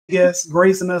guest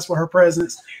gracing us for her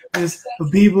presence, Ms.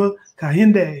 Habiba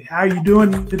Kahinde. How are you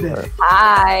doing today?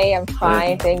 Hi, I'm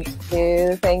fine. Thank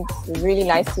you. Thanks. Really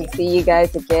nice to see you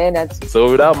guys again. So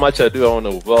without much ado, I want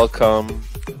to welcome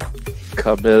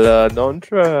Camilla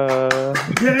Nontra.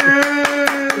 Yay!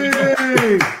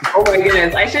 Oh my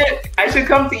goodness. I should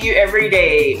come to you every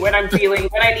day when I'm feeling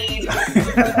when I need.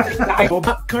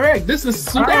 Correct. This is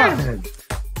Sudan.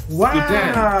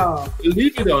 Wow. Sudan.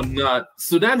 Believe it or not,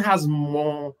 Sudan has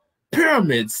more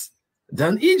pyramids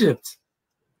than Egypt.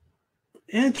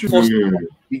 Interesting.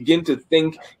 Begin to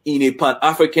think in a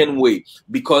Pan-African way,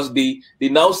 because they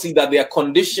now see that their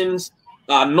conditions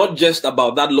are not just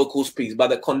about that local space, but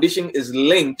the condition is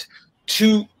linked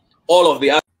to all of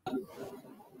the other.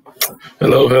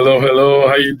 Hello.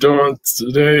 How you doing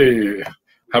today?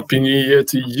 Happy New Year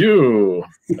to you.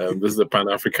 This is the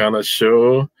Pan-Africana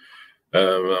Show.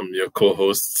 I'm your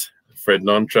co-host, Fred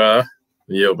Nontra.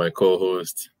 You're my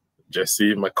co-host,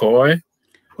 Jesse McCoy.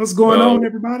 What's going on,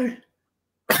 everybody?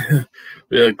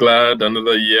 We are glad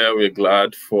another year. We're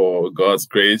glad for God's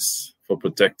grace, for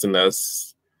protecting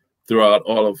us throughout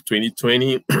all of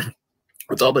 2020.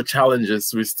 With all the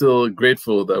challenges, we're still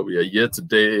grateful that we are here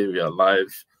today. We are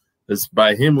alive. It's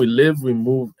by Him we live, we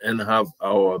move, and have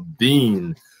our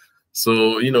being.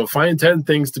 So, find 10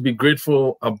 things to be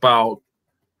grateful about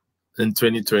in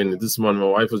 2020. This morning, my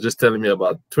wife was just telling me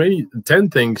about 10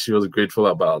 things she was grateful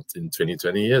about in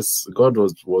 2020. Yes, God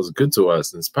was good to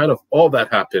us. In spite of all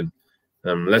that happened,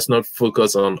 let's not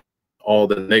focus on all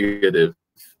the negative.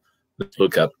 Let's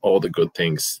look at all the good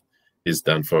things He's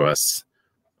done for us.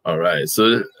 All right.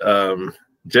 So,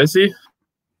 Jesse?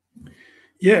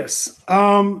 Yes.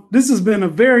 This has been a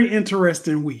very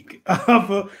interesting week.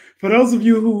 For those of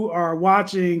you who are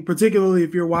watching, particularly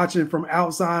if you're watching from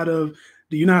outside of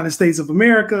the United States of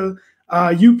America,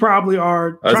 you probably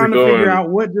are trying to figure out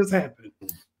what just happened.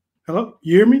 Hello?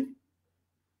 You hear me?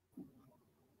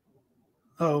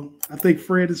 Oh, I think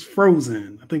Fred is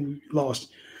frozen. I think we lost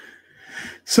you.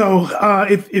 So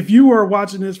if you are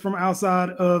watching this from outside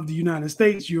of the United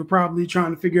States, you're probably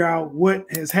trying to figure out what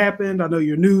has happened. I know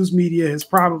your news media has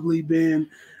probably been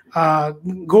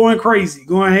going crazy,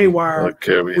 going haywire.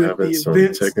 Okay, we having some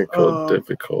technical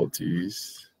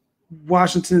difficulties.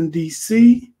 Washington,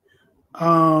 D.C.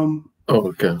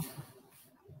 Okay.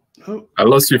 I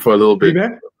lost you for a little bit. Are you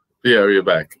back? Yeah, you're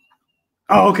back.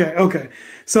 Oh, okay.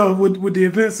 So with the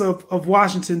events of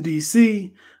Washington,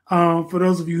 D.C., for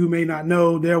those of you who may not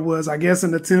know, there was, I guess,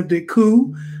 an attempted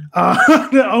coup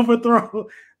to overthrow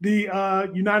the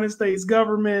United States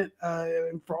government.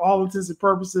 And for all intents and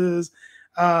purposes,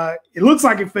 it looks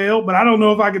like it failed, but I don't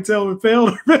know if I can tell if it failed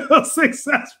or if it was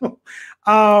successful.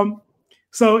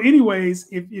 So anyways,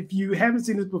 if you haven't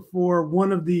seen this before,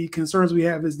 one of the concerns we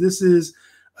have is this is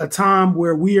a time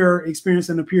where we are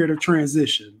experiencing a period of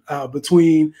transition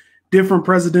between different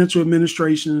presidential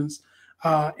administrations.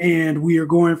 And we are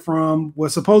going from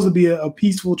what's supposed to be a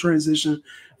peaceful transition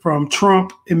from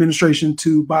Trump administration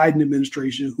to Biden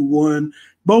administration, who won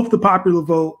both the popular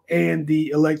vote and the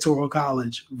electoral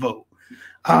college vote.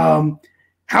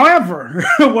 However,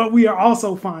 what we are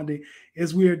also finding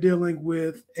is we are dealing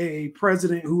with a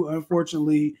president who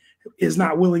unfortunately is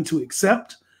not willing to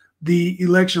accept the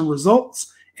election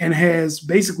results and has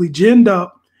basically ginned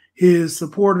up his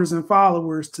supporters and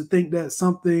followers to think that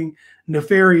something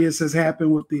nefarious has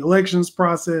happened with the elections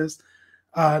process,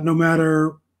 no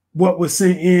matter what was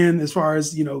sent in as far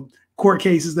as, court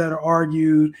cases that are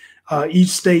argued. Each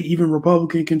state, even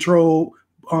Republican controlled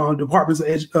departments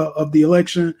of the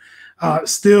election,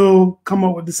 still come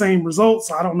up with the same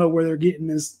results. I don't know where they're getting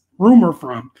this rumor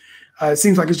from. It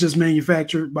seems like it's just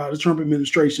manufactured by the Trump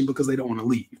administration because they don't want to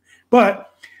leave. But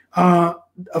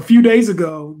a few days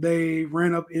ago, they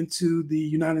ran up into the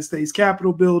United States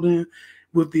Capitol building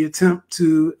with the attempt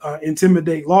to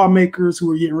intimidate lawmakers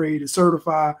who are getting ready to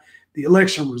certify the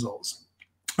election results.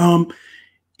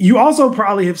 You also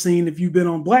probably have seen, if you've been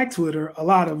on Black Twitter, a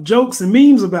lot of jokes and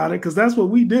memes about it, because that's what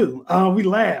we do. We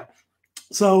laugh.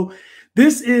 So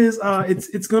this is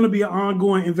it's going to be an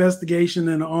ongoing investigation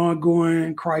and an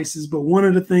ongoing crisis. But one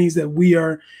of the things that we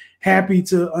are happy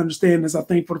to understand is, I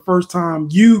think for the first time,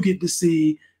 you get to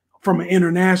see from an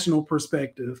international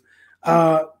perspective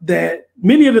that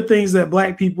many of the things that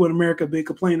Black people in America have been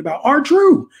complaining about are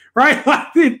true, right?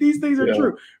 These things are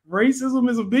true. Racism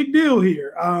is a big deal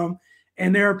here.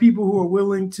 And there are people who are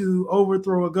willing to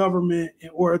overthrow a government in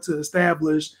order to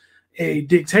establish a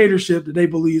dictatorship that they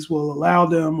believe will allow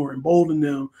them or embolden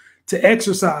them to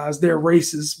exercise their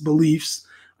racist beliefs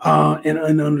and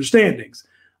understandings.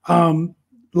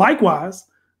 Likewise,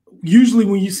 usually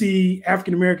when you see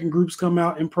African-American groups come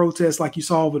out and protest like you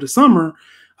saw over the summer,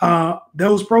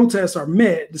 those protests are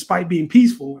met, despite being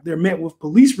peaceful, they're met with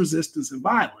police resistance and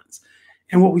violence.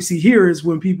 And what we see here is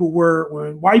when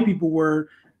white people were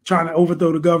trying to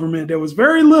overthrow the government, there was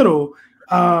very little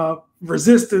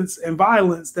resistance and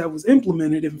violence that was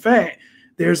implemented. In fact,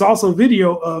 there's also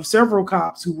video of several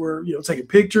cops who were, taking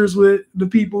pictures with the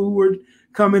people who were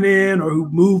coming in, or who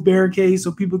moved barricades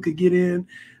so people could get in.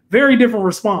 Very different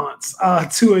response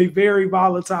to a very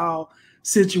volatile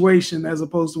situation as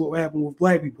opposed to what happened with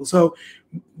Black people. So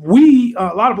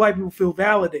a lot of Black people feel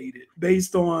validated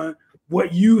based on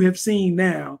what you have seen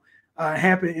now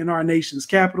happen in our nation's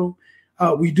capital.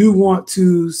 We do want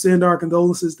to send our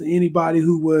condolences to anybody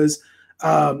who was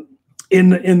in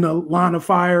the line of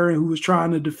fire and who was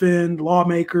trying to defend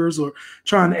lawmakers or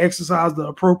trying to exercise the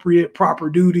appropriate, proper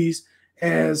duties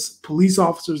as police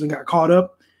officers and got caught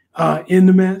up in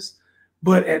the mess.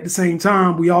 But at the same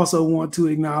time, we also want to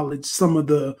acknowledge some of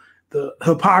the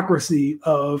hypocrisy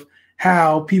of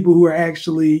how people who are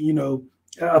actually,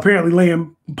 apparently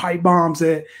laying pipe bombs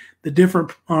at the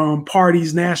different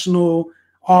parties' national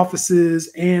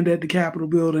offices and at the Capitol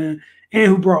building, and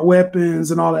who brought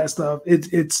weapons and all that stuff.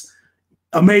 It's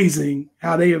amazing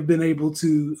how they have been able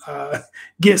to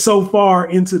get so far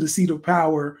into the seat of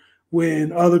power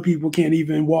when other people can't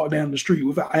even walk down the street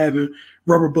without having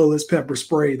rubber bullets, pepper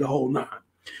spray, the whole nine.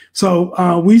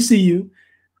 So we see you.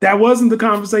 That wasn't the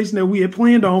conversation that we had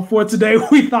planned on for today.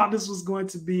 We thought this was going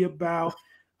to be about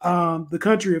the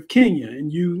country of Kenya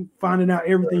and you finding out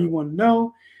everything you want to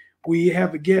know. We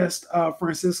have a guest,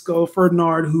 Francisco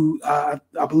Ferdinand, who I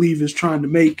believe is trying to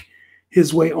make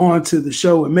his way onto the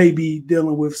show and may be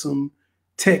dealing with some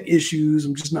tech issues.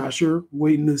 I'm just not sure.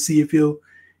 Waiting to see if he'll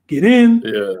get in.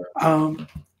 Yeah.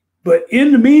 But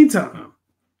in the meantime,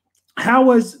 how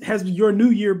has your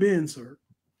new year been, sir?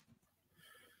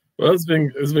 Well, it's been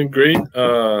great.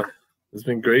 It's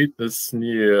been great. This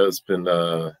new year has been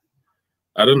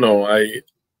I don't know.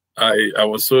 I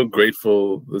was so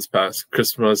grateful this past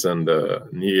Christmas and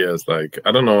New Year's. Like,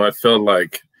 I don't know. I felt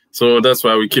like, so that's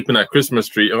why we're keeping that Christmas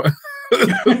tree a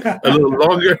little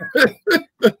longer.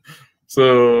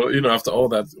 So, after all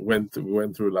that we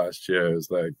went through last year,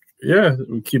 it's like, yeah,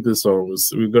 we keep this on.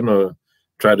 We're gonna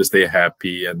try to stay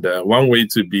happy, and one way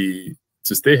to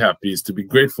stay happy is to be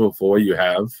grateful for what you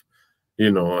have,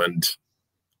 and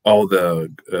all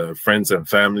the friends and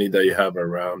family that you have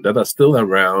around that are still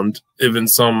around. Even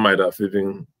some might have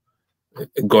even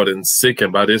gotten sick,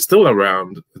 but they're still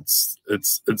around.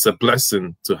 It's a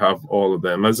blessing to have all of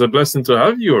them. It's a blessing to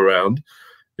have you around,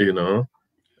 and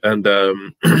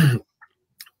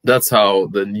that's how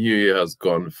the new year has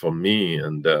gone for me.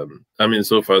 And I mean,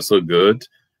 so far so good.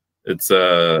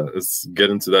 It's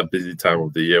getting to that busy time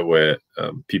of the year where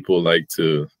people like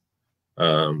to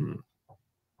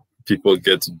people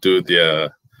get to do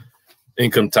their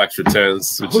income tax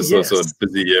returns, which is also a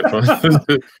busy year.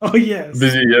 Oh yes,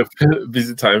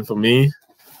 busy time for me,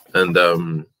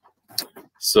 and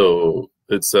so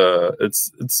it's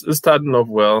starting off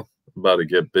well. About to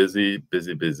get busy.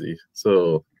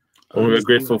 So we're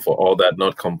grateful for all that,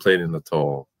 not complaining at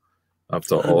all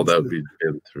after all that we've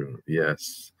been through.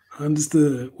 Yes,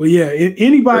 understood. Well, yeah.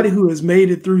 Anybody who has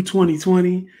made it through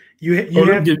 2020. Let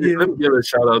me give a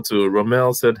shout out to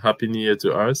Romel. Said Happy New Year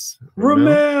to us.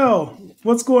 Romel,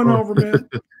 what's going on, Romel?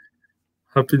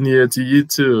 Happy New Year to you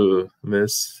too,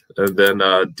 Miss. And then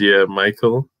dear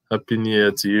Michael, Happy New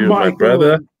Year to you, my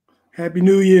brother. Happy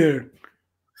New Year.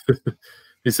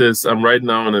 He says, I'm right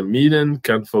now in a meeting,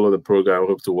 can't follow the program.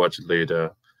 Hope to watch it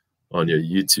later on your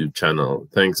YouTube channel.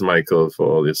 Thanks, Michael, for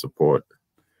all your support.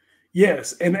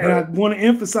 Yes, and I want to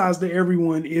emphasize to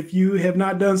everyone, if you have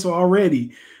not done so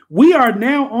already, we are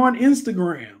now on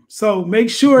Instagram. So make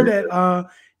sure that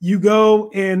you go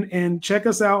and check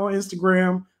us out on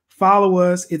Instagram. Follow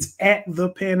us. It's at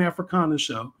the Pan-Africana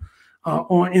Show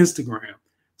on Instagram.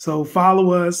 So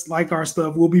follow us, like our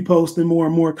stuff. We'll be posting more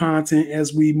and more content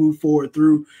as we move forward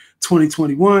through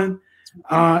 2021.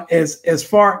 As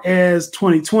far as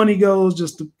 2020 goes,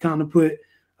 just to kind of put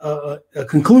a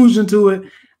conclusion to it,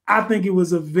 I think it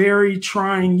was a very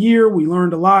trying year. We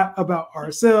learned a lot about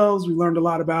ourselves. We learned a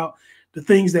lot about the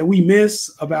things that we miss,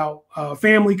 about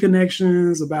family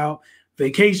connections, about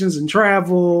vacations and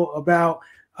travel, about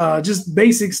just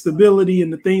basic stability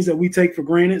and the things that we take for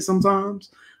granted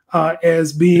sometimes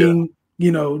as being,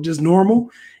 just normal.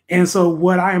 And so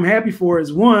what I am happy for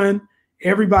is, one,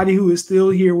 everybody who is still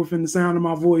here within the sound of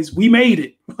my voice, we made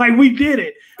it. Like, we did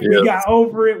it. Yeah. We got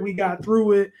over it. We got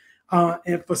through it.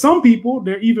 And for some people,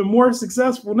 they're even more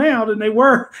successful now than they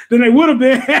would have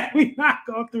been had we not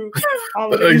gone through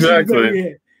all of the issues that we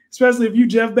had. Especially if you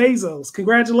Jeff Bezos.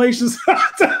 Congratulations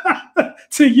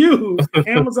to you.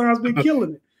 Amazon's been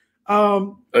killing it.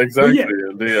 Exactly. Yeah.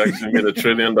 They actually made $1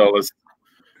 trillion. $1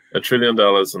 trillion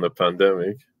in the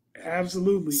pandemic.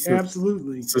 Absolutely.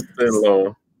 Absolutely.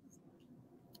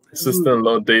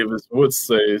 Sister-in-law Davis Woods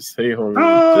says, "Hey, homie."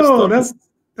 Oh,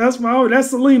 that's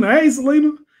Selena. Hey,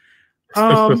 Selena.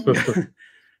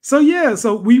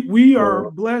 So we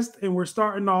are blessed, and we're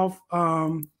starting off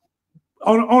on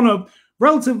a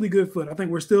relatively good foot. I think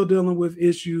we're still dealing with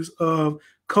issues of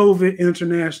COVID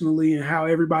internationally and how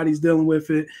everybody's dealing with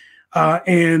it.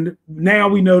 And now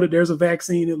we know that there's a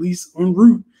vaccine at least en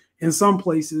route in some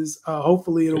places.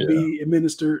 Hopefully it'll be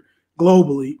administered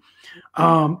globally.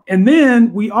 And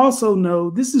then we also know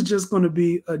this is just going to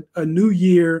be a new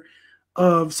year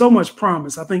of so much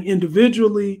promise. I think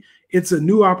individually, it's a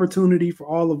new opportunity for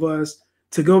all of us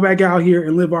to go back out here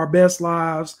and live our best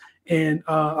lives and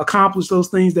accomplish those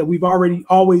things that we've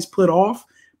always put off,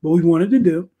 but we wanted to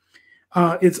do.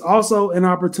 It's also an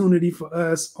opportunity for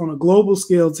us on a global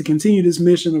scale to continue this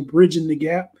mission of bridging the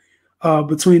gap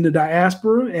between the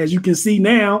diaspora. As you can see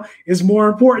now, it's more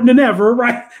important than ever,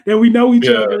 right? That we know each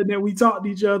other, and that we talk to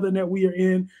each other, and that we are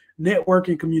in network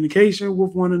and communication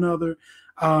with one another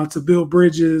to build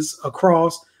bridges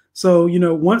across. So,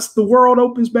 once the world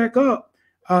opens back up,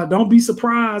 don't be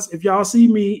surprised if y'all see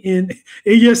me in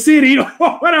your city or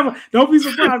whatever. Don't be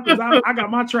surprised, because I got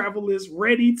my travel list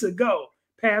ready to go.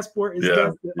 Passport is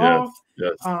dusted off.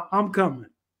 Yes. I'm coming.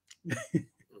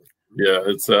 Yeah,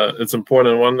 it's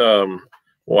important. One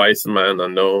wise man I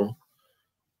know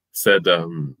said,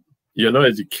 "You're not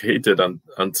educated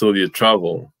until you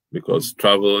travel, because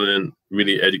traveling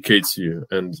really educates you."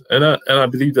 And I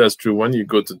believe that's true. When you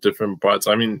go to different parts,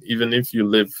 I mean, even if you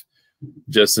live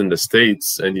just in the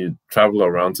States and you travel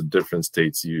around to different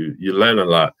states, you learn a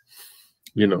lot.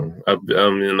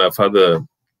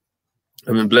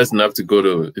 I've been blessed enough to go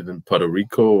to even Puerto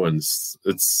Rico, and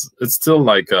it's still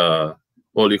like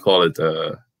what do you call it?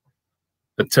 A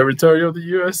territory of the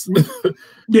U.S.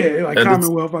 Yeah, like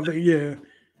Commonwealth, I think.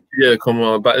 Yeah,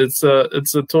 Commonwealth, but it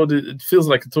feels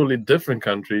like a totally different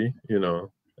country,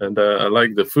 And I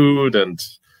like the food and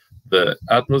the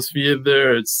atmosphere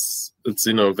there. It's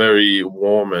very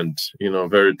warm and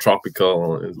very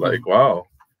tropical. It's like, wow,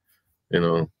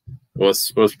 it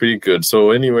was pretty good.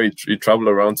 So anyway, you travel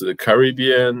around to the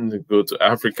Caribbean, go to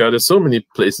Africa. There's so many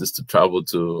places to travel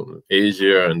to,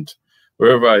 Asia, and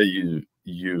wherever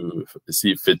you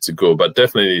see fit to go. But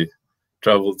definitely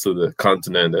travel to the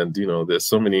continent, and there's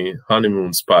so many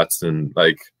honeymoon spots in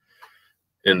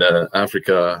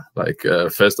Africa. Like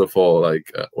first of all,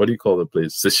 what do you call the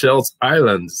place? Seychelles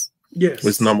Islands. Yes,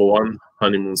 it's #1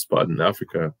 honeymoon spot in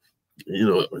Africa.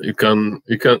 You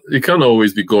can't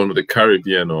always be going to the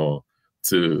Caribbean or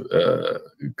to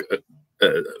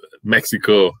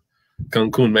Mexico,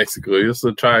 Cancun, Mexico. You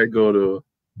also try to go to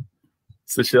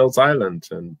Seychelles Island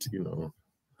and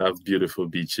have beautiful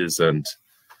beaches and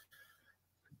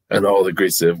all the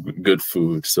great stuff, good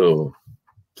food. So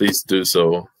please do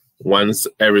so once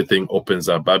everything opens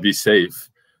up. But be safe.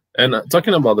 And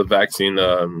talking about the vaccine,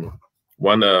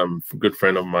 one good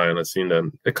friend of mine, I've seen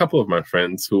a couple of my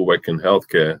friends who work in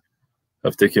healthcare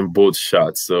have taken both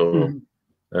shots. So,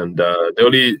 and the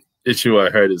only issue I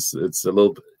heard is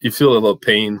you feel a little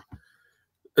pain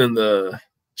in the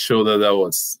shoulder that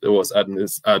was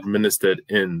administered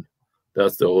in.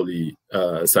 That's the only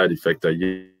side effect I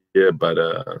hear. But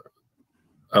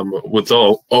with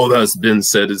all that's been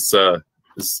said, it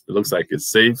looks like it's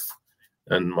safe.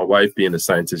 And my wife, being a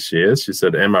scientist she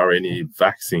said mRNA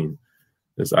vaccine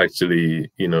is actually,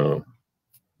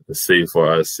 safe for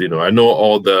us. I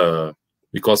know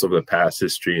because of the past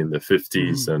history in the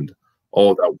 50s and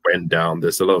all that went down,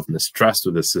 there's a lot of mistrust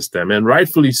with the system, and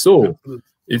rightfully so.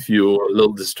 If you're a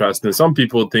little distrusting, some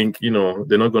people think, they're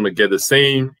not going to get the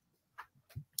same.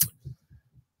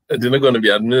 They're not going to be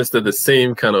administered the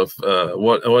same kind of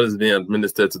what is being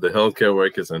administered to the healthcare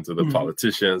workers and to the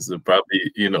politicians. They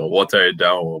probably, water it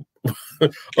down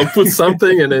or put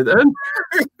something in it. And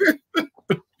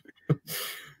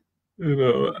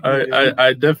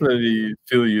I definitely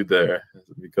feel you there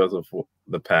because of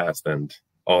the past and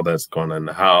all that's gone on,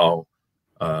 and how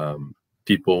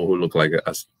people who look like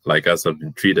us have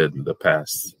been treated in the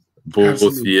past, both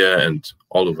here and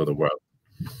all over the world.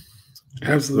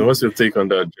 Absolutely. So what's your take on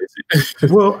that, JC?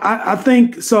 Well, I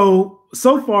think so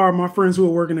far, my friends who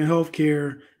are working in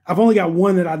healthcare, I've only got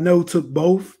one that I know took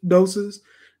both doses.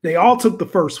 They all took the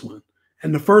first one.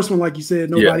 And the first one, like you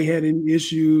said, nobody had any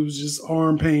issues, just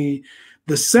arm pain.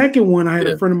 The second one, I had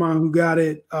a friend of mine who got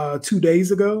it 2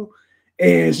 days ago,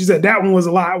 and she said that one was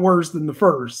a lot worse than the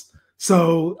first.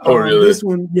 So really? This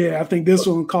one, I think this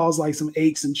one caused like some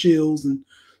aches and chills and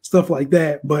stuff like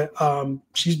that. But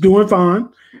she's doing fine.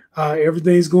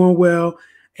 Everything's going well.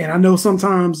 And I know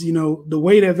sometimes, you know, the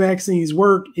way that vaccines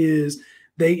work is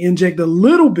they inject a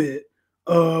little bit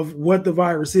of what the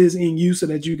virus is in you so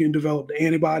that you can develop the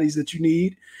antibodies that you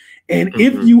need. And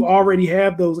if you already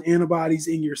have those antibodies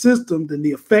in your system, then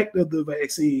the effect of the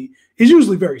vaccine is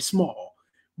usually very small.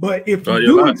 But if you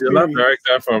your lab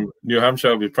director from New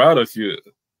Hampshire will be proud of you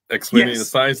explaining the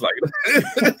science like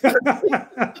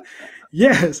that.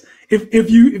 Yes.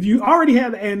 If you already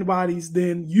have the antibodies,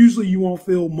 then usually you won't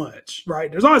feel much,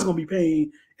 right? There's always going to be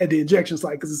pain at the injection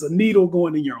site because it's a needle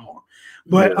going in your arm.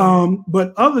 But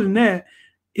but other than that,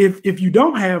 if you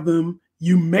don't have them,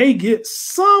 you may get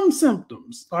some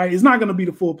symptoms. Right? It's not going to be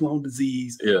the full-blown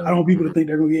disease. I don't want people to think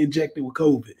they're going to get injected with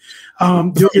COVID.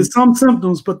 You'll get some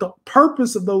symptoms, but the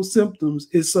purpose of those symptoms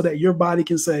is so that your body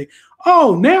can say,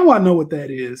 oh, now I know what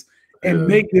that is, and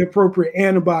make the appropriate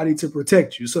antibody to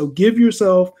protect you. So give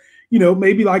yourself, you know,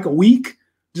 maybe like a week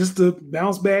just to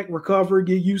bounce back, recover,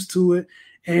 get used to it,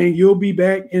 and you'll be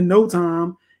back in no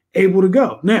time able to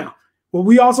go. Now, what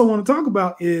we also want to talk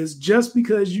about is just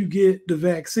because you get the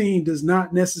vaccine does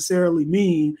not necessarily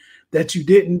mean that you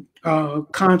didn't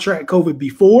contract COVID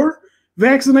before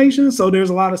vaccination. So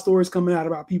there's a lot of stories coming out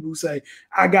about people who say,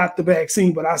 I got the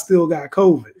vaccine, but I still got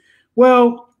COVID.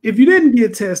 Well, if you didn't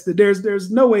get tested,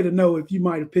 there's no way to know if you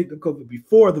might have picked up COVID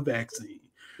before the vaccine.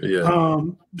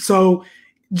 So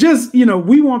just, you know,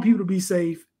 we want people to be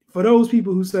safe. For those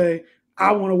people who say,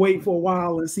 I want to wait for a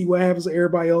while and see what happens with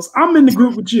everybody else, I'm in the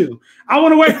group with you. I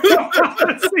want to wait for a while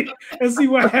and see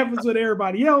what happens with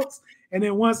everybody else. And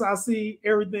then once I see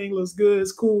everything looks good,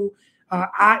 it's cool.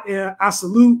 I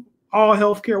salute all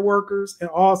healthcare workers and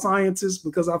all scientists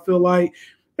because I feel like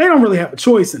they don't really have a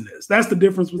choice in this. That's the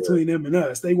difference between them and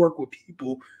us. They work with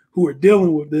people who are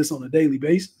dealing with this on a daily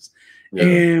basis.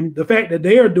 And the fact that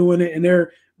they are doing it and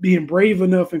they're being brave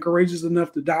enough and courageous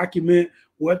enough to document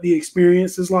what the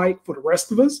experience is like for the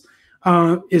rest of us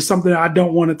is something I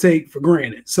don't want to take for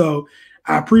granted. So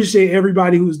I appreciate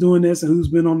everybody who's doing this and who's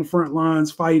been on the front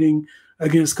lines fighting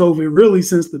against COVID really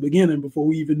since the beginning before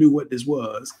we even knew what this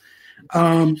was.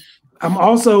 I'm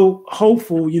also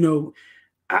hopeful, you know,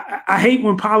 I hate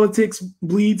when politics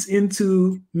bleeds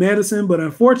into medicine, but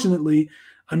unfortunately,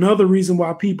 another reason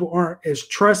why people aren't as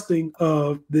trusting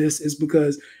of this is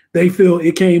because they feel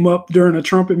it came up during a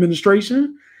Trump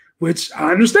administration, which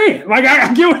I understand. Like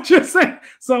I get what you're saying.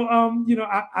 So, you know,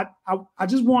 I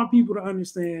just want people to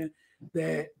understand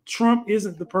that Trump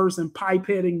isn't the person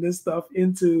pipetting this stuff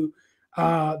into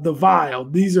the vial.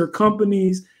 These are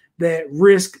companies that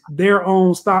risk their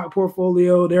own stock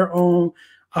portfolio, their own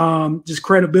just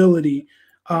credibility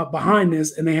behind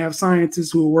this, and they have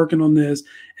scientists who are working on this,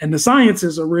 and the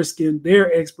scientists are risking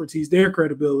their expertise, their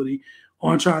credibility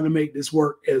on trying to make this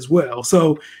work as well.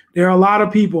 So there are a lot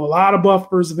of people, a lot of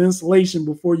buffers of insulation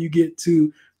before you get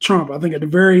to Trump. I think at the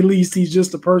very least, he's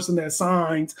just a person that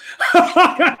signs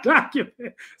a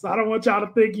document. So I don't want y'all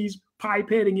to think he's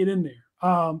pipetting it in there.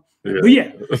 But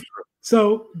yeah,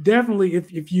 so definitely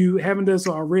if you haven't done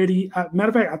so already, matter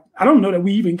of fact, I don't know that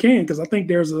we even can, because I think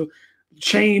there's a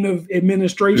chain of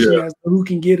administration as to who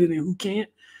can get it and who can't.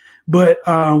 But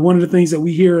one of the things that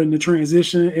we hear in the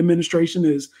transition administration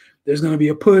is there's going to be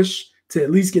a push to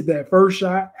at least get that first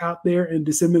shot out there and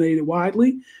disseminate it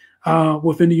widely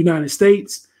within the United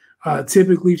States.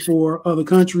 Typically for other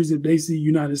countries, if they see the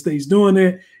United States doing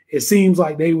it, it seems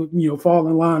like they would, you know, fall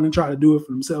in line and try to do it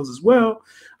for themselves as well.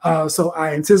 So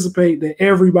I anticipate that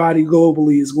everybody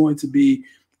globally is going to be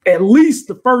at least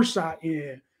the first shot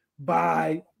in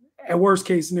by, at worst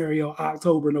case scenario,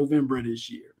 October, November of this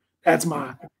year. That's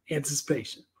my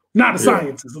anticipation. Not a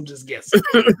scientist, I'm just guessing.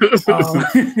 It's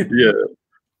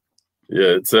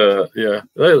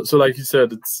so like you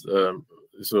said, it's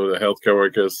so the healthcare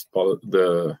workers,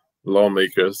 the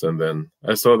lawmakers, and then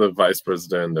I saw the vice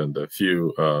president and a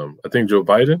few I think Joe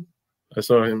Biden, I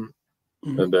saw him,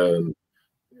 and then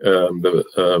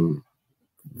the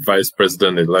vice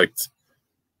president elect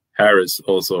Harris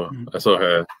also, I saw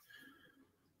her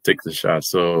take the shot.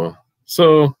 So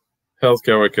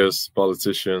healthcare workers,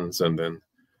 politicians, and then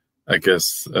I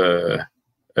guess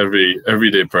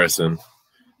everyday person.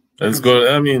 And it's going.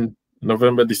 I mean,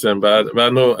 November, December. But I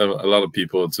know a lot of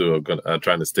people too are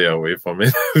trying to stay away from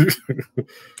it.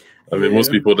 I mean,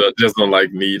 most people just don't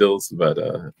like needles, but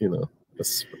you know,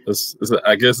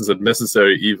 I guess it's a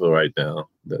necessary evil right now.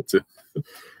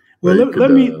 Well,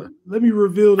 let me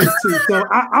reveal this too. So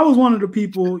I was one of the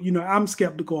people. You know, I'm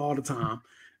skeptical all the time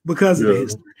because of the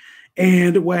history.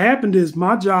 And what happened is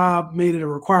my job made it a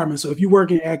requirement. So if you work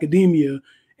in academia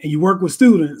and you work with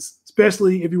students,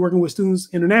 especially if you're working with students,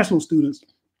 international students,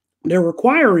 they're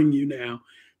requiring you now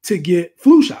to get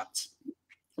flu shots.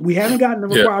 We haven't gotten the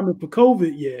requirement for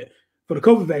COVID yet, for the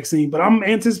COVID vaccine, but I'm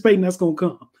anticipating that's going to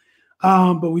come.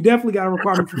 But we definitely got a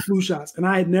requirement for flu shots. And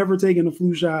I had never taken a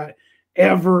flu shot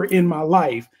ever in my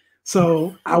life.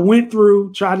 So I went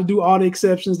through, tried to do all the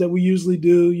exceptions that we usually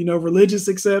do, you know, religious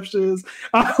exceptions,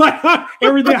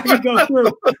 everything I could go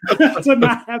through to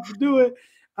not have to do it.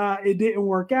 It didn't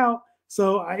work out.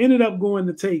 So I ended up going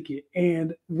to take it.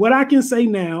 And what I can say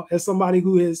now, as somebody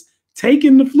who has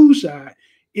taken the flu shot,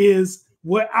 is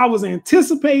what I was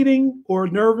anticipating or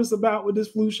nervous about with this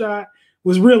flu shot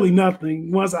was really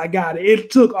nothing once I got it. It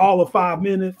took all of 5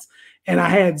 minutes and I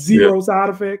had zero side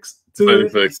effects to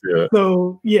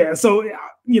it. So,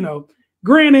 you know,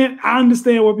 granted, I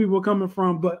understand where people are coming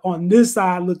from, but on this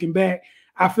side, looking back,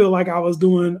 I feel like I was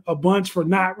doing a bunch for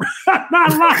not a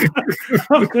lot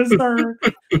of concern.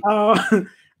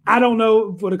 I don't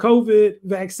know, for the COVID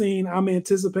vaccine, I'm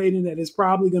anticipating that it's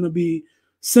probably going to be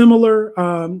similar,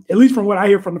 at least from what I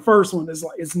hear from the first one,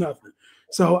 it's nothing.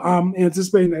 So I'm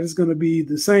anticipating that it's going to be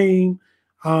the same.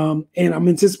 And I'm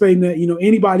anticipating that, you know,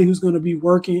 anybody who's going to be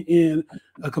working in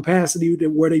a capacity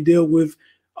where they deal with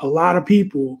a lot of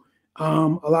people,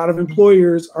 a lot of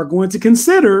employers are going to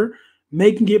consider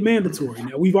making it mandatory.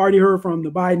 Now, we've already heard from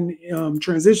the Biden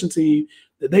transition team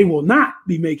that they will not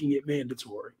be making it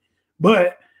mandatory.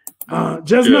 But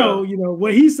just know, you know,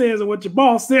 what he says and what your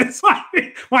boss says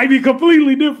might be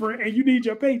completely different, and you need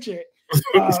your paycheck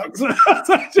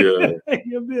to pay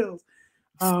your bills.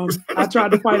 I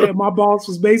tried to fight that. My boss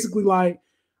was basically like,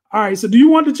 all right, so do you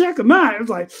want the check or not? It was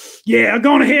like, yeah,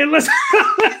 go on ahead. Let's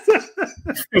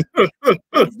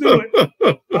do it.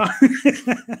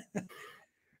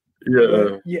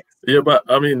 But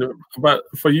I mean, but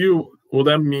for you, will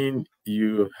that mean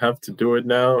you have to do it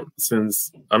now?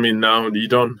 Since, I mean, now you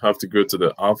don't have to go to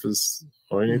the office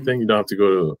or anything. You don't have to go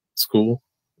to school.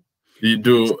 You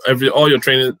do all your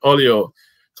training, all your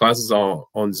classes are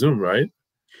on Zoom, right?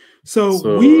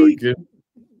 So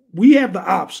we have the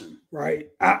option, right?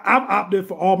 I've opted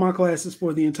for all my classes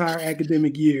for the entire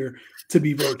academic year to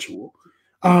be virtual.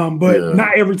 But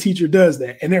not every teacher does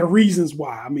that. And there are reasons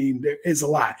why. I mean, it's a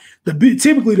lot.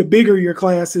 Typically, the bigger your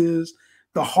class is,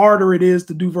 the harder it is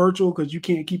to do virtual because you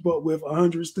can't keep up with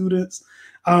 100 students.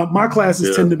 My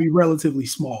classes tend to be relatively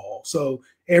small. So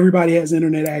everybody has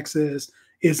internet access.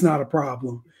 It's not a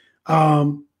problem.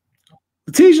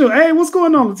 Letitia, hey, what's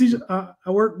going on, Letitia? I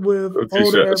work with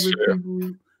older average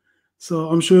people. So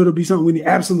I'm sure it'll be something we need.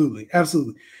 Absolutely.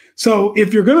 Absolutely. So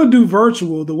if you're going to do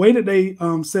virtual, the way that they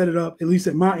set it up, at least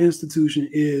at my institution,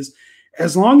 is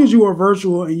as long as you are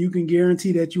virtual and you can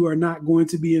guarantee that you are not going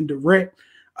to be in direct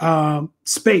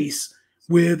space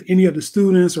with any of the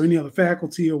students or any other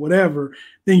faculty or whatever,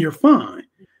 then you're fine.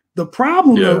 The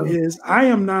problem, though, is I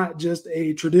am not just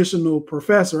a traditional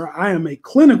professor. I am a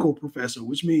clinical professor,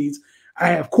 which means I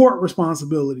have court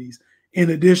responsibilities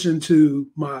in addition to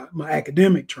my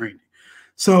academic training.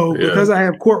 So because I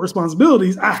have court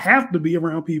responsibilities, I have to be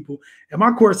around people. And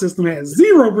my court system has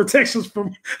zero protections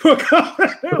from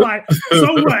they're like,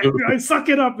 so what? Suck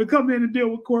it up and come in and deal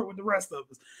with court with the rest of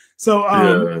us. So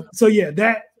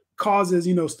that causes,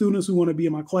 you know, students who want to be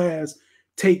in my class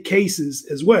take cases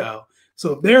as well.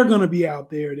 So if they're going to be out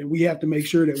there, then we have to make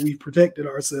sure that we've protected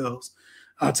ourselves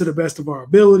to the best of our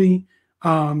ability.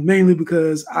 Mainly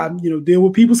because I, deal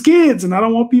with people's kids, and I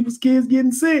don't want people's kids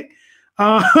getting sick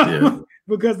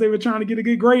because they were trying to get a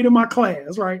good grade in my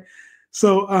class, right?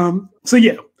 So,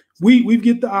 we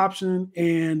get the option,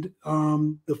 and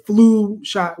the flu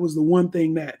shot was the one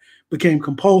thing that became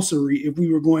compulsory if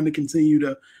we were going to continue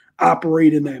to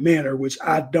operate in that manner, which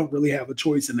I don't really have a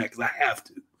choice in that because I have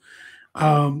to.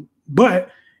 But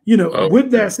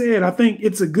with that said, I think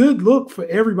it's a good look for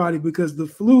everybody because the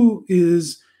flu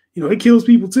is, it kills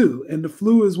people too. And the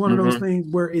flu is one of those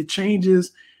things where it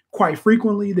changes quite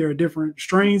frequently. There are different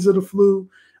strains of the flu.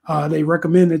 They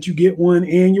recommend that you get one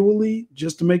annually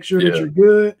just to make sure that you're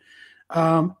good.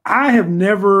 I have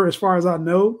never, as far as I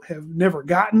know, have never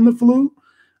gotten the flu.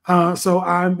 So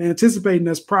I'm anticipating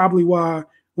that's probably why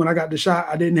when I got the shot,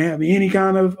 I didn't have any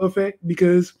kind of effect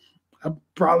because I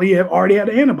probably have already had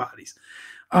the antibodies.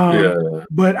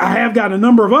 But I have got a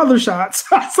number of other shots.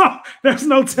 So there's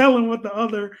no telling what the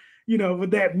other,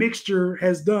 what that mixture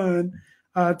has done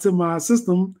to my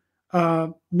system.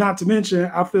 Not to mention,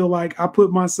 I feel like I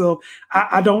put myself,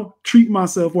 I don't treat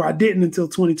myself, or I didn't until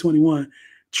 2021,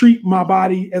 treat my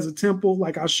body as a temple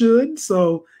like I should.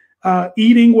 So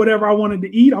eating whatever I wanted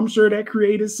to eat, I'm sure that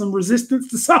created some resistance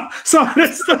to some of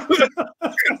that stuff.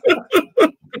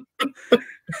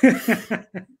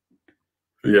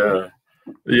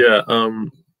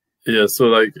 yeah. So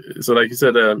like you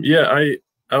said, yeah, I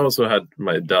also had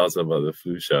my doubts about the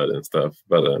flu shot and stuff.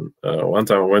 But one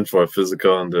time I went for a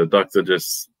physical, and the doctor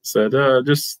just said,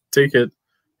 just take it.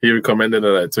 He recommended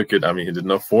that I took it. I mean, he did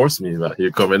not force me, but he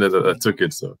recommended that I took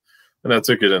it. So, and I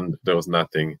took it, and there was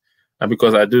nothing. And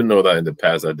because I do know that in the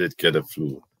past I did get a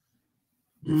flu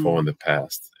before in the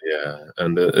past, yeah.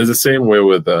 And it's the same way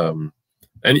with and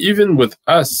even with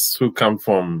us who come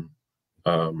from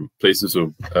places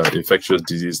of infectious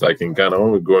disease, like in Ghana.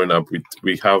 When we're growing up,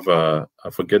 we have I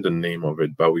forget the name of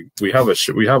it, but we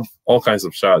have all kinds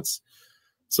of shots.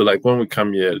 So like when we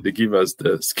come here, they give us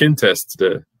the skin test,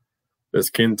 the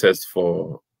skin test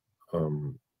for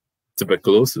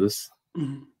tuberculosis.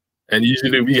 And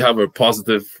usually we have a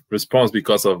positive response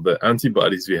because of the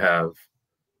antibodies we have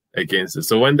against it.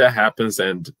 So when that happens,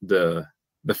 and the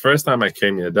first time I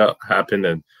came here, that happened,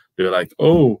 and they're like,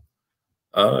 "Oh,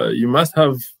 you must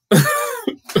have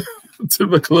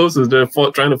tuberculosis." They're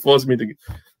trying to force me to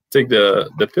take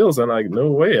the pills. I'm like,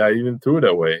 no way. I even threw it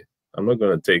away. I'm not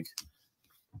gonna take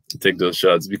those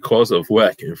shots because of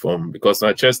where I came from. Because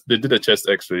my chest, they did a chest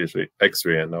X-ray,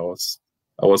 and I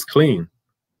was clean.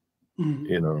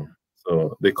 You know.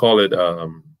 So they call it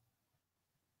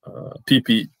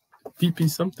PP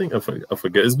something. I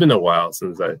forget. It's been a while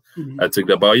since I took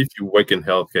that. But if you work in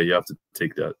healthcare, you have to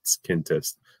take that skin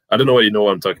test. I don't know what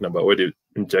I'm talking about. Where they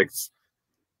inject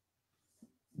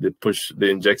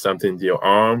something into your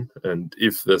arm, and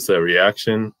if there's a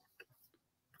reaction,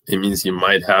 it means you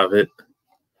might have it.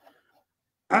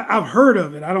 I've heard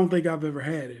of it. I don't think I've ever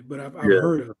had it, but I've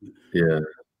heard of it. Yeah.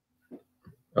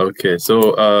 Okay,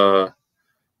 so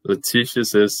Letitia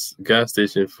says gas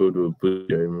station food will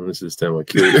boost your immune system or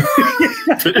kill you.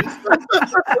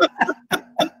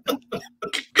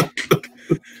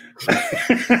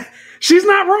 She's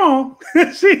not wrong.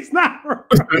 She's not wrong.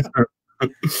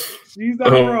 She's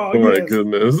not wrong. Oh my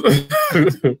goodness.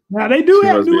 Now they do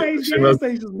have new age gas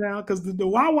stations now, because the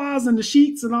Wawas and the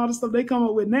Sheets and all the stuff they come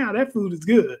up with now, that food is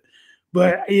good.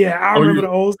 But yeah, I remember the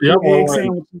old school egg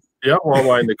sandwiches. Yeah,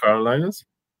 Wawa in the Carolinas.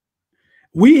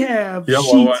 We have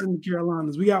Sheets in the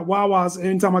Carolinas. We got Wawas.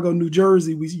 Anytime I go to New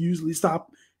Jersey, we usually stop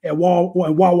at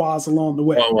Wawas along the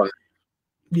way. Wawa.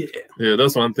 Yeah,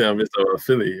 that's one thing I miss about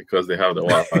Philly, because they have the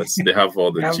Wawas. They have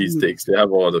all the cheesesteaks. They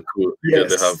have all the cool.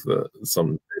 Yes. They have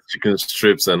some chicken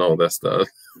strips and all that stuff.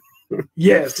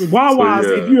 Yes, Wawas.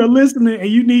 So, yeah. If you're listening and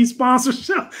you need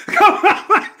sponsorship,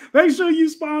 make sure you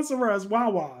sponsor us,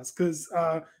 Wawas, because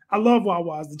I love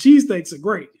Wawas. The cheesesteaks are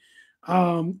great.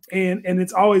 And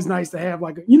it's always nice to have,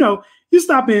 like, you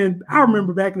stop in. I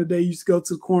remember back in the day, you used to go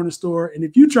to the corner store, and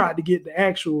if you tried to get the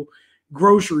actual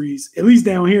groceries, at least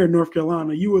down here in North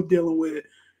Carolina, you were dealing with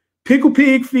pickled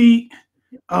pig feet.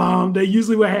 They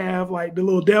usually would have like the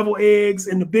little devil eggs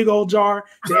in the big old jar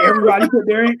that everybody put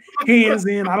their hands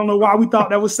in. I don't know why we thought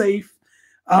that was safe.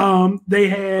 They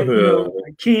had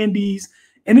like candies.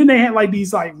 And then they had like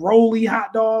these like rolly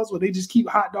hot dogs where they just keep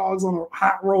hot dogs on a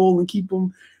hot roll and keep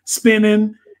them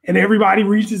spinning, and everybody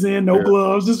reaches in, no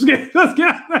gloves, just get a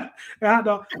hot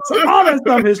dog. So all that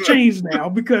stuff has changed now,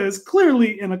 because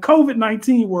clearly in a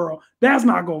COVID-19 world, that's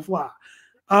not gonna fly.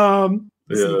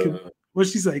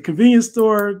 What'd she say? Convenience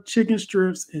store, chicken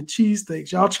strips, and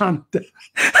cheesesteaks. Y'all trying to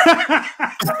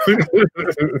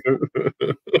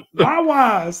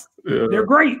Wawas. They're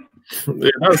great.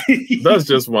 Yeah, that's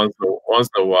just once in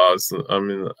a while. So, I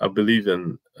mean, I believe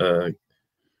in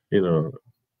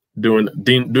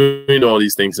doing all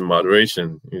these things in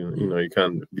moderation. You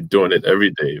can't be doing it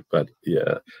every day. But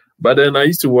yeah. But then I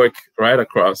used to work right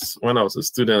across, when I was a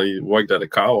student, I worked at a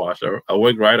car wash. I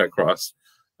worked right across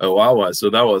a Wawa. So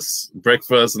that was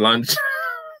breakfast, lunch.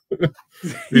 We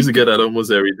used to get that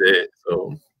almost every day.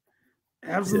 So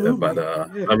absolutely. Yeah, but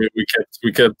I mean,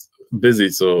 we kept busy,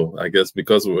 so I guess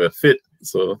because we were fit,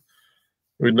 so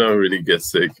we don't really get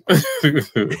sick.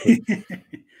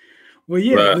 Well,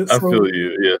 yeah, I feel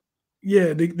you.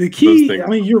 Yeah, the key. I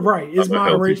mean, you're right. It's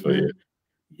moderation.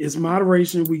 It's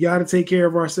moderation. We got to take care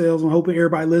of ourselves. I'm hoping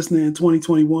everybody listening in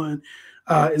 2021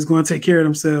 is going to take care of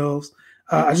themselves.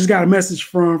 I just got a message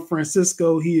from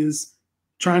Francisco. He is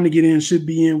trying to get in. Should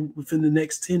be in within the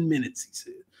next 10 minutes. He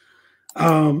said.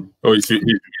 He's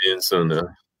in soon now.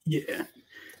 Yeah.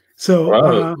 So,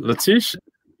 wow, Letitia,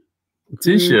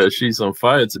 she's on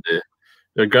fire today.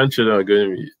 Your grandchildren are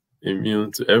going to be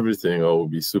immune to everything, or will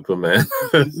be Superman.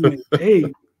 Hey,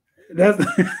 that's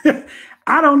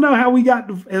I don't know how we got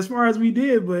as far as we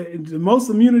did, but the most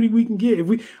immunity we can get.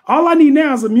 All I need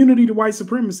now is immunity to white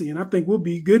supremacy, and I think we'll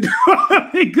be good.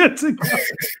 Good to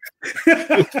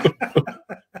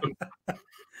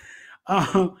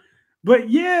go. But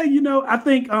yeah, I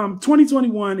think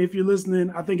 2021, if you're listening,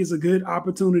 I think it's a good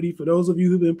opportunity for those of you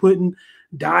who've been putting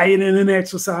diet and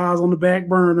exercise on the back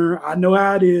burner. I know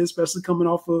how it is, especially coming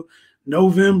off of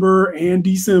November and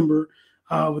December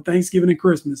with Thanksgiving and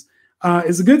Christmas.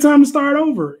 It's a good time to start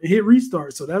over and hit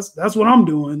restart. So that's what I'm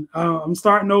doing. I'm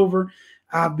starting over.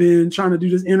 I've been trying to do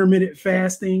this intermittent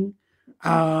fasting.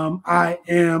 I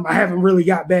haven't really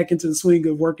got back into the swing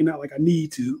of working out like I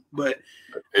need to, but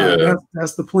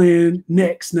that's the plan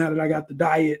next, now that I got the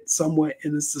diet somewhat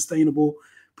in a sustainable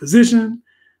position.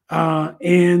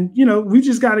 And we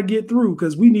just got to get through,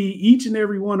 because we need each and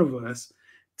every one of us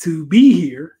to be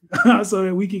here so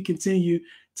that we can continue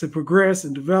to progress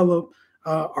and develop.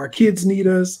 Our kids need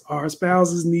us, our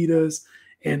spouses need us,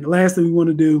 and the last thing we want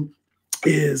to do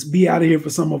is be out of here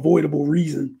for some avoidable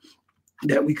reason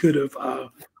that we could have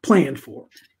planned for.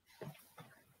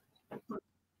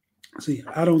 See,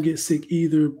 I don't get sick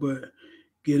either, but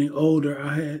getting older,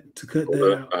 I had to cut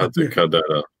that out. I had to cut that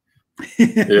out.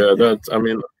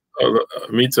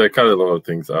 Me too. I cut a lot of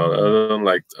things out.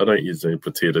 I don't eat any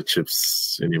potato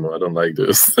chips anymore. I don't like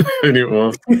this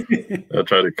anymore. I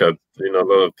try to cut, a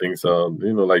lot of things out.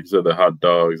 Like you said, the hot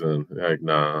dogs, and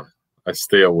nah. I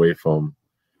stay away from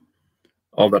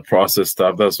all the processed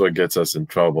stuff. That's what gets us in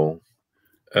trouble.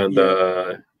 And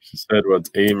she said, "What?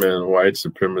 Amen. White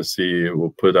supremacy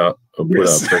will put out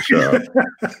pressure out."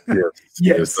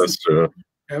 Yes, that's true.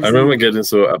 Absolutely. I remember getting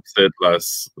so upset I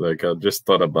just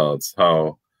thought about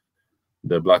how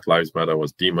the Black Lives Matter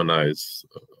was demonized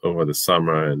over the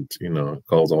summer, and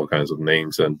calls all kinds of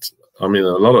names. And a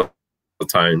lot of the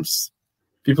times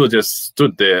people just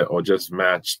stood there or just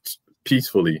marched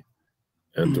peacefully,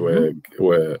 and were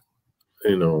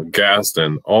gassed,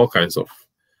 and all kinds of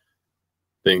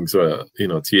things were,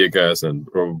 tear gas and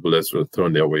rubber bullets were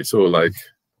thrown their way. So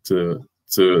to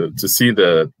see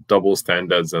the double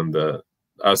standards and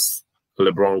as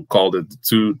LeBron called it,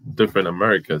 two different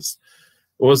Americas,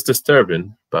 it was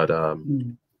disturbing. But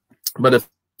the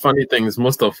funny thing is,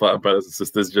 most of our brothers and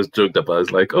sisters just joked about it.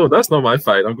 It's like, oh, that's not my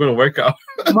fight. I'm going to work out.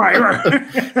 Right.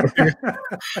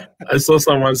 I saw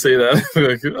someone say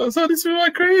that. So these people are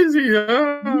crazy.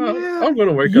 I'm going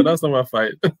to work out. That's not my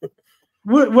fight.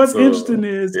 What's interesting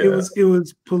is it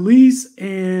was police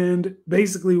and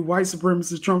basically white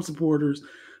supremacist Trump supporters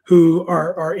who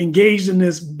are engaged in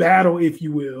this battle, if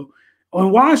you will, on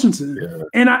Washington. Yeah.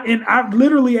 And I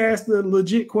literally asked the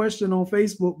legit question on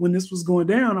Facebook when this was going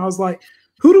down. I was like,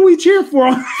 who do we cheer for?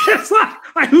 It's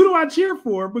like who do I cheer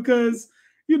for? Because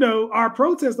our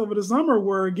protests over the summer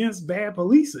were against bad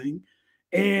policing,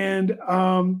 and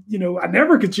I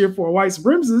never could cheer for a white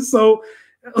supremacist. So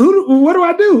what do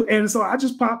I do? And so I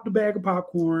just popped a bag of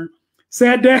popcorn,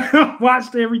 sat down,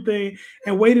 watched everything,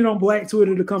 and waited on Black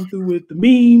Twitter to come through with the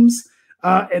memes.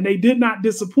 And they did not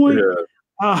disappoint.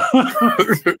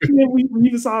 We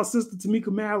even saw Sister Tamika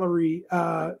Mallory,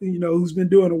 who's been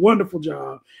doing a wonderful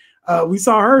job. We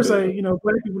saw her say,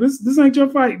 Black people, this ain't your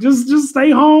fight. Just stay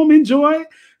home, enjoy.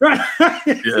 Right.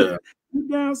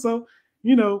 Yeah. So,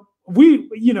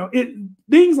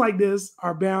 things like this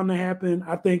are bound to happen.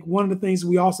 I think one of the things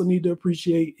we also need to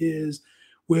appreciate is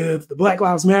with the Black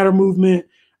Lives Matter movement,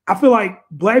 I feel like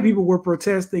Black people were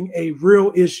protesting a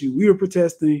real issue. We were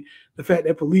protesting the fact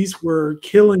that police were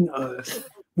killing us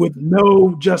with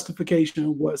no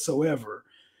justification whatsoever.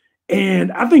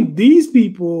 And I think these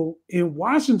people in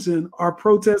Washington are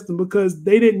protesting because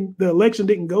the election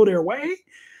didn't go their way.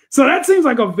 So that seems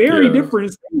like a very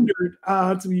different standard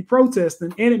to be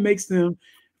protesting. And it makes them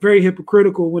very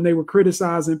hypocritical when they were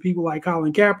criticizing people like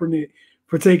Colin Kaepernick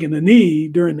for taking a knee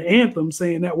during the anthem,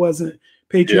 saying that wasn't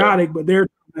patriotic, but they're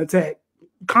trying to attack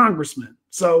congressmen.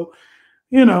 So,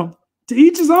 to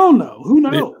each his own, though. Who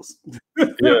knows?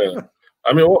 Yeah.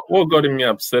 What got me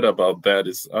upset about that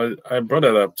is I brought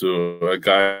it up to a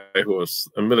guy who was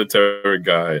a military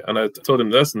guy, and I told him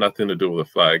that's nothing to do with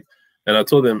the flag. And I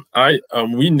told him,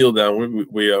 we kneel down.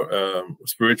 We are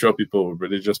spiritual people,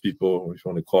 religious people, if you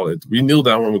want to call it. We kneel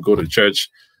down when we go to church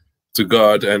to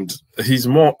God, and He's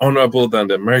more honorable than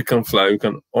the American flag.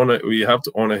 We have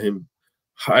to honor Him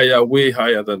way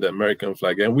higher than the American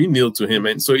flag, and we kneel to Him.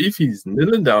 And so, if He's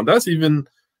kneeling down, that's even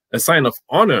a sign of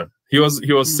honor. He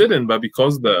was sitting, but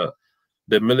because the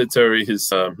military, his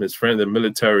friend, the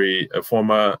military, a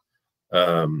former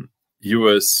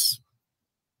U.S.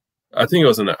 I think it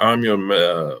was in the Army or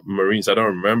Marines, I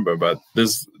don't remember, but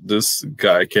this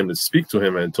guy came to speak to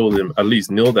him and told him at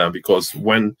least kneel down, because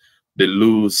when they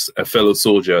lose a fellow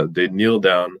soldier, they kneel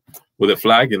down with a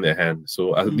flag in their hand.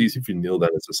 So at least if you kneel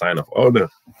down, it's a sign of honor.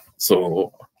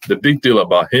 So the big deal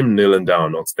about him kneeling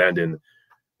down, not standing,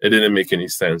 it didn't make any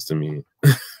sense to me.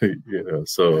 You know,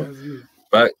 so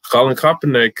but Colin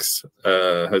Kaepernick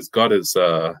has got his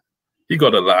he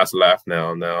got a last laugh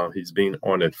now. Now he's being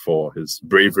honored for his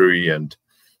bravery and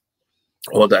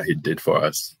all that he did for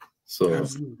us. So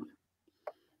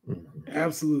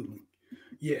absolutely.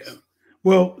 Yeah.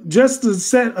 Well, just to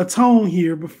set a tone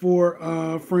here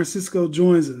before Francisco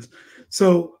joins us.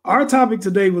 So our topic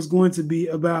today was going to be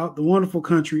about the wonderful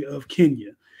country of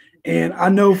Kenya. And I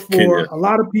know for a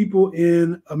lot of people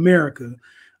in America,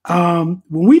 when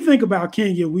we think about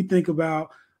Kenya, we think about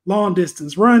long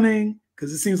distance running,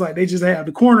 because it seems like they just have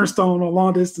the cornerstone on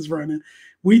long distance running.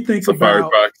 We think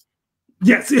about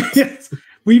yes.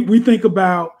 We think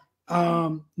about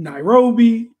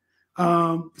Nairobi.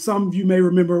 Some of you may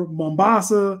remember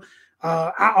Mombasa.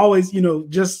 I always, you know,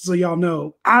 just so y'all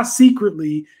know, I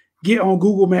secretly get on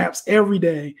Google Maps every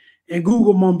day and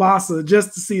Google Mombasa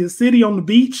just to see a city on the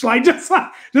beach, just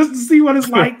to see what it's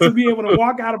like to be able to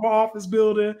walk out of an office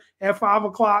building at 5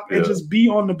 o'clock and just be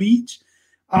on the beach.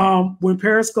 When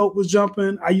Periscope was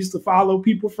jumping, I used to follow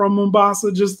people from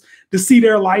Mombasa just to see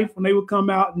their life when they would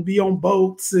come out and be on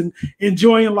boats and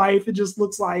enjoying life. It just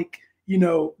looks like, you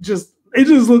know, it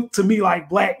just looked to me like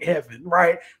black heaven,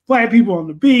 right? Black people on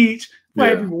the beach,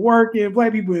 black people working,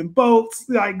 black people in boats,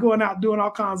 like going out doing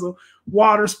all kinds of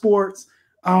water sports.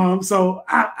 So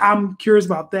I'm curious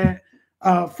about that.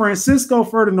 Francisco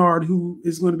Ferdinand, who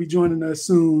is going to be joining us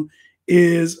soon,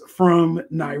 is from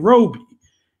Nairobi.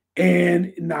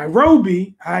 And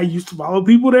Nairobi, I used to follow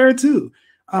people there too.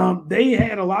 They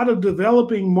had a lot of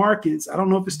developing markets. I don't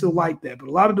know if it's still like that, but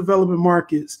a lot of developing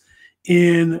markets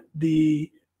in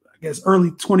the, I guess,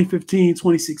 early 2015,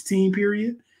 2016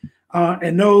 period.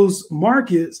 And those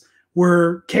markets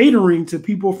were catering to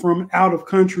people from out of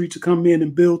country to come in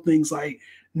and build things like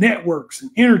networks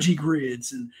and energy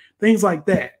grids and things like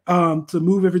that, to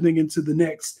move everything into the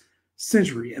next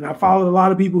century. And I followed a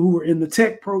lot of people who were in the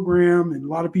tech program and a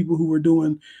lot of people who were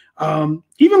doing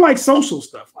even like social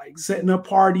stuff, like setting up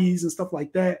parties and stuff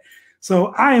like that. So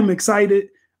I am excited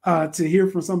to hear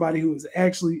from somebody who is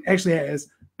actually has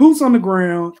boots on the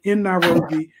ground in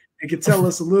Nairobi and can tell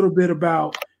us a little bit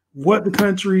about what the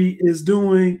country is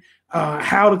doing,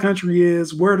 how the country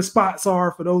is, where the spots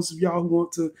are for those of y'all who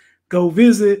want to go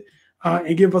visit,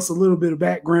 and give us a little bit of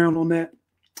background on that.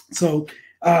 So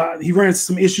he ran into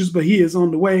some issues, but he is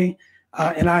on the way,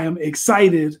 and I am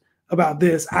excited about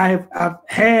this. I've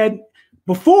had,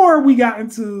 before we got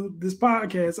into this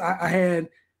podcast, I had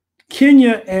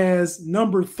Kenya as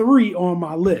number 3 on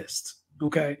my list.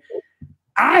 Okay.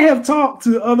 I have talked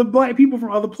to other black people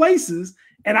from other places,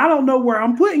 and I don't know where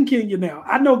I'm putting Kenya now.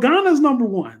 I know Ghana's number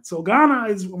 1. So Ghana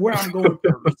is where I'm going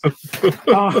first.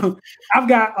 I've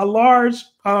got a large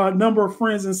number of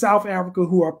friends in South Africa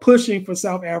who are pushing for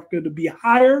South Africa to be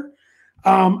higher.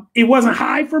 It wasn't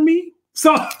high for me.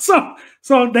 So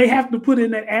they have to put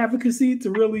in that advocacy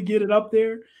to really get it up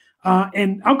there.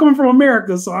 And I'm coming from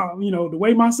America, so the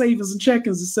way my savings and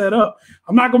checkings is set up,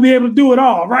 I'm not going to be able to do it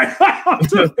all, right?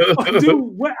 I'll do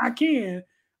what I can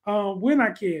when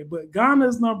I can. But Ghana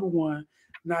is number 1,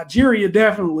 Nigeria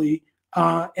definitely,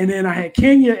 and then I had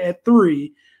Kenya at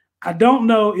 3. I don't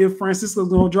know if Francisco's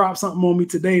going to drop something on me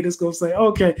today that's going to say,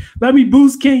 okay, let me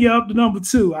boost Kenya up to number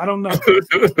 2. I don't know.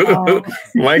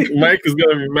 Mike is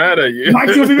going to be mad at you.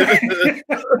 Mike's going to be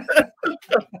mad.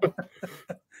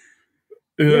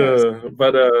 Yeah,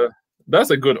 but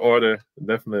that's a good order,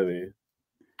 definitely.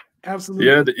 Absolutely.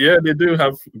 Yeah, they do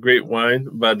have great wine,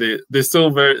 but they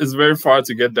still it's very far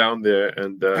to get down there,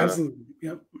 and absolutely,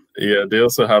 yep. Yeah, they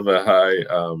also have a high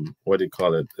what do you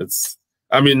call it?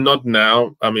 Not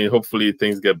now. Hopefully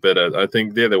things get better. I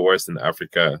think they're the worst in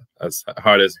Africa, as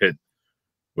hard as hit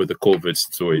with the COVID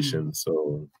situation.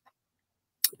 So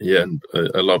yeah, and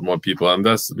a lot more people, and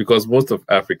that's because most of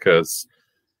Africa's.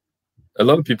 A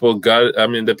lot of people got it.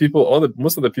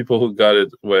 Most of the people who got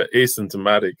it were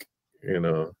asymptomatic,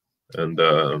 and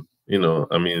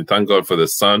thank God for the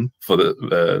sun, for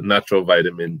the natural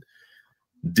vitamin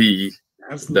D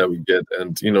that we get.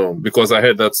 And, because I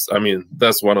heard that's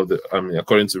one of the,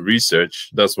 according to research,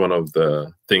 that's one of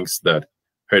the things that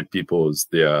hurt people is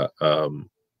their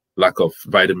lack of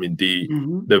vitamin D,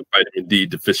 the vitamin D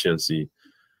deficiency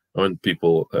when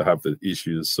people have the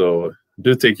issues. So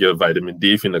do take your vitamin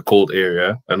D if in a cold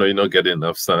area. I know you're not getting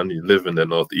enough sun. You live in the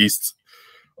northeast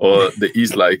or the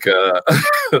east, like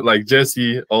like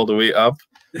Jesse, all the way up.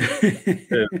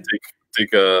 And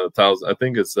take 1,000. I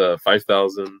think it's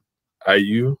 5,000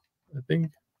 IU. I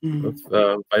think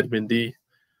of vitamin D.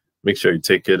 Make sure you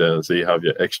take it, so you have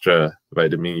your extra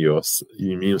vitamin. Your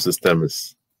immune system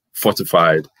is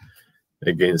fortified,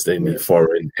 against any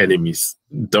foreign enemies.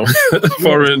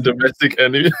 Foreign domestic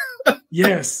enemies.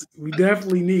 Yes, we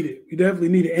definitely need it. We definitely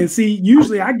need it. And see,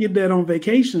 usually I get that on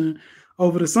vacation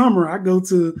over the summer. I go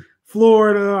to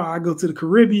Florida, or I go to the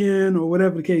Caribbean, or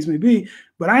whatever the case may be,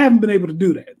 but I haven't been able to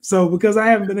do that. So because I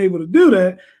haven't been able to do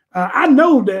that, I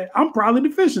know that I'm probably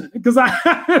deficient because I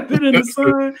have been in the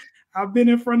sun. I've been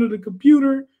in front of the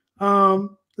computer.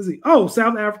 Let's see. Oh,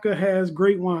 South Africa has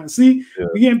great wine. See,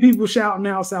 we're getting people shouting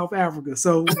out South Africa.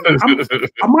 So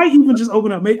I might even just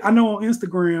open up. I know on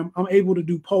Instagram I'm able to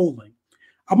do polling.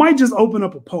 I might just open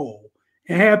up a poll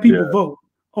and have people vote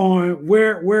on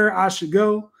where I should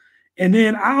go, and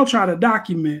then I'll try to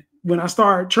document when I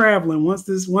start traveling.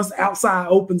 Once outside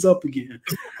opens up again,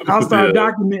 I'll start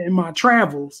documenting my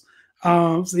travels,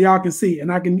 so y'all can see,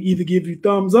 and I can either give you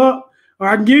thumbs up or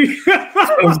I can give you.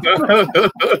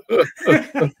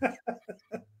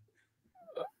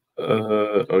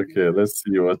 Okay, let's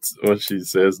see what she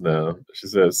says now. She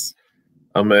says,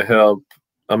 "I'm gonna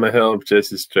help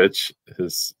Jesse stretch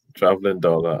his traveling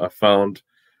dollar. I found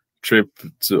trip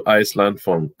to Iceland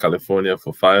from California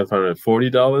for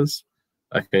 $540.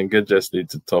 I can get Jesse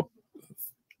to top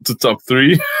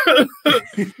 3.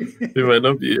 He might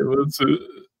not be able to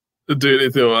do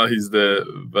anything while he's there,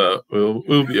 but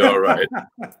we'll be all right."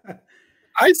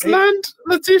 Iceland,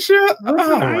 Letitia?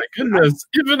 Oh my goodness!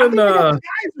 Even in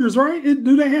geysers, right?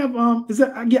 Do they have Is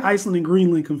that, I get Iceland and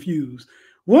Greenland confused.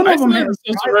 One Iceland of them has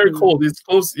also very cold. It's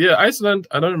close. Yeah, Iceland.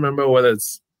 I don't remember whether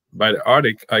it's by the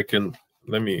Arctic.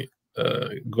 Let me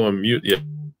go on mute. Yeah.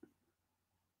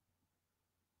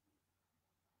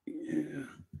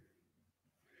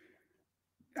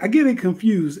 I get it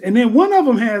confused. And then one of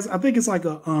them has, I think it's like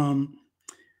a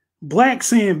black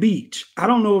sand beach. I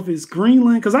don't know if it's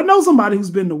Greenland, because I know somebody who's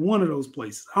been to one of those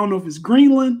places. I don't know if it's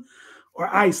Greenland or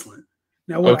Iceland.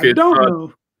 Now, what I don't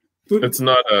know. It's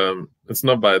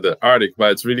not by the Arctic,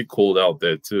 but it's really cold out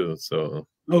there too. So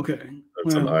okay,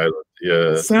 it's an island.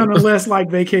 Yeah, it sounded less like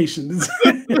vacation.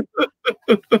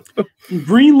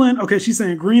 Greenland. Okay, she's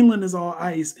saying Greenland is all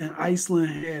ice, and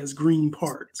Iceland has green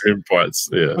parts. Green parts.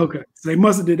 Yeah. Okay, so they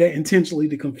must have did that intentionally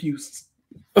to confuse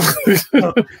us.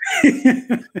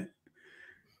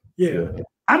 Yeah.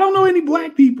 I don't know any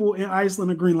black people in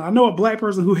Iceland or Greenland. I know a black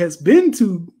person who has been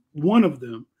to one of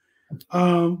them.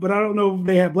 But I don't know if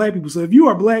they have black people. So if you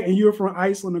are black and you're from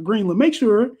Iceland or Greenland, make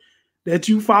sure that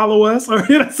you follow us or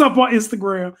hit us up on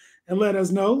Instagram and let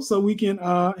us know so we can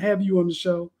have you on the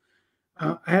show.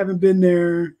 I haven't been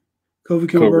there. COVID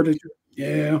converted.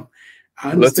 Yeah,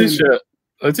 I understand.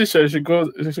 Letitia, you should go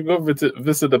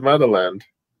visit the motherland.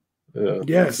 Yeah,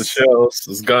 yes, Seychelles,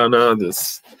 there's Ghana,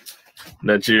 there's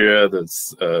Nigeria,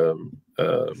 there's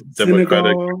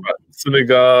Democratic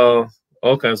Senegal,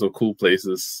 all kinds of cool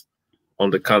places on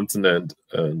the continent,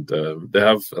 and they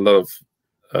have a lot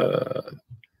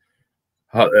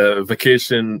of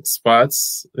vacation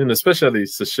spots, and especially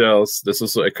Seychelles. There's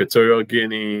also Equatorial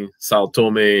Guinea, Sao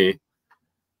Tome,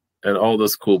 and all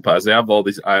those cool parts. They have all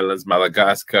these islands,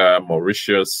 Madagascar,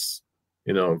 Mauritius,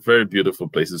 very beautiful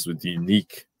places with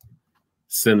unique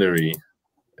scenery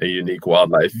and unique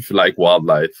wildlife. If you like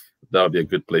wildlife, that would be a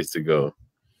good place to go.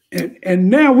 And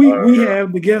now we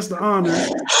have the guest of honor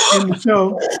in the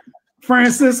show,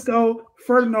 Francisco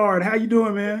Ferdinand. How you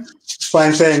doing, man?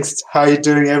 Fine, thanks. How you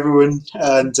doing, everyone?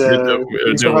 And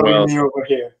we're doing well. Me over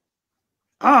here.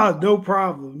 No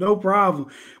problem. No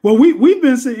problem. Well, we've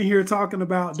been sitting here talking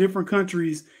about different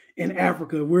countries in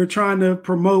Africa. We're trying to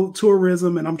promote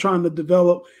tourism, and I'm trying to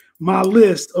develop my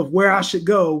list of where I should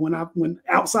go when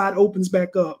outside opens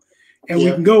back up and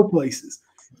we can go places.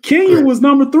 Kenya was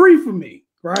number 3 for me.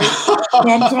 Right.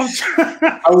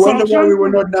 I wonder why we were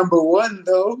not number 1,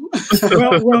 though.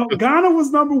 well, Ghana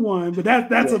was number 1, but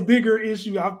that's a bigger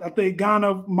issue. I think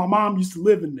Ghana. My mom used to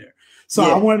live in there, so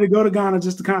I wanted to go to Ghana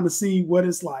just to kind of see what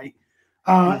it's like.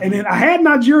 And then I had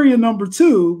Nigeria number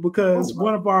 2 because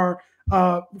one of our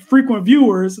frequent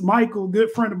viewers, Michael,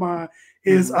 good friend of mine,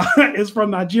 is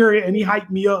from Nigeria, and he hyped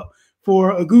me up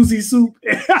for egusi soup.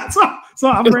 so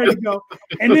I'm ready to go.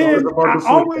 And then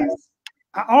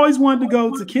I always wanted to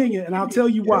go to Kenya, and I'll tell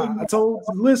you why. I told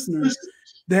the listeners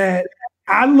that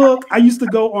I used to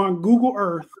go on Google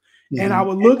Earth, and I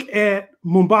would look at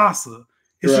Mombasa.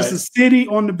 It's just a city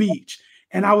on the beach,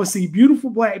 and I would see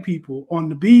beautiful black people on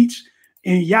the beach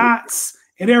in yachts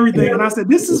and everything. And I said,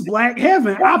 this is black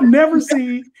heaven. I've never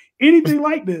seen anything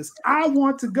like this. I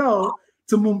want to go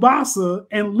to Mombasa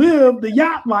and live the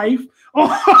yacht life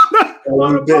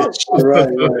on a boat. Right.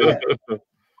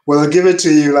 Well, I'll give it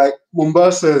to you. Like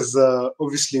Mombasa is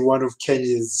obviously one of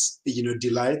Kenya's,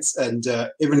 delights, and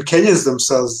even Kenyans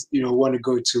themselves, want to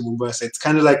go to Mombasa. It's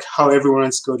kind of like how everyone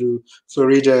wants to go to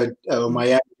Florida or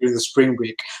Miami during the spring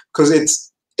break, because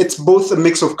it's both a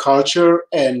mix of culture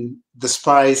and the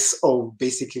spice of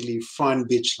basically fun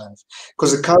beach life.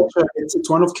 Because the culture, it's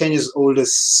one of Kenya's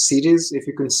oldest cities, if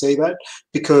you can say that,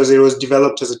 because it was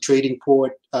developed as a trading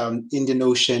port, Indian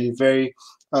Ocean, very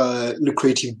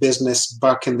lucrative business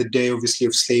back in the day, obviously,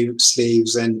 of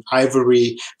slaves and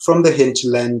ivory from the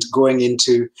hinterland going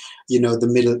into, the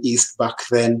Middle East back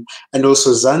then. And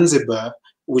also Zanzibar,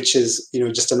 which is,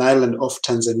 just an island off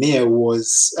Tanzania,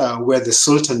 was where the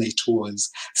Sultanate was.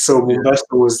 So Mombasa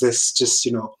was this just,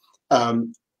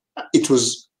 it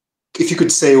was, if you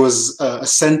could say, it was a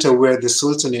center where the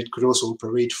Sultanate could also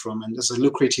operate from. And as a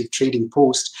lucrative trading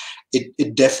post,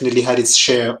 it definitely had its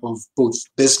share of both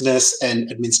business and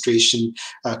administration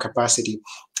capacity.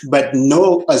 But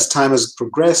no, as time has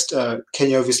progressed,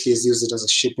 Kenya obviously has used it as a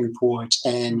shipping port,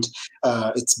 and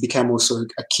it's become also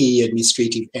a key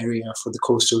administrative area for the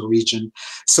coastal region.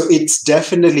 So it's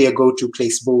definitely a go-to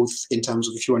place, both in terms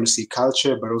of if you want to see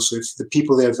culture, but also if the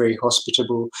people there are very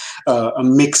hospitable, a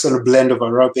mix and a blend of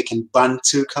Arabic and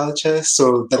Bantu culture.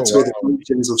 So that's where the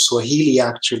origins of Swahili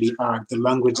actually are. The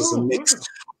language is a mix.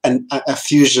 And a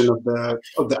fusion of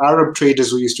the Arab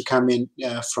traders who used to come in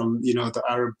from the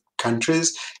Arab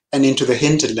countries and into the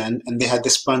hinterland, and they had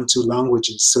this Bantu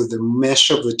languages. So the mesh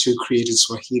of the two created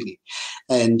Swahili,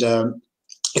 and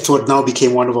it's what now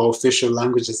became one of our official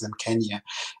languages in Kenya.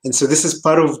 And so this is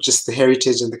part of just the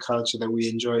heritage and the culture that we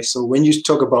enjoy. So when you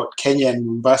talk about Kenya and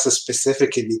Mombasa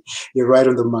specifically, you're right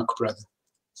on the mark, brother.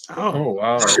 Oh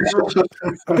wow!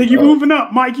 I think you're moving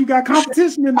up, Mike. You got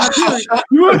competition in Nigeria.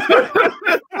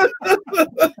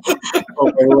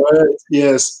 Oh my word!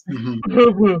 Yes.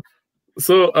 Mm-hmm.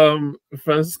 So,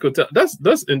 Francisco,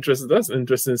 that's interesting. That's an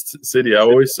interesting city. I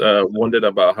always wondered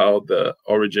about how the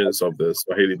origins of the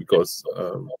Swahili, because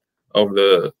of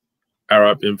the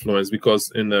Arab influence.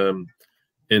 Because in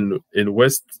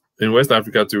West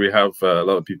Africa too, we have a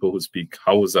lot of people who speak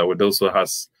Hausa, which also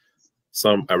has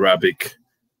some Arabic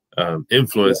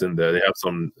influence in there. They have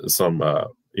some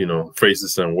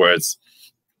phrases and words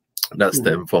that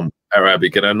stem from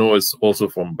Arabic, and I know it's also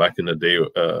from back in the day,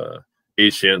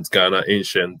 ancient Ghana,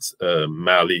 ancient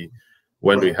Mali,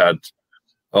 when we had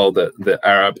all the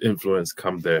Arab influence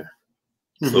come there.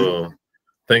 So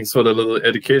thanks for the little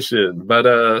education, but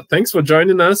thanks for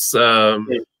joining us. I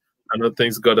know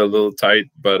things got a little tight,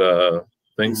 but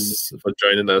thanks for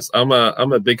joining us. I'm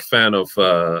a big fan of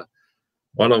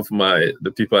one of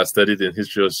the people I studied in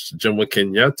history was Jomo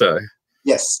Kenyatta.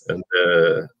 Yes.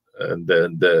 And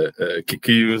then the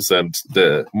Kikuyus and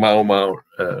the Mau Mau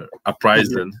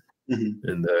uprising.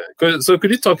 And so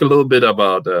could you talk a little bit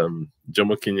about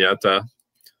Jomo Kenyatta?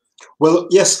 Well,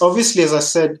 yes, obviously, as I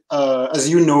said, as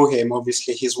you know him,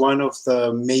 obviously, he's one of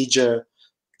the major,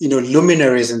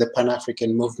 luminaries in the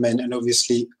Pan-African movement. And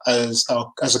obviously, as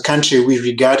a country, we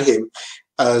regard him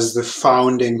as the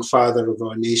founding father of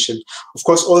our nation. Of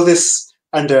course, all this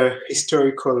under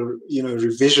historical,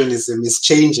 revisionism is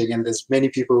changing, and there's many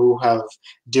people who have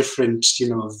different,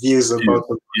 views about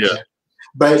the project.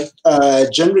 But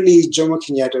generally, Jomo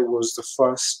Kenyatta was the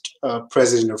first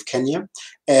president of Kenya,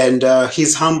 and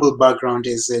his humble background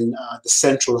is in the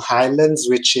Central Highlands,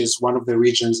 which is one of the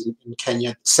regions in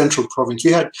Kenya, Central Province.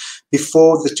 We had,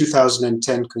 before the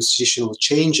 2010 constitutional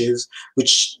changes,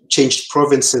 which changed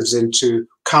provinces into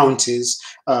counties,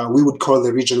 we would call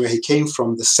the region where he came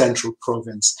from the Central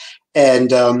Province.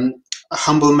 And a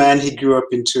humble man, he grew up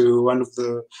into one of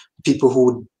the people who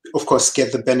would, of course,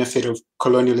 get the benefit of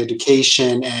colonial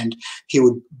education, and he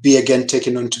would be again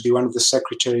taken on to be one of the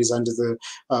secretaries under the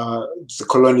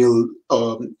colonial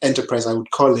enterprise, I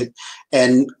would call it.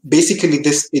 And basically,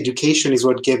 this education is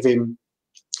what gave him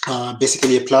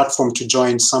basically a platform to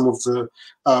join some of the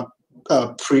at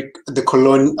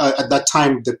that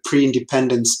time, the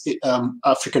pre-independence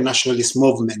African nationalist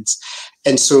movements.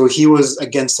 And so he was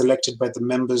again selected by the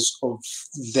members of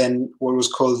then what was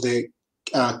called the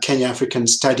Kenya African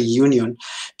Study Union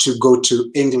to go to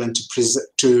England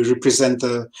to represent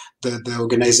the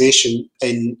organization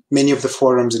in many of the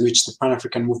forums in which the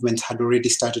Pan-African movement had already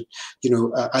started,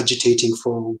 agitating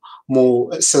for more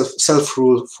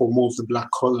self-rule for more of the Black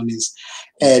colonies.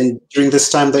 And during this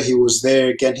time that he was there,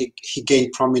 again, he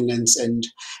gained prominence. And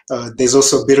there's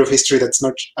also a bit of history that's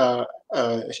not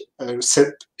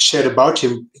shared about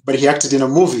him, but he acted in a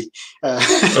movie.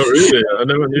 Oh, really? I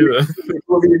never knew that.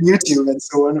 On YouTube. And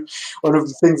so one of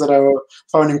the things that our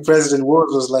founding president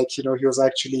was like, he was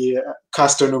actually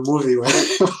cast on a movie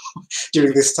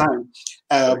during this time.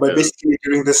 But basically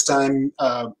during this time,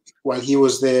 while he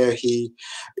was there, he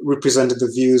represented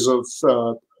the views of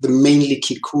the mainly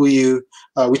Kikuyu,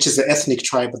 which is the ethnic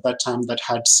tribe at that time that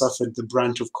had suffered the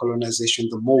brunt of colonization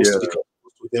the most, because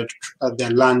their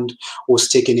land was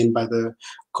taken in by the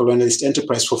colonialist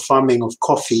enterprise for farming of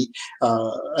coffee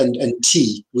and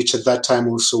tea, which at that time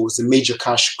also was the major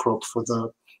cash crop for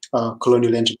the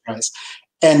colonial enterprise.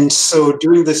 And so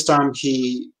during this time,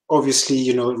 he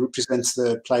obviously, represents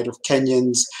the plight of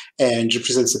Kenyans and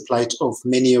represents the plight of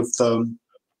many of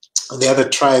the other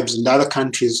tribes and other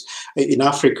countries in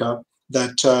Africa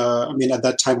that, at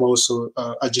that time also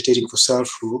agitating for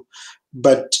self-rule.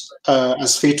 But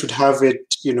as fate would have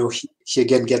it, he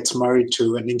again gets married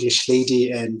to an English lady,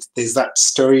 and there's that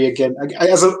story again.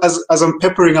 As I'm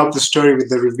peppering up the story with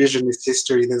the revisionist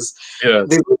history, there's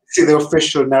the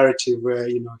official narrative where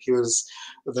he was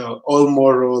the all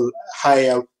moral, high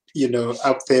up,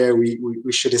 up there. We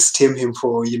should esteem him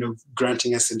for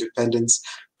granting us independence.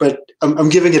 But I'm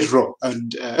giving it raw,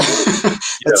 and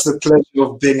that's the pleasure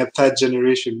of being a third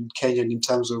generation Kenyan in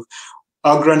terms of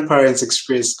our grandparents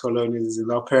experienced colonialism,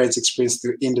 our parents experienced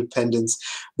the independence,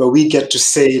 but we get to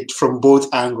say it from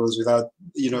both angles without,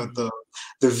 the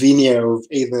veneer of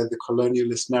either the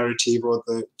colonialist narrative or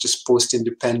the just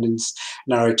post-independence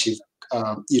narrative,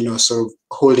 sort of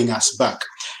holding us back.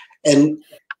 And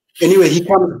anyway, he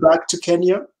comes back to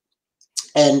Kenya,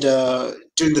 and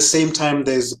during the same time,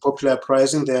 there's the popular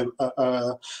uprising,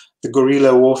 the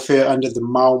guerrilla warfare under the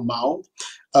Mau Mau.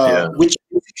 Which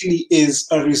basically is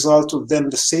a result of them,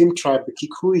 the same tribe, the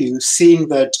Kikuyu, seeing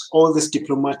that all these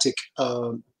diplomatic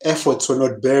efforts were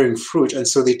not bearing fruit, and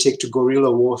so they take to guerrilla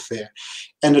warfare.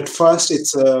 And at first,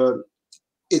 it's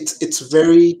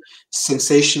very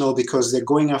sensational because they're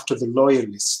going after the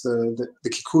loyalists, the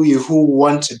Kikuyu who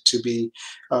wanted to be,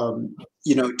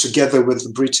 together with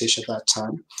the British at that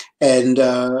time. And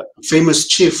famous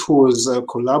chief who was a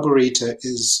collaborator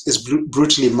is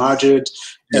brutally murdered,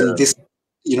 and this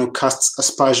casts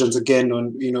aspersions again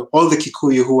on all the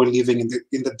Kikuyu who were living in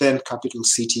the then capital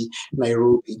city,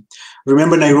 Nairobi.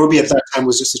 Remember, Nairobi at that time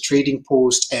was just a trading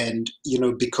post, and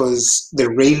because the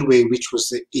railway, which was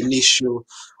the initial,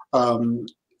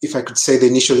 if I could say, the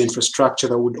initial infrastructure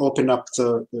that would open up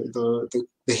the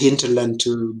hinterland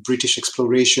to British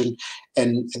exploration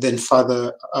and then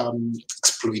further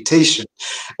exploitation,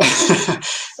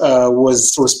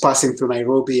 was passing through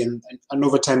Nairobi, and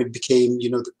over time it became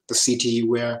the city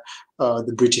where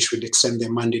the British would extend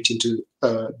their mandate into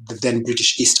the then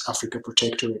British East Africa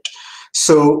Protectorate.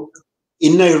 So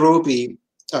in Nairobi,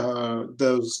 there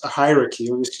was a hierarchy.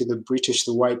 Obviously, the British,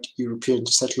 the white European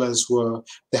settlers, were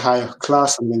the higher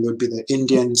class, and then there would be the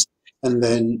Indians, and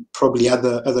then probably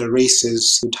other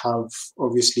races would have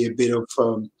obviously a bit of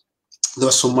there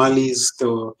were Somalis, there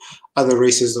were other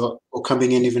races that were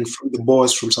coming in, even from the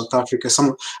Boers from South Africa.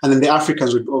 And then the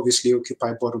Africans would obviously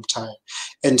occupy bottom tier.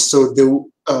 And so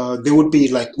they would be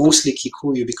like mostly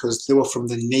Kikuyu because they were from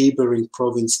the neighboring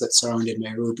province that surrounded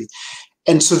Nairobi.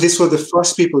 And so these were the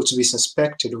first people to be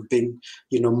suspected of being,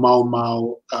 Mau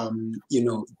Mau,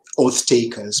 oath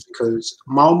takers, because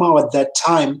Mau Mau at that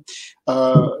time,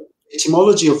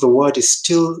 etymology of the word is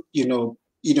still,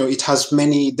 it has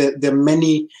many, there are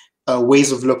many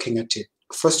ways of looking at it.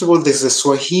 First of all, there's a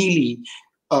Swahili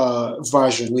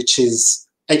version, which is,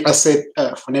 I said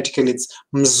phonetically, it's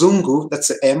Mzungu,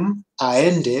 that's M,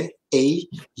 Aende, A,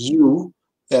 U,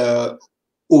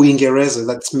 Uingereza,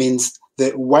 that means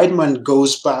the white man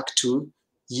goes back to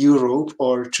Europe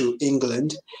or to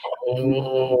England,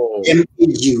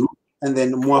 M-A-U, and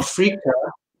then Mwafrika,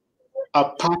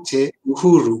 Apate,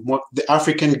 Uhuru, the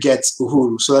African gets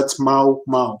Uhuru, so that's Mau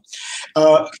Mau.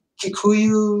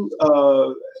 Kikuyu,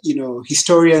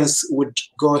 historians would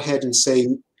go ahead and say,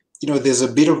 there's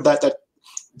a bit of that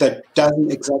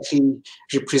doesn't exactly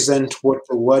represent what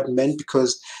the word meant,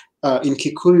 because in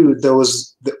Kikuyu,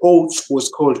 the oath was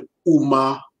called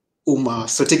Uma.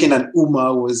 So taking an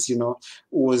Uma was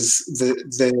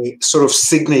the sort of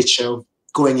signature of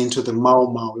going into the Mau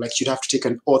Mau. Like you'd have to take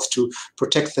an oath to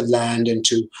protect the land and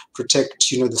to protect,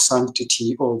 the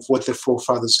sanctity of what their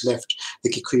forefathers left the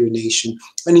Kikuyu nation.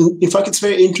 And in fact, it's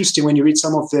very interesting when you read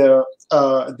some of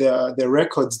their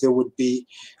records. They would,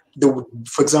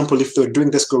 for example, if they were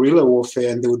doing this guerrilla warfare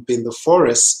and they would be in the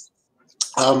forest,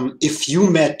 if you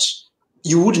met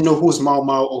you wouldn't know who's Mau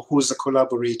Mau or who's a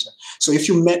collaborator. So if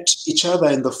you met each other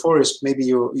in the forest, maybe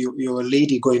you're a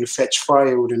lady going to fetch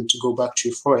firewood and to go back to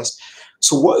your forest.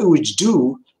 So what you would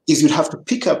do is you'd have to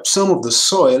pick up some of the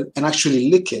soil and actually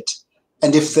lick it.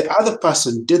 And if the other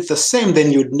person did the same,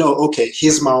 then you'd know, okay,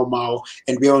 he's Mau Mau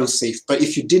and we're all safe. But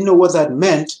if you didn't know what that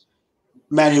meant,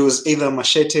 man, it was either a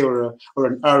machete or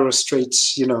an arrow straight,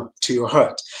 to your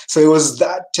heart. So it was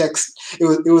that text.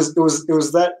 It was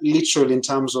that literal in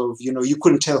terms of, you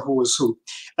couldn't tell who was who.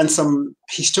 And some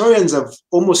historians have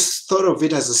almost thought of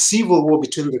it as a civil war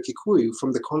between the Kikuyu,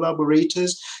 from the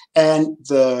collaborators and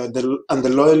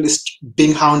the loyalists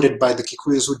being hounded by the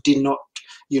Kikuyus who did not,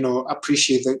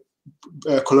 appreciate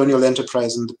the colonial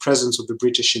enterprise and the presence of the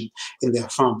British in their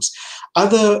farms.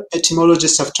 Other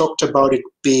etymologists have talked about it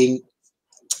being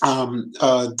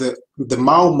the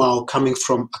Mau Mau coming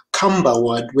from a Kamba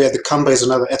word, where the Kamba is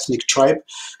another ethnic tribe,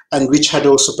 and which had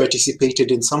also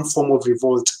participated in some form of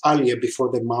revolt earlier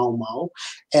before the Mau Mau.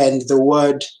 And the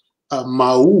word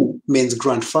Mau means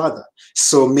grandfather.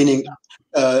 So meaning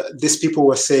these people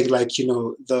were saying, like,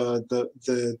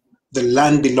 the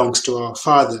land belongs to our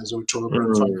fathers or to our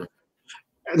grandfathers.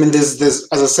 I mean, there's,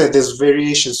 as I said, there's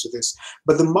variations to this.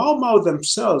 But the Mau Mau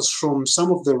themselves, from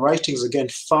some of the writings, again,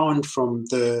 found from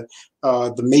the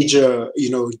major,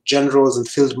 generals and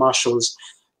field marshals,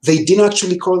 they didn't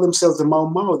actually call themselves the Mau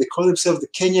Mau. They call themselves the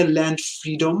Kenya Land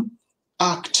Freedom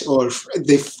Act, or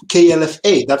the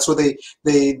KLFA. That's what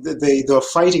they're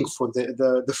fighting for,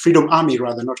 the Freedom Army,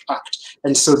 rather, not Act.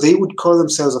 And so they would call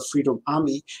themselves a Freedom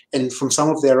Army. And from some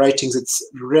of their writings,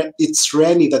 it's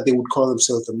rarely that they would call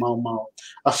themselves the Mau Mau.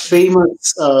 A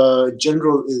famous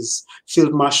general is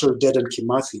Field Marshal Dedan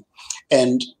Kimathi.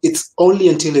 And it's only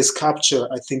until his capture,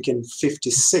 I think in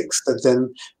 56, that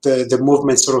then the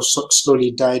movement sort of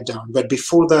slowly died down. But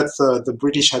before that, the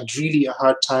British had really a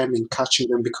hard time in catching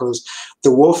them, because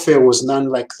the warfare was none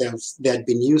like they had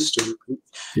been used to. Yeah.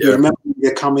 You remember,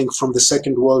 they're coming from the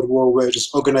Second World War, where it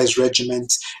was organized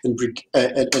regiments and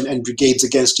brigades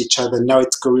against each other. Now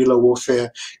it's guerrilla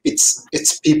warfare.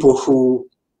 It's people who,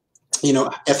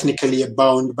 ethnically are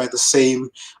bound by the same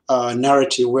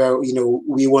narrative, where,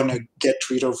 we want to get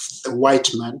rid of the white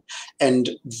man, and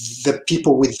the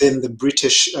people within the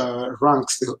British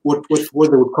ranks, what they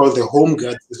would call the home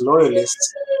guards, the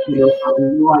loyalists, have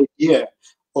no idea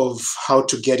of how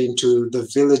to get into the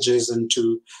villages and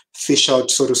to fish out,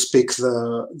 so to speak,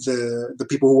 the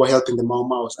people who were helping the Mau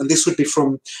Maus. And this would be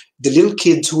from the little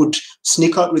kids who would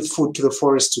sneak out with food to the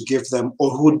forest to give them,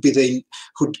 or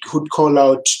who'd call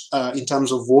out in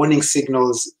terms of warning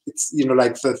signals. It's,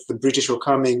 like the British were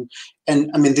coming.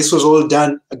 And I mean, this was all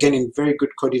done, again, in very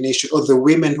good coordination. Or the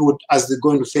women who would, as they're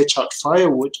going to fetch out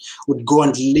firewood, would go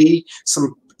and lay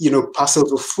some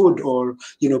parcels of food, or,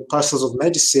 parcels of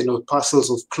medicine, or parcels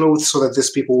of clothes, so that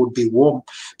these people would be warm,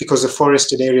 because the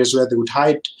forested areas where they would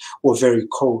hide were very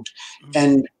cold.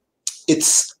 And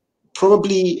it's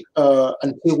probably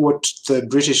until what the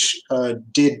British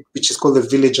did, which is called the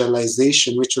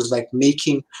villagealization, which was like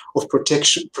making of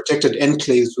protected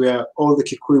enclaves, where all the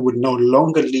Kikuyu would no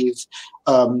longer live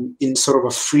in sort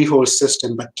of a freehold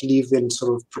system, but live in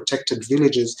sort of protected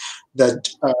villages, that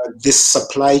this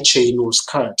supply chain was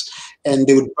cut. And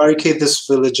they would barricade these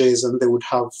villages, and they would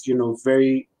have,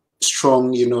 very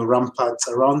strong, ramparts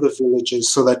around the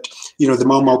villages, so that, the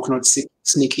Mau Mau could not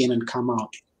sneak in and come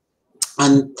out.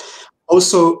 And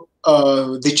also,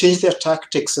 they changed their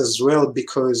tactics as well,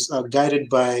 because guided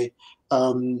by,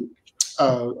 can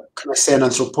I say, an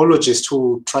anthropologist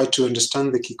who tried to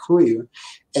understand the Kikuyu,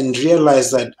 and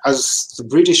realized that as the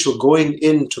British were going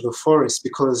into the forest,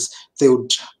 because they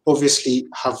would obviously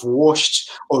have washed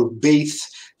or bathed,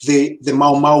 the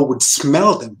Mau Mau would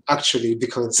smell them, actually,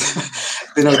 because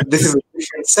this is a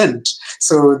different scent.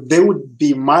 So they would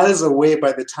be miles away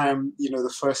by the time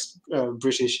the first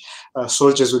British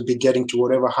soldiers would be getting to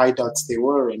whatever hideouts they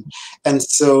were in. And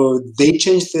so they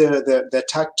changed their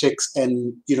tactics,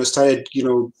 and started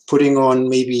putting on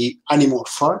maybe animal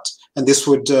fat, and this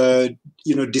would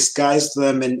disguise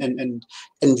them and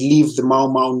leave the Mau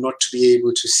Mau not to be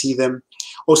able to see them.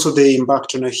 Also, they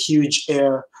embarked on a huge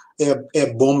air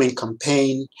bombing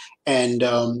campaign, and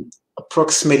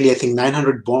approximately, I think,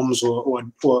 900 bombs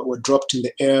were dropped in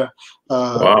the air.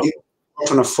 Wow.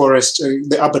 On a forest,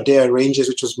 the Aberdare Ranges,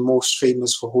 which was most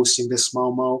famous for hosting this Mau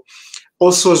Mau.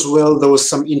 Also, as well, there was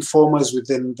some informers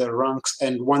within the ranks,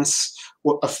 and once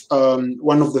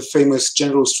one of the famous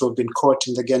generals to have been caught,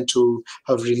 and again to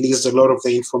have released a lot of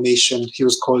the information, he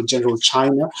was called General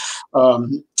China.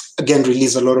 again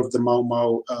release a lot of the Mau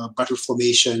Mau battle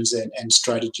formations and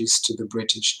strategies to the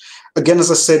British. Again,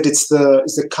 as I said, it's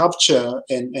the capture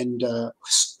and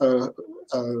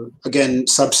again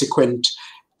subsequent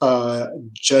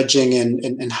judging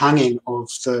and hanging of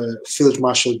the Field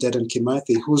Marshal Dedan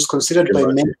Kimathi, who's considered by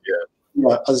many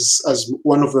as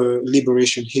one of the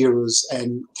liberation heroes,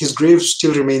 and his grave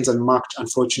still remains unmarked,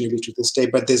 unfortunately, to this day.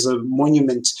 But there's a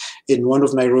monument in one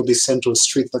of Nairobi's central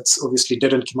street, that's obviously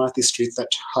Dedan Kimathi Street,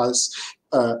 that has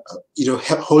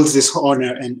holds this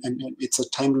honor, and it's a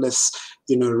timeless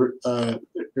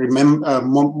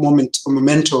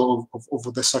memento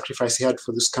of the sacrifice he had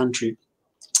for this country.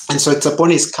 And so it's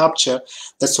upon his capture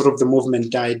that sort of the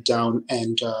movement died down.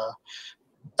 And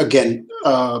again,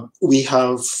 we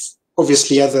have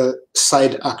obviously other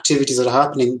side activities that are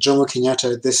happening. Jomo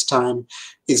Kenyatta at this time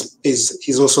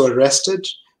he's also arrested.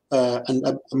 And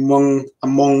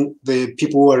among the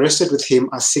people who are arrested with him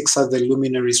are 6 other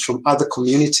luminaries from other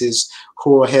communities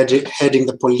who are heading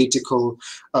the political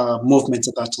movement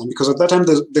at that time. Because at that time,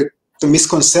 the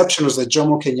misconception was that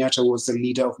Jomo Kenyatta was the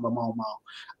leader of Mau Mau,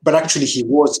 but actually he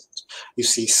wasn't. You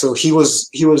see, so he was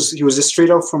just straight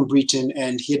out from Britain,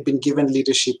 and he had been given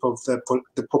leadership of the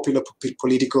popular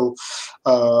political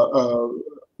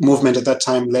movement at that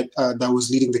time that was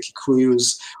leading the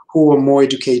Kikuyus, who were more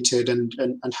educated and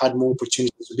had more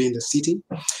opportunities to be in the city.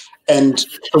 And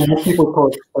most people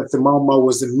thought that the Mau Mau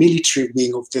was the military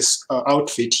wing of this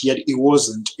outfit, yet it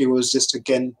wasn't. It was just,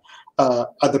 again,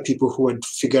 other people who had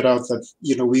figured out that,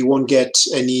 we won't get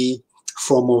any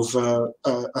form of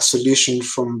a solution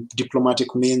from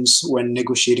diplomatic means when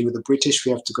negotiating with the British.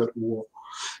 We have to go to war.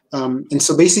 And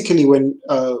so basically when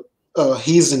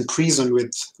he's in prison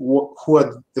with who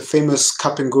are the famous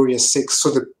Kapenguria 6.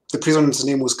 So the prisoner's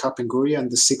name was Kapenguria,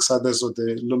 and the 6 others, or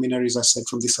the luminaries, I said,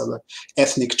 from these other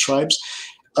ethnic tribes.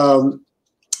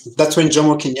 That's when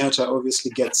Jomo Kenyatta obviously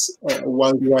gets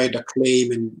worldwide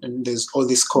acclaim, and there's all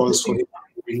these calls for him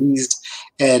to be released.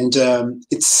 And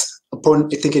it's upon,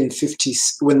 I think, in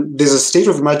 50s, when there's a state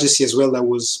of emergency as well that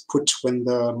was put when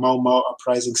the Mau Mau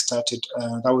uprising started.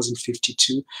 That was in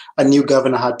 52. A new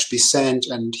governor had to be sent,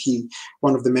 and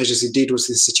one of the measures he did was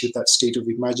institute that state of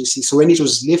emergency. So when it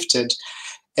was lifted,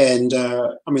 and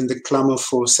the clamor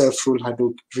for self-rule had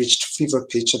reached fever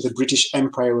pitch, and the British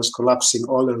Empire was collapsing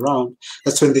all around.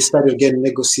 That's when they started again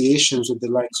negotiations with the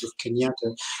likes of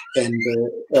Kenyatta and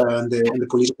the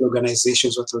political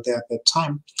organizations that were there at that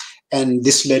time. And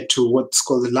this led to what's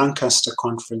called the Lancaster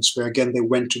Conference, where again they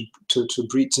went to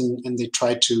Britain and they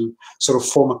tried to sort of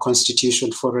form a constitution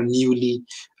for a newly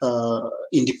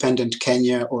independent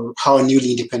Kenya, or how a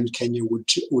newly independent Kenya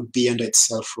would be under its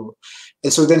self-rule.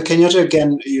 And so then Kenyatta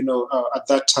again, at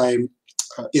that time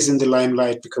is in the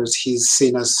limelight because he's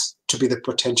seen as to be the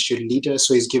potential leader.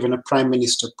 So he's given a prime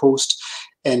minister post,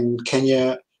 and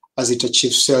Kenya, as it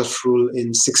achieves self-rule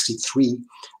in 63,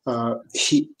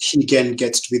 he again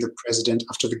gets to be the president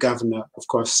after the governor, of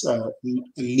course,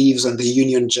 leaves and the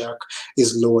Union Jack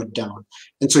is lowered down.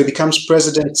 And so he becomes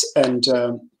president, and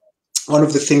one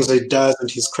of the things that he does and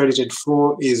he's credited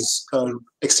for is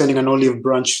extending an olive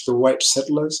branch to the white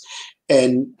settlers.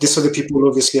 And these are the people,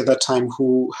 obviously, at that time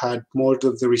who had more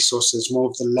of the resources, more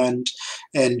of the land,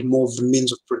 and more of the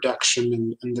means of production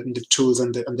and the tools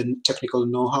and the technical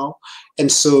know-how. And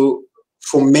so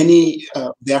for many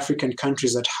the African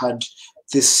countries that had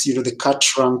this, they cut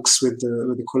ranks with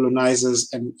the colonizers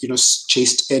and,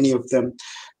 chased any of them,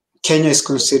 Kenya is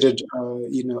considered,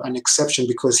 an exception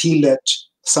because he let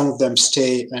some of them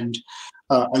stay. And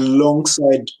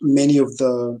alongside many of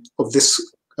this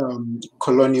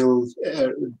colonial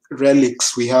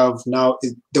relics we have now,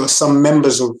 there were some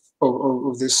members of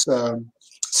this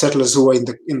settlers who were in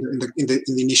the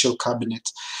initial cabinet,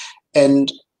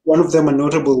 and one of them, a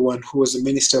notable one, who was the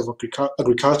Minister of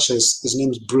Agriculture, his name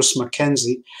is Bruce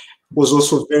Mackenzie, was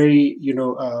also very,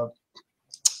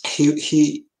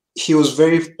 he was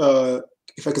very,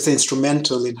 if I could say,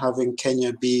 instrumental in having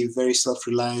Kenya be very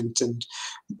self-reliant and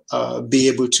be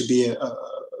able to be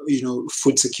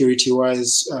food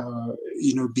security-wise,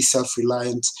 be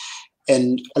self-reliant.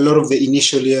 And a lot of the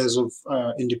initial years of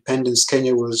independence,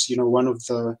 Kenya was, one of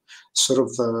the sort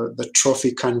of the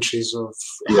trophy countries of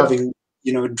having,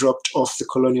 dropped off the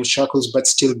colonial shackles, but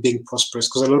still being prosperous,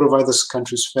 because a lot of other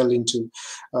countries fell into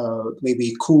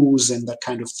maybe coups and that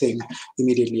kind of thing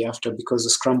immediately after, because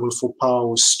the scramble for power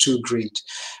was too great.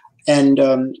 And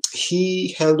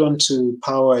he held on to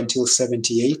power until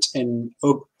 78 in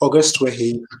August, where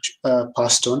he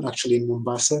passed on, actually in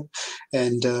Mombasa.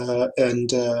 And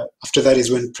after that is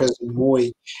when President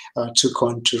Moi took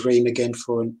on to reign again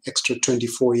for an extra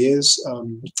 24 years.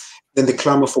 Then the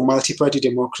clamor for multi-party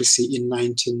democracy in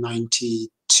 1992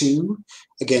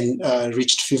 again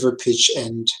reached fever pitch,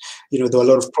 and there were a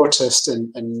lot of protests.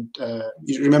 And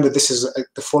you remember, this is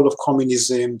the fall of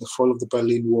communism, the fall of the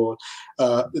Berlin Wall,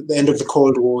 the end of the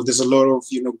Cold War. There's a lot of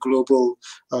global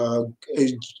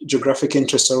geographic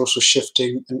interests are also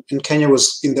shifting, and Kenya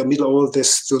was in the middle of all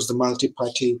this. There was the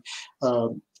multi-party. There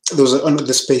was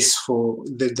the space for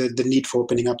the need for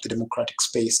opening up the democratic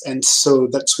space, and so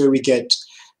that's where we get.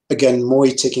 Again,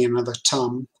 Moi taking another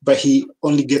term, but he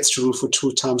only gets to rule for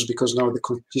 2 terms because now the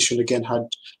constitution again had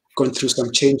gone through some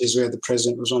changes where the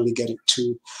president was only getting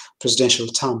 2 presidential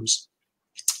terms.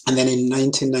 And then in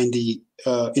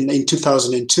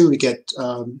 2002, we get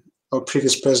our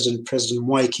previous president, President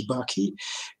Mwai Kibaki,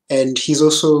 and he's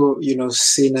also,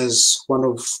 seen as one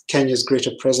of Kenya's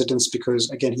greater presidents because,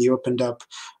 again, he opened up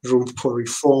room for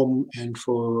reform and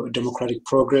for democratic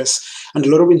progress, and a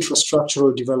lot of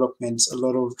infrastructural developments, a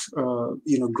lot of,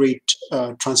 great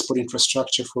transport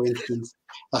infrastructure, for instance,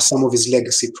 are some of his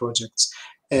legacy projects.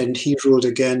 And he ruled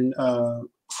again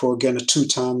for 2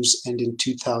 terms, and in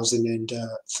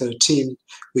 2013,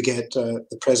 we get the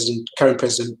current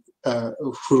president,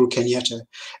 Uhuru Kenyatta,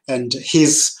 and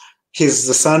he's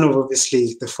the son of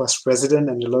obviously the first president,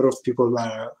 and a lot of people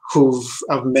who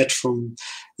I've met from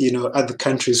other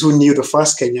countries who knew the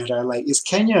first Kenyatta are like, is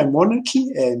Kenya a monarchy?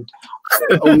 And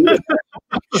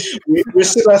we're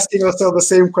still asking ourselves the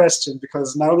same question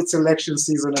because now it's election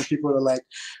season and people are like,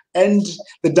 and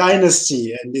the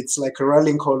dynasty, and it's like a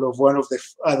rallying call of one of the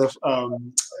other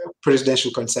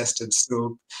presidential contestants.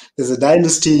 So there's a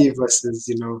dynasty versus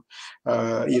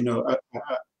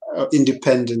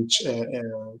independent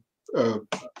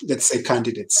let's say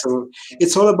candidates. So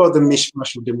it's all about the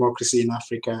mishmash of democracy in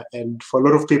Africa, and for a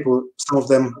lot of people, some of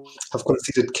them have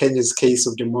considered Kenya's case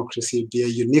of democracy be a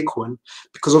unique one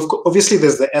because obviously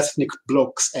there's the ethnic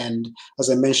blocks, and as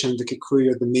I mentioned, the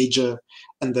Kikuyu are the major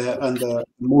and the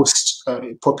most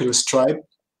populous tribe.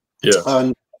 Yeah.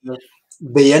 And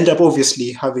they end up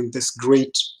obviously having this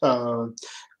great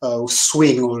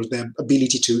swing, or the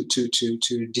ability to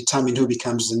determine who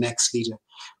becomes the next leader.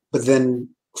 But then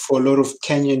for a lot of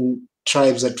Kenyan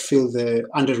tribes that feel they're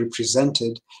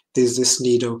underrepresented, there's this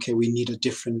need, okay, we need a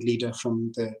different leader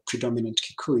from the predominant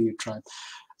Kikuyu tribe.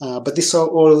 But these are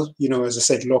all, as I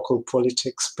said, local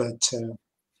politics, but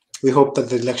we hope that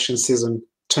the election season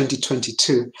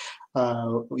 2022,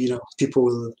 people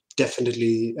will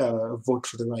definitely vote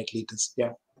for the right leaders.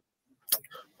 Yeah.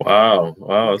 Wow.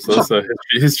 So it's a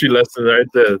history lesson right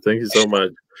there. Thank you so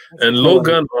much. And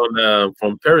Logan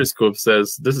from Periscope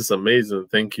says, "This is amazing.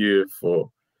 Thank you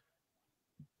for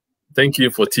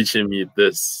teaching me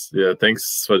this." Yeah,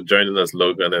 thanks for joining us,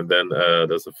 Logan. And then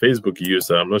there's a Facebook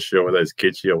user. I'm not sure whether it's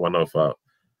Kechi or one of our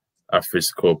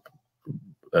Afriscope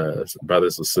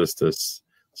brothers or sisters.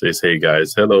 Says, "Hey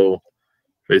guys, hello,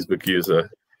 Facebook user."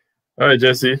 All right,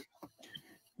 Jesse.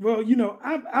 Well,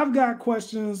 I've got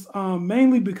questions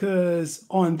mainly because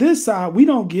on this side we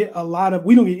don't get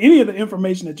any of the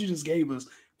information that you just gave us,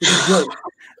 which is great.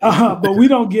 But we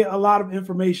don't get a lot of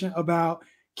information about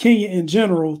Kenya in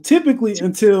general, typically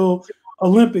until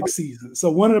Olympic season. So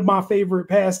one of my favorite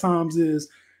pastimes is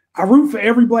I root for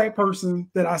every Black person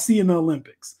that I see in the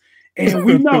Olympics, and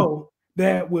we know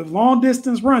that with long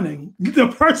distance running, the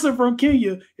person from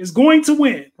Kenya is going to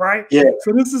win, right? Yeah.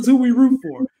 So this is who we root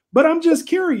for. But I'm just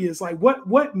curious, like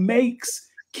what makes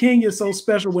Kenya so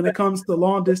special when it comes to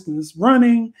long distance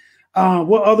running?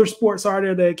 What other sports are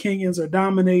there that Kenyans are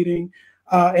dominating?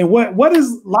 And what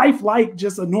is life like,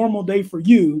 just a normal day for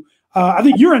you? I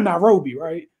think you're in Nairobi,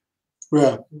 right?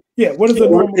 Yeah. Yeah. What is a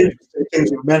normal day? The thing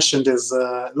you mentioned is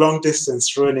long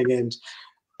distance running, and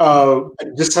I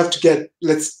just have to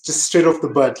let's just straight off the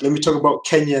bat, let me talk about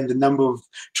Kenya and the number of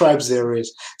tribes there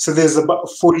is. So there's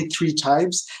about 43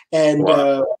 tribes, and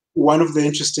one of the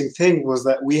interesting things was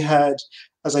that we had,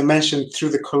 as I mentioned, through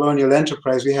the colonial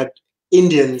enterprise, we had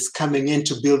Indians coming in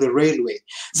to build a railway.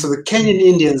 So the Kenyan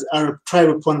Indians are a tribe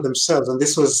upon themselves, and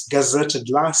this was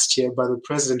gazetted last year by the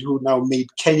president, who now made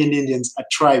Kenyan Indians a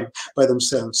tribe by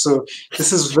themselves. So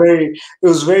this is it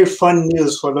was very fun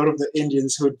news for a lot of the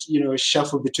Indians who would,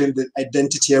 shuffle between the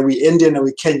identity, are we Indian, are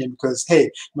we Kenyan? Because,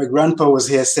 hey, my grandpa was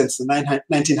here since the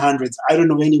 1900s. I don't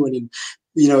know anyone in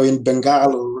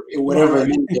Bengal or whatever.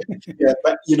 Yeah,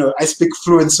 but I speak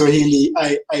fluent Swahili.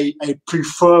 I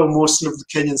prefer most of the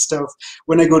Kenyan stuff.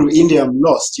 When I go to India, I'm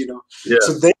lost. Yeah.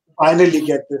 So they finally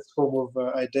get this form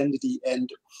of identity. And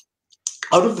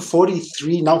out of the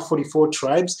 43, now 44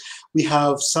 tribes, we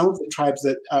have some of the tribes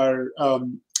that are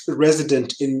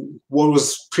resident in what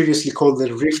was previously called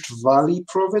the Rift Valley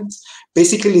province.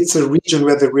 Basically, it's a region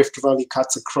where the Rift Valley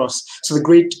cuts across. So the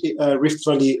Great Rift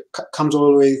Valley comes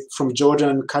all the way from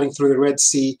Jordan, cutting through the Red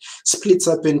Sea, splits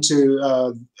up into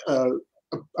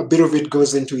a bit of it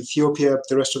goes into Ethiopia.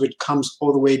 The rest of it comes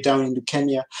all the way down into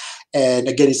Kenya. And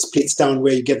again, it splits down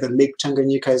where you get the Lake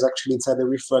Tanganyika is actually inside the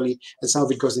Rift Valley, and some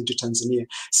of it goes into Tanzania.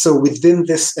 So within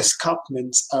this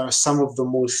escarpment are some of the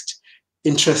most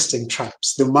interesting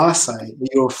tribes. The Maasai,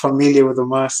 you're familiar with the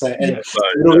Maasai, and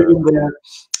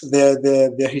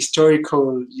their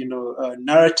historical,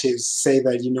 narratives say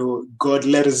that God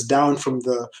let us down from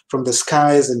the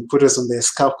skies and put us on the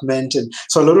escarpment, and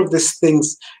so a lot of these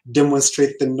things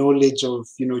demonstrate the knowledge of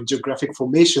geographic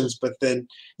formations, but then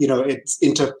it's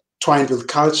intertwined with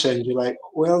culture, and you're like,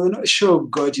 well, we're not sure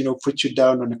God put you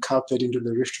down on a carpet into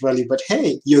the Rift Valley, but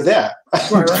hey, you're there.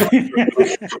 Right.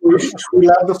 We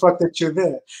love the fact that you're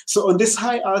there. So on this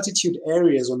high altitude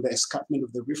areas on the escarpment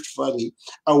of the Rift Valley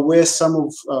are where some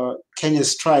of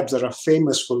Kenya's tribes that are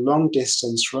famous for long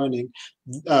distance running,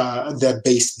 they're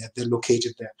based there, they're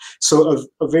located there. So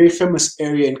a very famous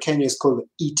area in Kenya is called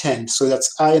the E10. So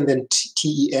that's I and then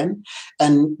TEN.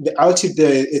 And the altitude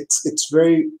there,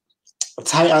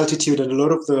 it's high altitude, and a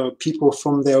lot of the people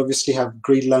from there obviously have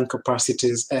great lung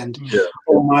capacities, and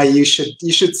oh my, you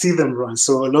should see them run.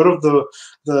 So a lot of the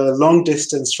long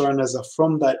distance runners are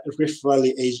from that Rift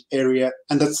Valley area,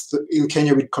 and that's in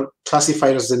Kenya we classify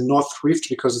it as the North Rift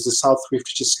because it's the South Rift,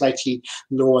 which is slightly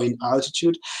lower in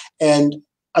altitude. And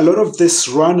a lot of these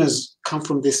runners come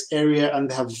from this area, and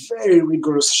they have very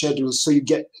rigorous schedules. So you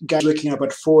get guys waking up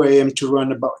at 4 a.m. to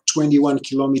run about 21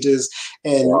 kilometers,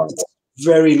 and it's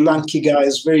very lanky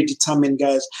guys, very determined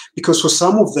guys, because for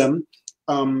some of them,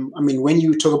 when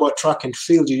you talk about track and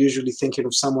field, you're usually thinking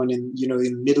of someone in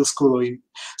middle school, or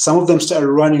some of them start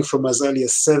running from as early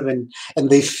as 7, and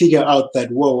they figure out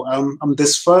that, whoa, I'm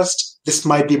this first, this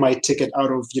might be my ticket out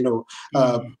of,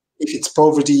 if it's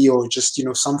poverty or just,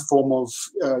 some form of,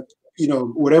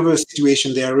 whatever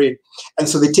situation they are in. And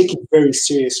so they take it very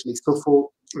seriously. So for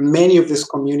many of these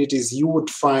communities, you would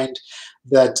find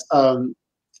that,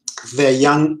 the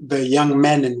young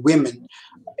men and women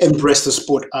embrace the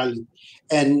sport early.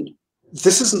 And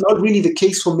this is not really the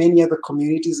case for many other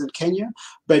communities in Kenya,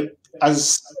 but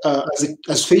as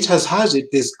fate has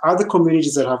it, there's other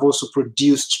communities that have also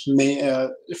produced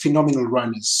phenomenal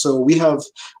runners. So we have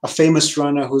a famous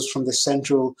runner who's from the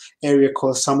central area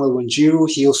called Samuel Wanjiru.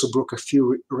 He also broke a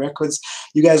few records.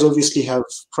 You guys obviously have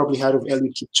probably heard of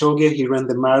Eliud Kipchoge. He ran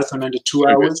the marathon under 2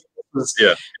 hours.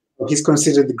 He's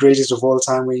considered the greatest of all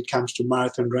time when it comes to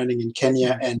marathon running in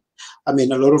Kenya. And a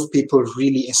lot of people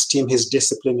really esteem his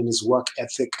discipline and his work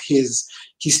ethic. He's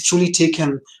truly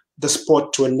taken the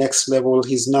sport to a next level.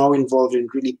 He's now involved in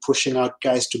really pushing out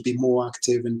guys to be more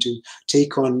active and to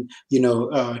take on,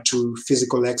 to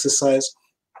physical exercise.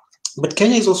 But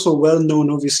Kenya is also well known,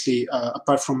 obviously,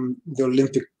 apart from the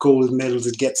Olympic gold medals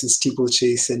it gets in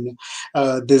steeplechase. And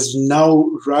there's now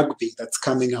rugby that's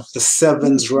coming up, the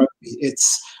sevens rugby.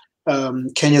 It's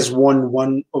Kenya's won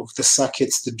one of the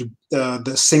circuits,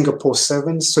 the Singapore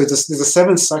Sevens. So there's a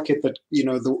seventh circuit that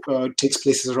takes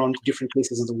places around different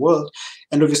places in the world,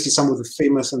 and obviously some of the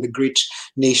famous and the great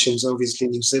nations, obviously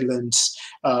New Zealand,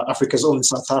 Africa's own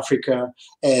South Africa,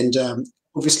 and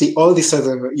obviously all these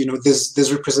other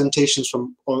there's representations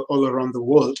from all around the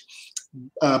world.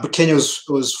 But Kenya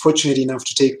was fortunate enough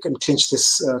to take and clinch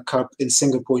this cup in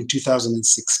Singapore in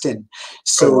 2016.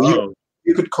 So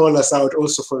you could call us out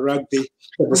also for rugby,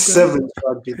 the seventh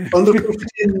rugby. On the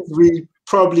 15, we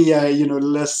probably are,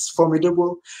 less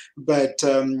formidable, but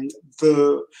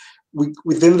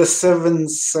within the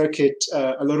seventh circuit,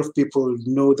 a lot of people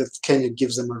know that Kenya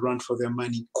gives them a run for their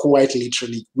money. Quite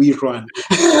literally, we run.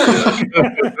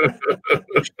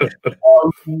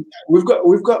 We've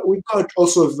got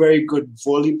also a very good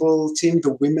volleyball team,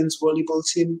 the women's volleyball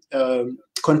team.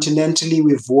 Continentally,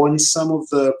 we've won some of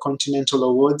the continental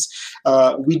awards.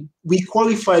 We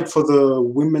qualified for the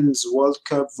Women's World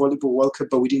Cup, Volleyball World Cup,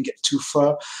 but we didn't get too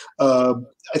far.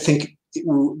 I think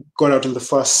we got out in the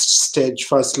first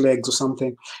legs or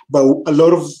something. But a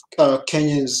lot of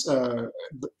Kenyans,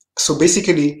 so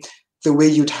basically the way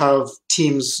you'd have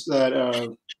teams that,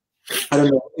 I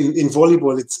don't know, in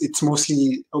volleyball, it's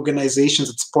mostly organizations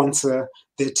that sponsor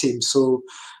their team. So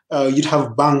you'd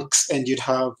have banks and you'd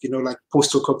have, like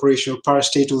postal corporation or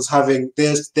parastatals having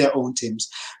their own teams.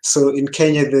 So in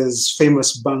Kenya, there's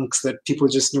famous banks that people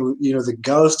just know, the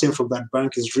girls team from that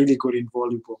bank is really good in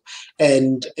volleyball.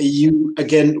 And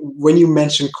again, when you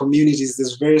mention communities,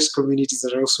 there's various communities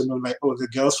that are also known like, oh, the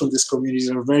girls from this community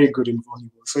are very good in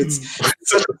volleyball. So it's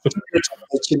such a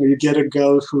that, you get a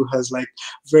girl who has like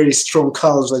very strong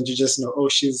calves and you just know, oh,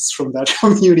 she's from that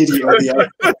community or the other.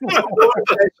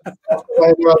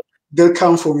 They'll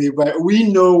come for me, but we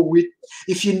know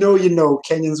if you know,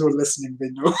 Kenyans who are listening, they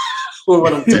know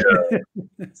what I'm talking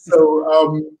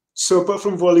about. So apart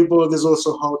from volleyball, there's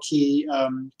also hockey.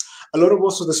 A lot of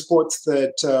also the sports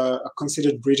that are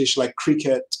considered British, like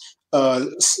cricket. But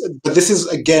this is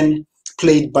again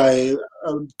played by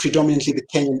predominantly the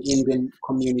Kenyan Indian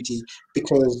community,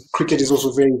 because cricket is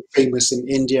also very famous in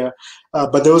India.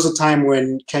 But there was a time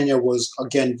when Kenya was,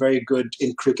 again, very good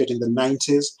in cricket in the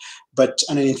 90s, but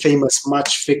an infamous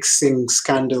match-fixing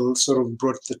scandal sort of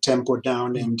brought the tempo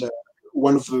down, and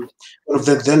one of the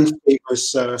then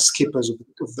famous skippers of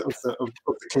the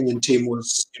Kenyan team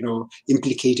was,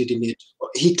 implicated in it.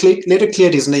 He later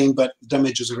cleared his name, but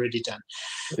damage was already done.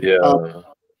 Yeah.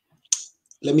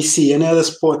 Let me see, any other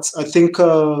sports? I think,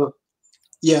 we're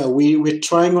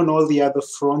trying on all the other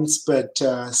fronts, but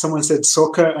someone said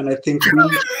soccer, and I think we...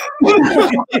 I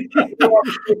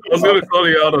was going to call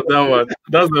you out on that one.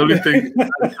 That's the only thing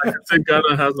I can say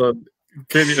Ghana has on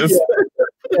Kenyans.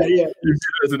 Yeah. You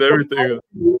do and everything.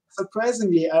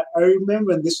 Surprisingly, I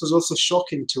remember, and this was also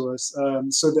shocking to us.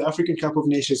 So the African Cup of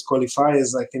Nations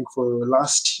qualifiers, I think for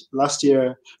last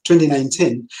year,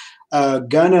 2019,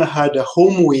 Ghana had a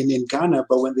home win in Ghana,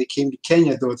 but when they came to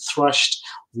Kenya, they were thrashed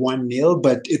 1-0.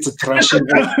 But it's a thrashing.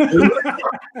 So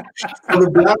the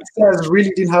Black Stars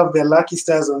really didn't have their lucky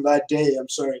stars on that day. I'm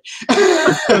sorry.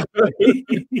 and I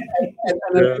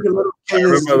think a lot of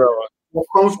Kenyans were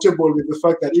comfortable with the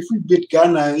fact that if we beat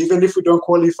Ghana, even if we don't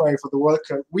qualify for the World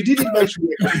Cup, we didn't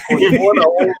actually won a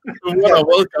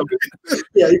World Cup.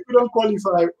 Yeah, if we don't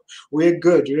qualify, we're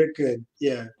good. We're good.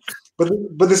 Yeah, but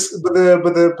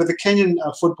the Kenyan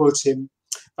football team,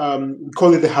 we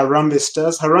call it the Harambee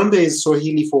Stars. Harambee is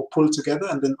Swahili for pull together,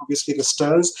 and then obviously the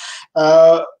Stars.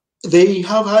 They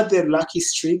have had their lucky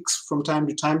streaks from time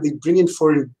to time. They bring in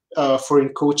foreign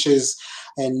coaches,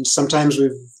 and sometimes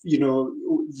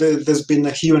there's been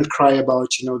a hue and cry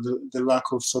about the lack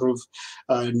of sort of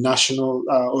national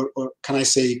or can I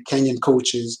say Kenyan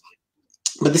coaches.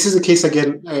 But this is the case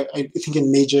again. I think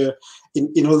in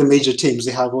all the major teams,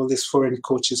 they have all these foreign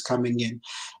coaches coming in,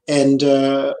 and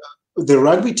the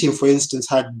rugby team, for instance,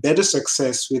 had better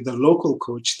success with the local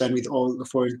coach than with all the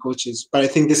foreign coaches. But I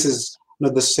think this is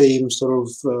not the same sort of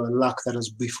luck that has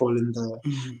befallen the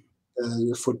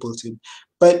football team.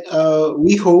 But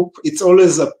we hope. It's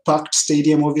always a packed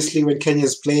stadium, obviously, when Kenya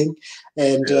is playing.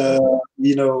 And,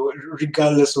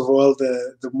 regardless of all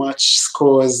the match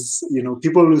scores,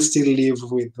 people will still leave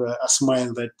with a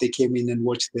smile that they came in and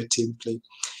watched their team play.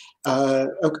 A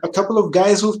couple of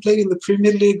guys who've played in the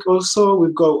Premier League also.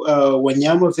 We've got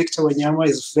Victor Wanyama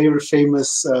is a very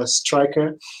famous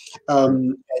striker.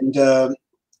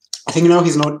 I think now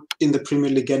he's not in the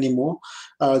Premier League anymore.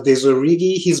 There's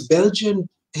Origi. He's Belgian,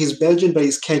 but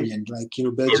he's Kenyan,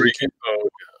 Belgian.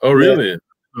 Oh, really?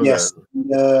 Yeah. Yes.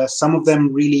 Some of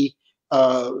them really,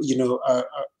 are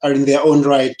in their own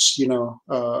right,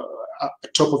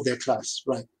 top of their class,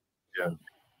 right? Yeah.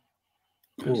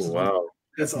 Oh, wow.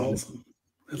 That's awesome.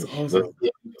 That's awesome.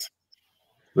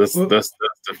 That's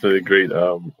definitely great.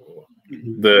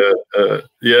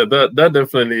 That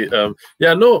definitely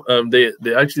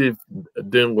they actually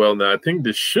doing well now. I think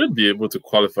they should be able to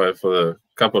qualify for the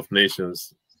Cup of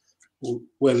Nations.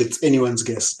 Well, it's anyone's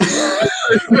guess.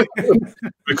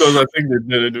 Because I think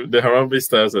the Harambee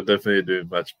Stars are definitely doing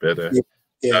much better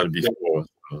than before.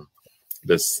 So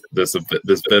there's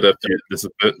better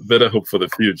hope for the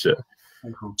future. I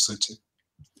hope so too.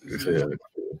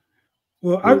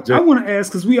 Well, I want to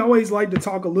ask, because we always like to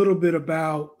talk a little bit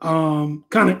about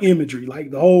kind of imagery.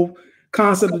 Like the whole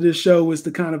concept of this show is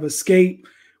to kind of escape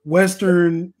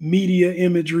Western media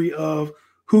imagery of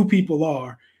who people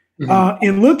are.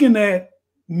 In looking at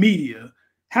media,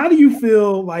 how do you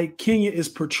feel like Kenya is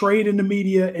portrayed in the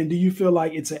media? And do you feel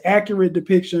like it's an accurate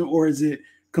depiction, or is it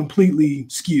completely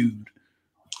skewed?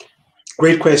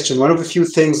 Great question. One of the few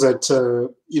things that,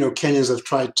 Kenyans have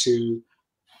tried to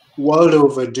world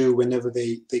overdue whenever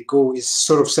they go is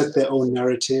sort of set their own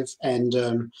narrative. And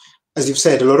as you've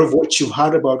said, a lot of what you've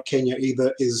heard about Kenya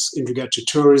either is in regard to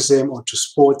tourism or to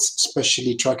sports,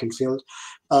 especially track and field.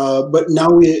 But now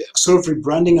we're sort of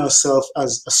rebranding ourselves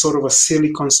as a sort of a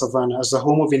Silicon Savannah, as the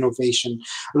home of innovation.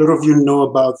 A lot of you know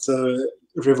about the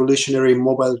revolutionary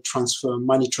mobile transfer,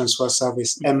 money transfer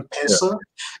service, M-Pesa.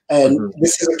 And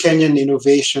this is a Kenyan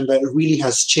innovation that really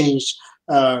has changed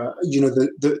the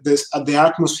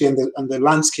atmosphere and the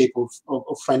landscape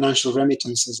of financial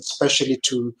remittances, especially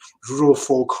to rural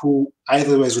folk who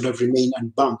otherwise would have remained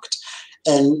unbanked.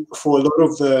 And for a lot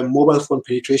of the mobile phone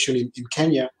penetration in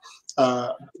Kenya,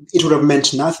 it would have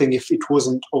meant nothing if it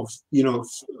wasn't of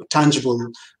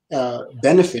tangible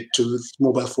benefit to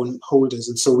mobile phone holders.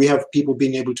 And so we have people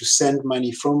being able to send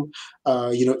money from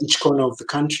each corner of the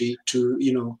country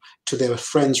to their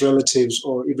friends, relatives,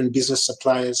 or even business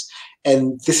suppliers.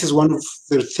 And this is one of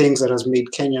the things that has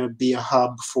made Kenya be a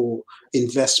hub for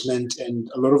investment, and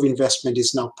a lot of investment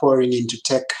is now pouring into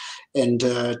tech and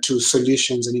to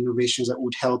solutions and innovations that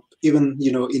would help even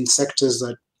in sectors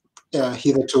that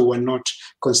hitherto were not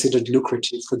considered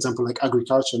lucrative. For example, like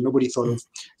agriculture, nobody thought of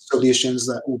solutions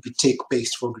that would be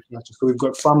take-based for agriculture. So we've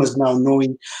got farmers now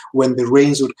knowing when the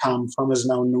rains would come, farmers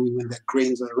now knowing when their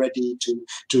grains are ready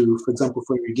to for example,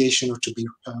 for irrigation or to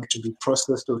be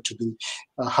processed or to be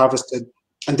harvested.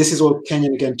 And this is all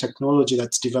Kenyan, again, technology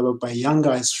that's developed by young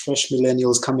guys, fresh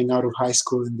millennials coming out of high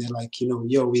school, and they're like,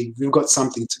 we've got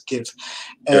something to give.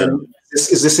 And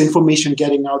is this information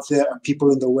getting out there? Are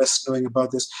people in the West knowing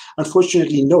about this?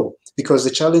 Unfortunately, no, because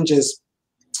the challenge is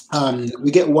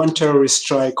we get one terrorist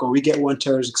strike or we get one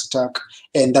terrorist attack,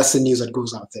 and that's the news that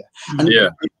goes out there. And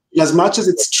as much as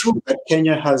it's true that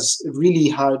Kenya has really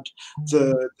had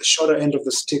the shorter end of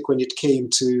the stick when it came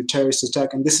to terrorist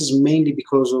attack, and this is mainly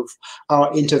because of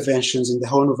our interventions in the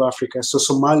Horn of Africa. So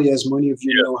Somalia, as many of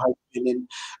you know, has been in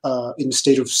a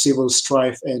state of civil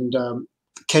strife, and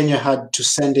Kenya had to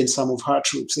send in some of her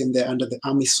troops in there under the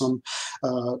AMISOM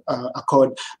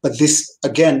Accord. But this,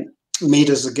 again, made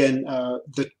us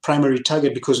the primary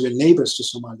target because we're neighbors to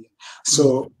Somalia.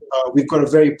 So we've got a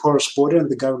very porous border, and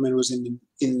the government was in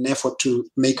an effort to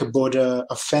make a border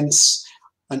a fence.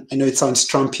 And I know it sounds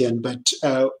Trumpian, but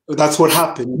that's what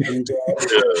happened. And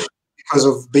because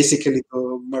of basically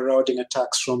the marauding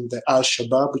attacks from the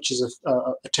Al-Shabaab, which is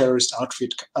a terrorist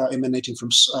outfit emanating from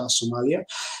Somalia.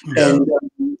 And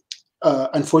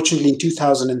unfortunately, in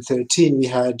 2013, we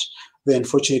had the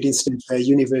unfortunate incident where a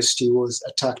university was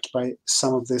attacked by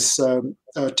some of this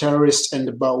terrorists, and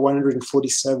about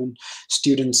 147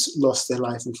 students lost their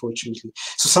life, unfortunately.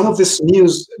 So some of this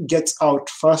news gets out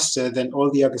faster than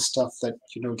all the other stuff that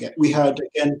get. We had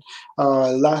again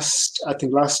last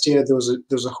year there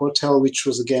was a hotel which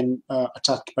was again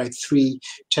attacked by 3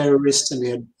 terrorists, and we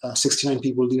had 69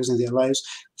 people losing their lives.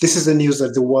 This is the news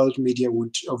that the world media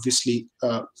would obviously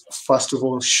first of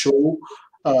all show.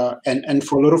 And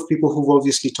for a lot of people who've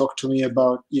obviously talked to me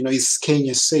about, is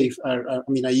Kenya safe? Are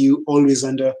you always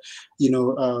under,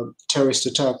 terrorist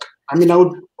attack? I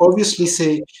would obviously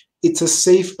say it's as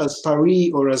safe as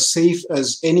Paris or as safe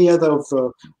as any other of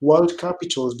the world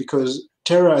capitals, because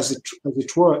terror, as it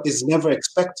were, is never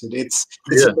expected. It's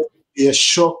a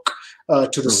shock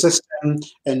to the system,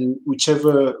 and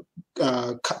whichever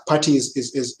party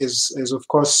is of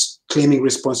course claiming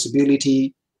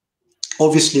responsibility,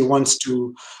 obviously wants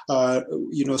to,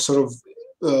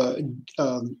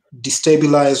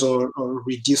 destabilize or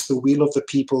reduce the will of the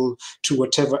people to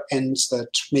whatever ends that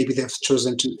maybe they've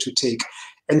chosen to take.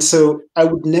 And so I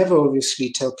would never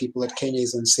obviously tell people that Kenya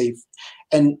is unsafe.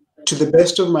 And to the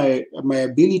best of my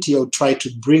ability, I would try to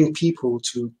bring people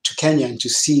to Kenya and to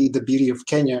see the beauty of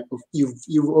Kenya.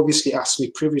 You've obviously asked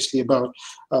me previously about,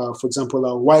 for example,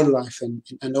 our wildlife and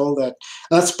all that.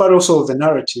 And that's part also of the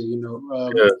narrative,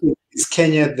 Is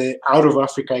Kenya the out of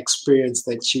Africa experience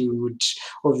that you would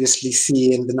obviously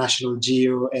see in the National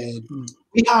Geo? And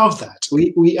we have that.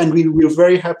 We're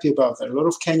very happy about that. A lot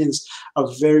of Kenyans are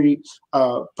very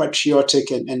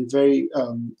patriotic and very,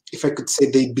 if I could say,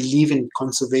 they believe in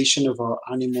conservation of our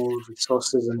animal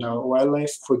resources and our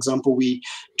wildlife. For example, we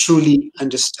truly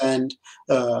understand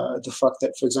the fact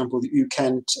that, for example, you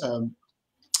can't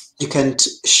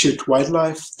shoot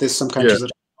wildlife. There's some countries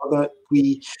that that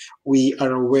we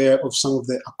are aware of some of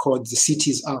the accords, the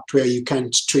Cities Act, where you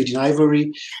can't trade in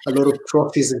ivory. A lot of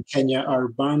trophies in Kenya are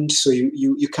banned, so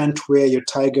you can't wear your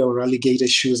tiger or alligator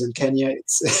shoes in Kenya.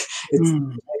 It's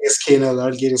tiger skin or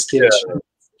alligator skin shoes.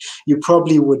 You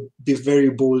probably would be very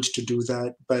bold to do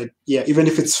that, but even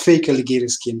if it's fake alligator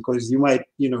skin, because you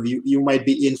might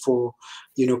be in for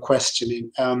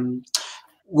questioning.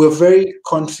 We're very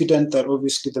confident that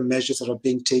obviously the measures that are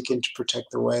being taken to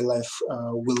protect the wildlife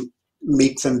will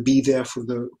make them be there for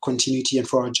the continuity and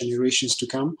for our generations to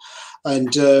come.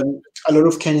 And a lot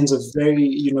of Kenyans are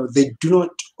very, they do not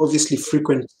obviously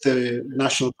frequent the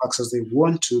national parks as they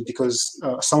want to, because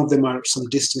some of them are some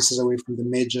distances away from the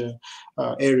major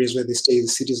areas where they stay, the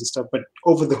cities and stuff. But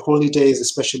over the holidays,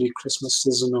 especially Christmas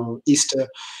season or Easter,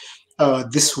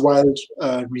 this wild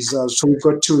reserves. So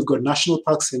we've got national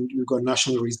parks and we've got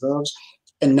national reserves.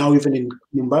 And now even in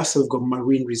Mombasa, we've got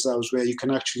marine reserves where you can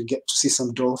actually get to see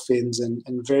some dolphins and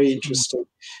very interesting,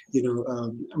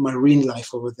 marine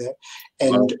life over there.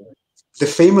 And the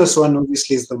famous one,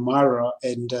 obviously, is the Mara,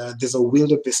 and there's a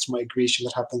wildebeest migration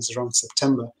that happens around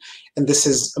September. And this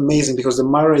is amazing because the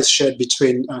Mara is shared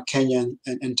between Kenya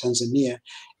and Tanzania.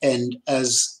 And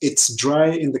as it's dry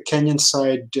in the Kenyan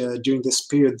side during this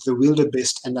period, the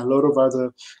wildebeest and a lot of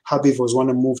other herbivores want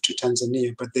to move to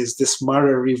Tanzania. But there's this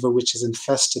Mara River, which is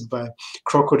infested by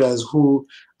crocodiles who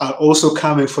are also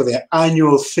coming for their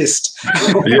annual feast.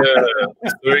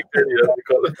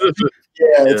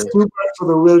 Yeah, it's too bad for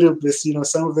the wildebeest.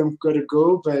 Some of them got to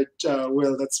go, but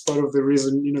well, that's part of the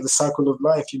reason. The circle of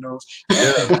life.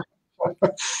 Yeah.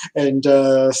 And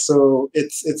so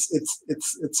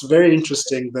it's very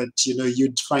interesting that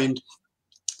you'd find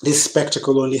this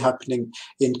spectacle only happening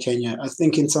in Kenya. I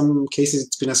think in some cases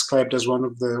it's been ascribed as one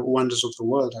of the wonders of the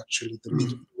world. Actually, the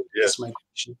wildebeest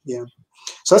migration. Yeah.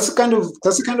 So that's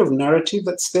the kind of narrative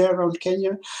that's there around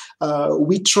Kenya.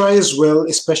 We try as well,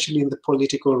 especially in the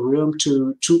political realm,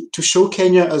 to show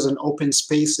Kenya as an open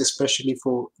space, especially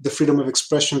for the freedom of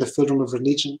expression, the freedom of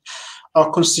religion. Our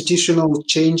constitutional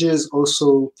changes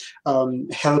also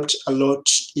helped a lot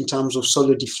in terms of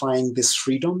solidifying these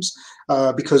freedoms,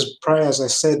 because prior, as I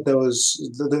said, there was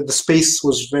the space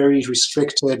was very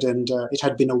restricted, and it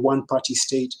had been a one-party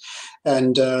state.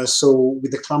 And so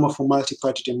with the clamor for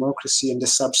multi-party democracy and the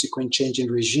subsequent change in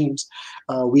regimes,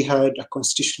 we had a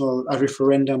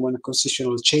referendum on a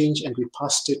constitutional change, and we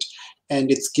passed it. And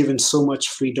it's given so much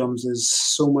freedoms. There's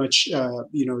so much,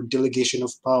 delegation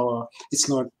of power. It's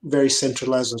not very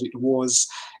centralized as it was.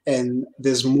 And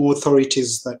there's more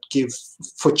authorities that give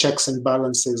for checks and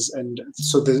balances. And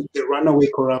so the runaway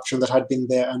corruption that had been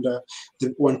there under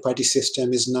the one-party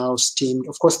system is now steamed.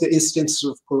 Of course, the incidents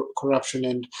of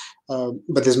corruption,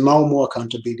 but there's now more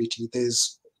accountability.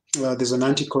 There's an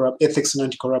ethics and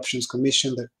anti-corruption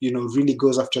commission that really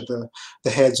goes after the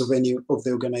heads of any of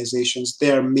the organizations. They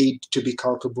are made to be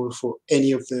culpable for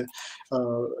any of the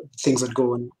things that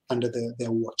go on under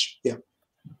their watch. Yeah.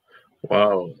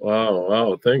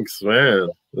 Wow! Thanks, man.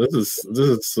 This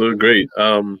is so great.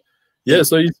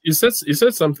 So you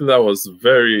said something that was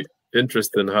very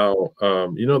interesting. How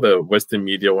the Western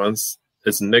media once.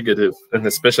 It's negative, and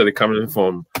especially coming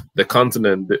from the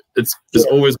continent, it's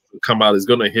always going to come out. It's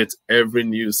going to hit every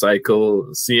news cycle.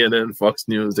 CNN, Fox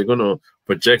News, they're going to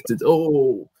project it.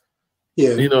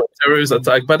 Terrorist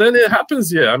attack. But then it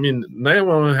happens. Yeah, I mean,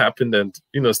 9/11 happened, and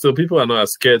still people are not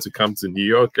as scared to come to New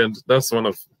York, and that's one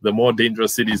of the more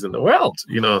dangerous cities in the world.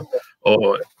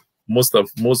 Or most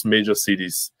major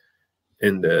cities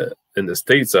in the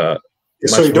States are.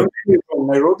 Sorry, don't get me wrong.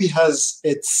 Nairobi has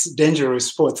its dangerous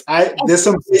spots. There's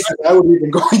some places I would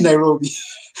even go in Nairobi.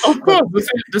 Of course,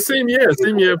 the same year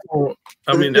for.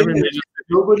 I mean, every major.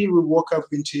 Nobody will walk up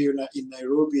into you in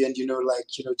Nairobi and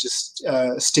just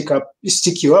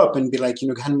stick you up and be like,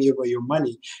 hand me over your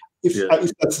money. If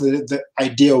that's the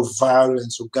idea of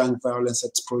violence or gang violence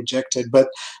that's projected, but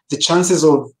the chances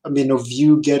of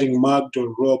you getting mugged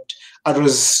or robbed are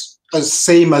as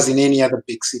same as in any other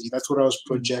big city. That's what I was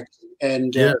projecting.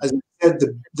 And as you said,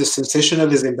 the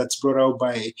sensationalism that's brought out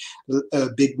by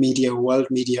big media, world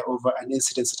media over an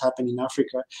incident that happened in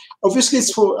Africa, obviously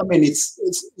it's all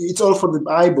for the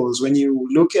eyeballs. When you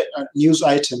look at a news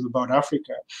item about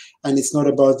Africa, and it's not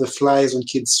about the flies on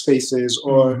kids' faces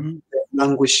or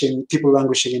people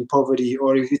languishing in poverty,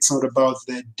 or if it's not about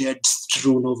the dead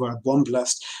strewn over a bomb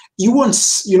blast, you won't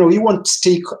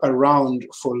stick around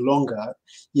for longer.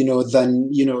 Than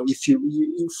if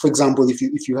you for example, if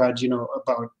you had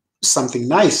about something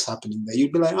nice happening there,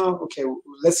 you'd be like, oh, okay,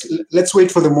 let's wait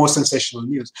for the more sensational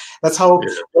news. That's how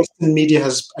Western media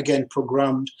has again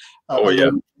programmed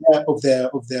of their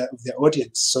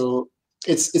audience. So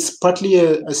it's partly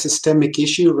a systemic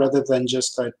issue rather than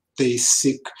just that they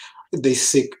seek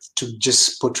to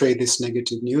just portray this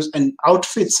negative news. And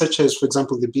outfits such as, for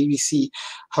example, the BBC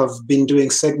have been doing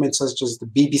segments such as the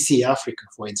BBC Africa,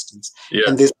 for instance. Yeah.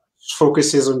 And this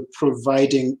focuses on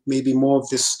providing maybe more of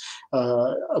this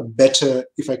better,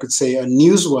 if I could say,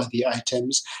 newsworthy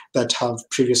items that have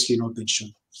previously not been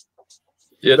shown.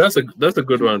 Yeah, that's a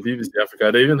good one, BBC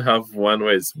Africa. They even have one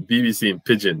where it's BBC in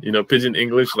Pidgin, Pidgin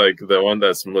English, like the one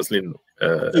that's mostly in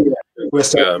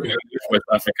West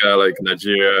Africa, like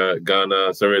Nigeria,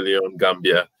 Ghana, Sierra Leone,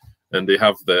 Gambia. and they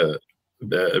have the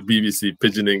BBC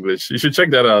Pidgin English. You should check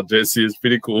that out, Jesse. It's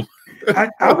pretty cool.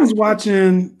 I was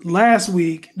watching last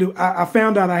week. I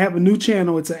found out I have a new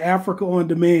channel. It's an Africa on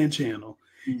Demand channel,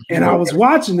 and I was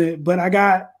watching it, but I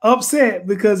got upset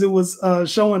because it was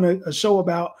showing a show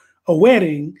about a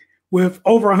wedding with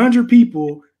over 100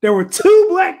 people. There were 2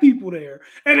 Black people there,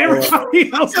 and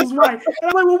everybody else was white. And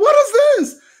I'm like, well, what is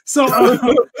this? So,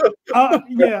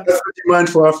 yeah. That's the demand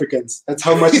for Africans. That's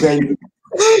how much they need.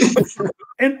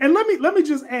 And let me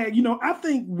just add, I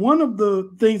think one of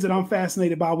the things that I'm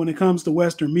fascinated by when it comes to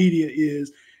Western media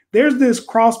is there's this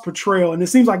cross portrayal, and it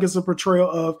seems like it's a portrayal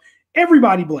of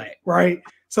everybody Black, right?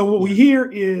 So what we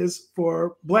hear is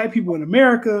for Black people in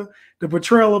America, the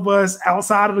portrayal of us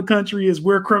outside of the country is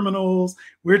we're criminals,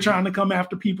 we're trying to come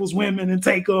after people's women and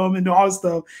take them and all this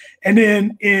stuff. And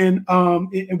then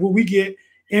when we get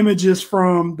images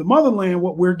from the motherland,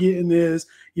 what we're getting is,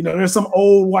 there's some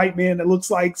old white man that looks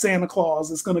like Santa Claus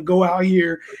that's going to go out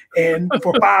here and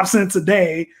for 5 cents a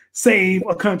day save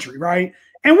a country, right?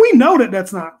 And we know that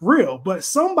that's not real, but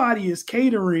somebody is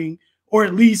catering or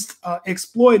at least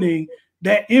exploiting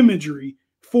that imagery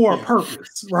for a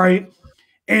purpose, right?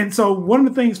 And so one of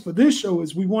the things for this show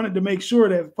is we wanted to make sure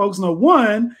that folks know,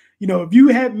 one, if you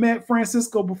hadn't met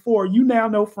Francisco before, you now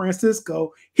know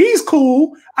Francisco. He's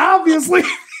cool, obviously.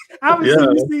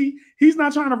 You see, he's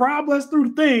not trying to rob us through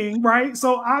the thing, right?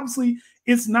 So obviously,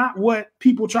 it's not what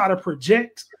people try to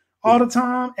project all the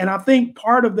time. And I think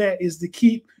part of that is to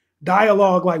keep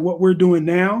dialogue like what we're doing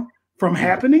now from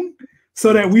happening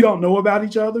so that we don't know about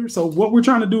each other. So what we're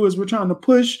trying to do is we're trying to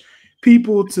push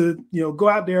people to, go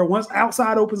out there once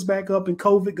outside opens back up and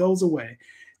COVID goes away,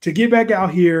 to get back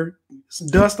out here,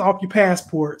 dust off your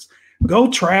passports, go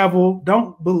travel.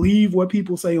 Don't believe what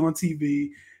people say on TV.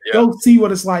 Yeah. Go see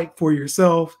what it's like for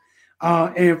yourself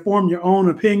and form your own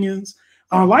opinions.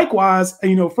 Likewise,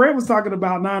 Fred was talking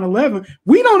about 9/11.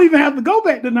 We don't even have to go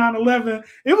back to 9/11.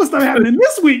 It was still happening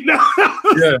this week.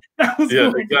 That was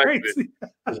going crazy.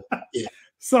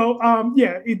 So,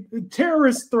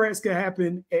 terrorist threats can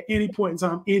happen at any point in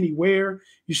time, anywhere.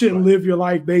 You shouldn't live your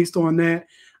life based on that.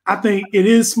 I think it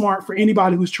is smart for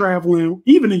anybody who's traveling,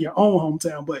 even in your own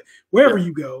hometown, but wherever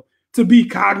you go, to be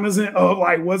cognizant of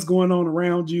like what's going on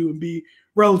around you and be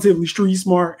relatively street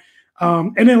smart.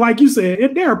 And then, like you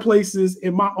said, there are places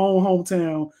in my own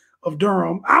hometown of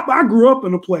Durham. I grew up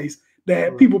in a place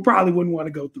that people probably wouldn't want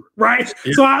to go through, right?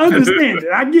 So I understand it.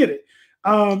 I get it.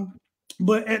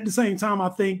 But at the same time, I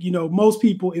think, most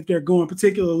people, if they're going,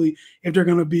 particularly if they're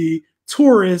going to be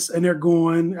tourists and they're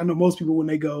going, I know most people when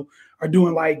they go are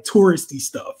doing like touristy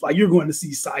stuff. Like you're going to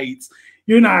see sights.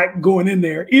 You're not going in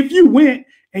there. If you went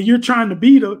and you're trying to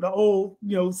be the old,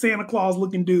 Santa Claus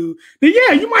looking dude, then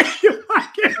yeah, you might get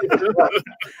it.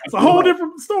 It's a whole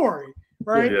different story,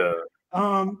 right?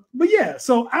 But yeah,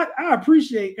 so I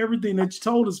appreciate everything that you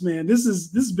told us, man. This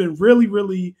has been really,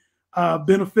 really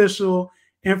beneficial,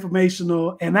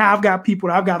 informational, and now I've got people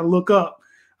that I've got to look up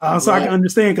so I can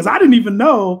understand, because I didn't even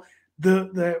know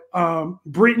that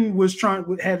Britain was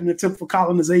had an attempt for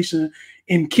colonization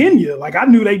in Kenya. Like I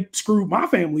knew they screwed my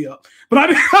family up, but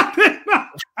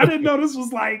I didn't know this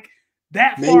was like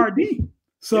that far deep.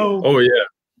 So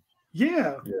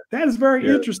that is very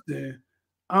interesting.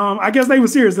 I guess they were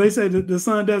serious. They said that the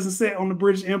sun doesn't set on the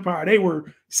British Empire. They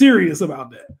were serious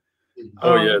about that.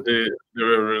 They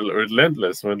were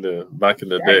relentless back in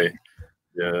the day.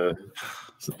 Yeah.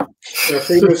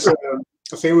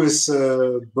 A famous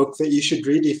book that you should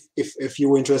read if you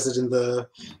were interested in the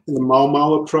Mau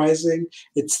Mau uprising.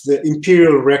 It's The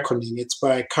Imperial Reckoning. It's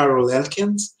by Carol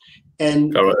Elkins.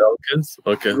 And Carol Elkins,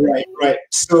 okay. Right.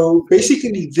 So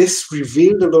basically, this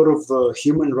revealed a lot of the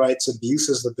human rights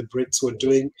abuses that the Brits were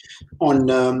doing on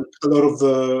a lot of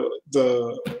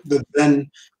the then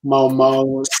Mau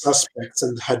Mau suspects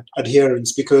and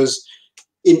adherents, because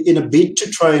in a bid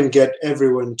to try and get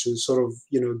everyone to sort of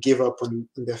give up on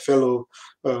their fellow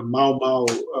Mau Mau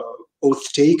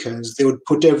oath takers, they would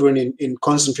put everyone in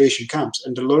concentration camps,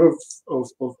 and a lot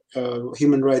of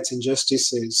human rights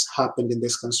injustices happened in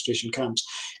these concentration camps.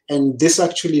 And this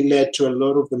actually led to a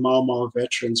lot of the Mau Mau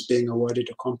veterans being awarded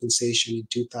a compensation in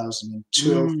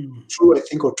 2012, I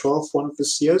think, or 12, one of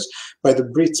these years, by the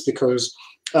Brits, because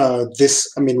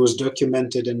this, was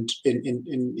documented and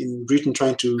in Britain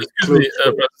trying to. Excuse me,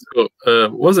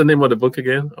 Francisco, what's the name of the book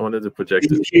again? I wanted to project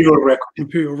it.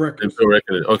 Imperial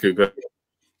Record. Okay, good.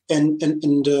 And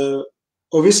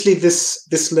obviously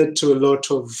this led to a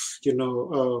lot of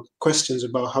questions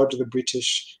about how do the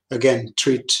British again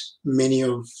treat many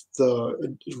of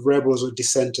the rebels or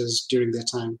dissenters during their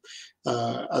time.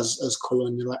 as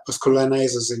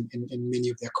colonizers in many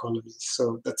of their colonies.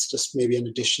 So that's just maybe an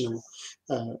additional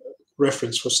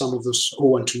reference for some of those who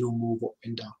want to know more what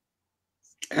went down.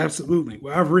 Absolutely.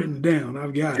 Well, I've written down.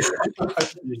 I've got it.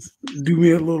 Do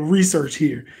me a little research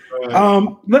here.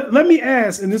 Let me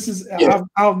ask, and this is I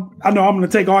know I'm going to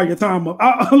take all your time up.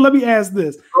 Let me ask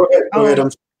this. Go ahead. I'm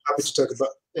happy to talk about.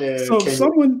 So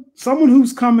Kenya. someone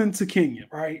who's coming to Kenya,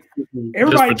 right?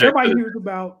 Everybody hears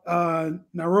about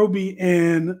Nairobi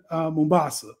and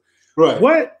Mombasa. Right.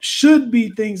 What should be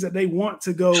things that they want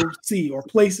to go see, or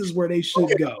places where they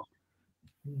should go?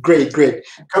 Great.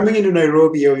 Coming into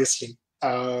Nairobi, obviously,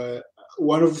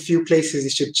 one of the few places you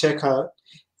should check out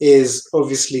is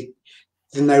obviously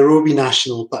the Nairobi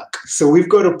National Park. So we've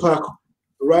got a park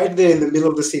right there in the middle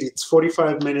of the city. It's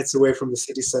 45 minutes away from the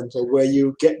city center, where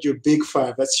you get your big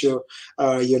five. That's your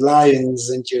lions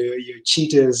and your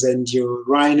cheetahs and your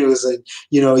rhinos, and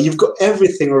you've got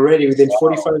everything already within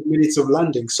 45 minutes of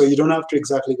landing. So you don't have to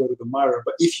exactly go to the Mara.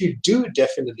 But if you do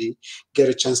definitely get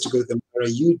a chance to go to the Mara,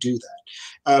 you do that.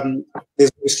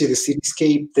 There's obviously the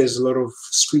cityscape. There's a lot of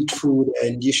street food,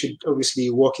 and you should obviously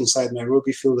walk inside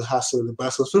Nairobi, feel the hustle, the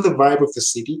bustle, feel the vibe of the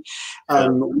city.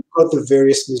 We've got the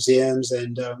various museums,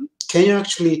 and Kenya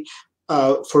actually,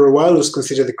 for a while, was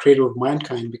considered the cradle of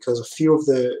mankind, because a few of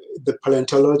the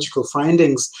paleontological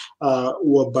findings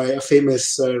were by a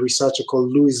famous researcher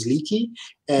called Louis Leakey,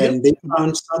 and they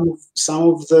found some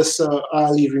of this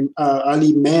early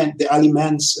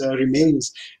man's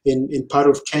remains in part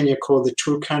of Kenya called the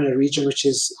Turkana region, which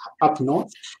is up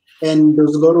north. And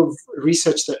there's a lot of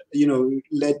research that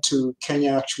led to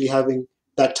Kenya actually having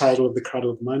that title of the cradle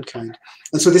of mankind.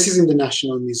 And so this is in the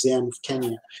National Museum of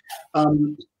Kenya.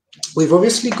 We've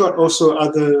obviously got also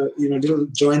other little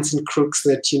joints and crooks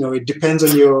that it depends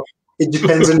on your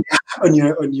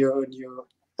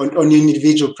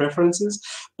individual preferences.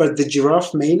 But the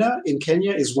Giraffe Maina in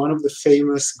Kenya is one of the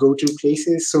famous go-to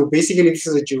places. So basically, this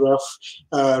is a giraffe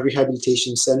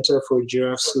rehabilitation center for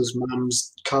giraffes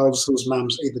calves whose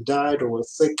moms either died or were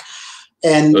sick.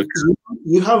 And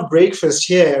you have breakfast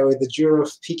here with the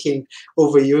giraffe peeking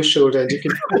over your shoulder, and you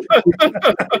can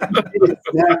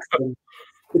snacks. And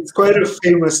it's quite a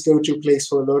famous go-to place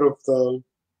for a lot of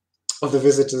the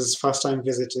visitors, first-time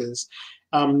visitors.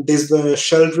 There's the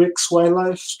Sheldrick's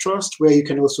Wildlife Trust, where you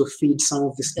can also feed some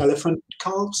of these elephant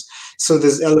calves. So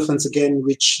there's elephants again,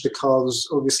 which the calves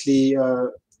obviously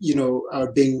are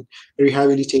being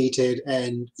rehabilitated,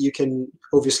 and you can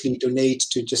obviously donate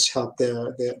to just help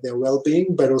their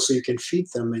well-being, but also you can feed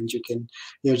them, and you can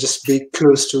just be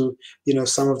close to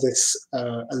some of this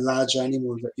large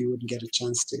animal that you wouldn't get a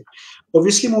chance to.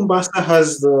 Obviously, Mombasa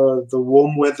has the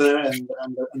warm weather and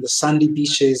the sandy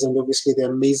beaches, and obviously the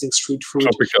amazing street food.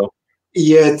 Tropical.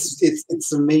 Yeah,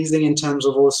 it's amazing in terms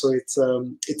of also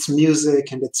its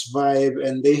music and its vibe,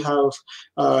 and they have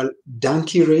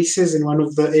donkey races in one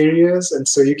of the areas, and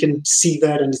so you can see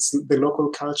that, and it's the local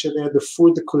culture there. The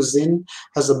food, the cuisine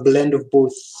has a blend of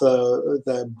both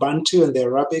the Bantu and the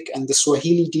Arabic, and the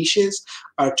Swahili dishes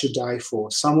are to die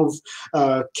for. Some of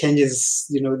Kenya's,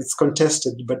 it's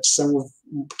contested, but some of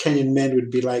Kenyan men would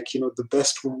be like, the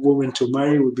best woman to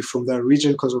marry would be from that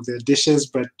region because of their dishes.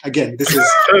 But again, this is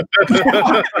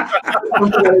I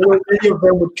know many of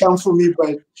them would come for me,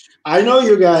 but I know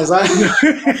you guys.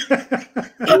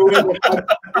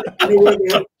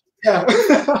 Yeah.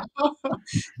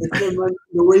 The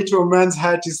way to a man's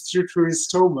heart is through his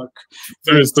stomach.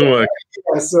 Through his stomach.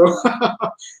 Yeah, so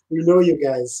we know you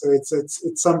guys. So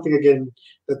it's something again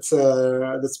that's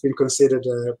been considered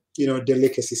a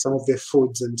delicacy. Some of their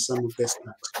foods and some of their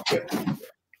snacks. Yeah.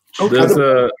 There's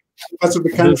parts of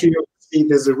the country.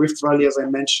 There's a Rift Valley, as I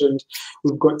mentioned.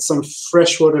 We've got some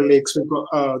freshwater lakes. We've got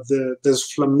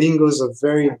there's flamingos, a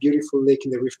very beautiful lake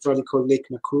in the Rift Valley called Lake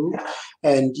Nakuru,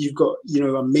 and you've got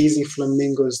amazing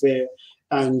flamingos there.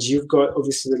 And you've got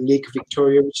obviously the Lake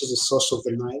Victoria, which is the source of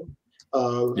the Nile.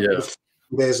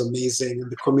 There's amazing, and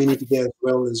the community there as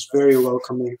well is very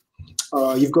welcoming.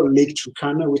 You've got Lake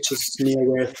Turkana, which is near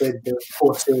where the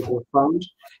fossils were found,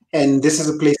 and this is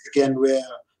a place again where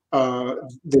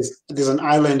there's an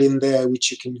island in there which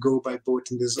you can go by boat,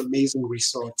 and there's amazing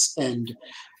resorts and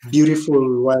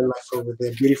beautiful wildlife over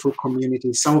there, beautiful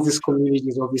communities. Some of these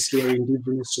communities obviously are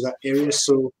indigenous to that area,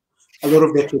 so a lot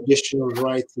of their traditional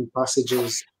rites and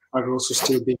passages are also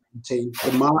still being maintained.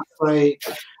 The Maasai,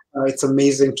 it's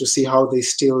amazing to see how they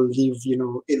still live,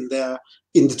 in the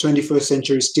 21st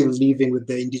century, still living with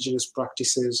their indigenous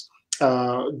practices.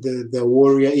 The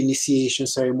warrior initiation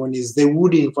ceremonies, they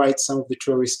would invite some of the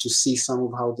tourists to see some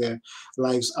of how their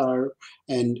lives are,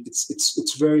 and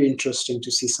it's very interesting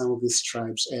to see some of these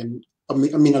tribes. And I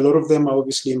mean, a lot of them are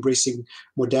obviously embracing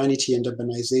modernity and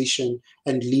urbanization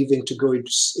and leaving to go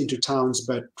into towns.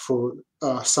 But for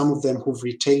some of them who've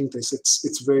retained this,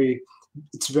 it's very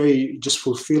just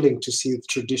fulfilling to see the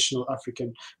traditional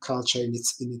African culture in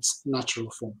its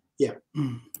natural form. Yeah.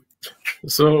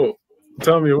 So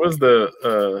tell me, what's the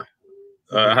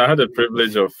I had the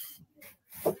privilege of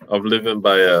living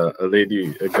by a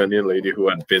Ghanaian lady who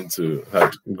had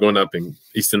grown up in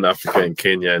Eastern Africa, in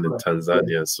Kenya and in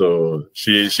Tanzania. So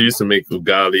she used to make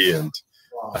ugali, and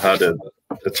I had a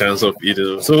chance of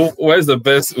eating. So where's the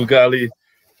best ugali?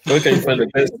 Where can you find the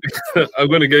best? I'm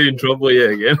going to get you in trouble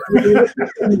here again.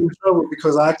 In trouble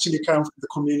because I actually come from the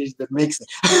community that makes it.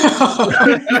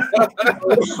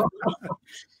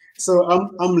 So I'm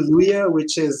Luya,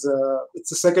 which is it's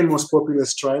the second most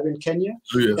populous tribe in Kenya.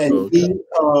 Luya, and okay.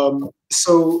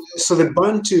 So the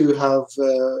Bantu have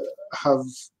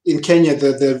in Kenya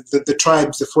the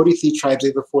tribes, the 43 tribes,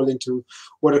 either fall into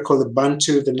what are called the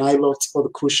Bantu, the Nilotes, or the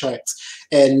Kushites.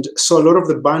 And so a lot of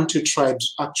the Bantu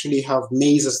tribes actually have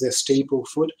maize as their staple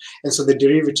food, and so the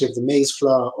derivative, the maize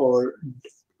flour or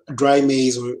dry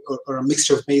maize or a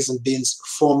mixture of maize and beans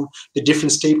form the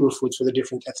different staple foods for the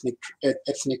different ethnic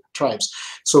tribes.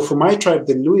 So for my tribe,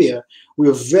 the Luya, we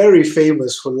are very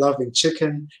famous for loving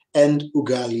chicken and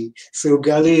ugali. So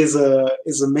ugali is a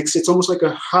mix. It's almost like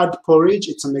a hard porridge.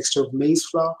 It's a mixture of maize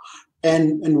flour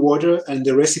and water, and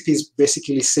the recipe is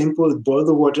basically simple. Boil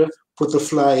the water, put the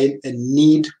flour in, and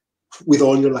knead with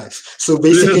all your life. So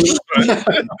basically, so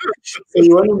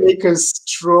you want to make a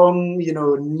strong, you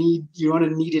want to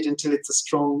knead it until it's a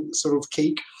strong sort of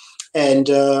cake. And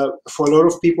for a lot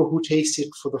of people who taste it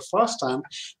for the first time,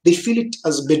 they feel it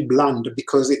as a bit bland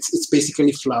because it's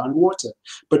basically flour and water.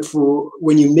 But for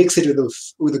when you mix it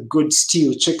with a good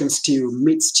stew, chicken stew,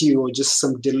 meat stew, or just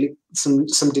some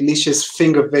delicious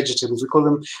finger vegetables, we call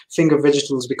them finger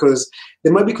vegetables because they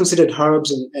might be considered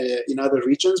herbs in other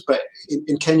regions, but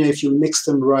in Kenya, if you mix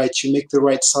them right, you make the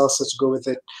right salsa to go with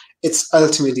it, it's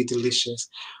ultimately delicious.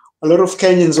 A lot of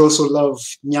Kenyans also love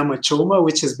nyama choma,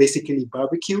 which is basically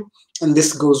barbecue. And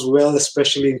this goes well,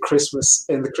 especially in Christmas,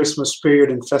 in the Christmas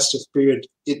period and festive period.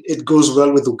 It goes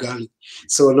well with ugali.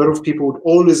 So a lot of people would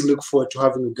always look forward to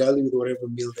having ugali with whatever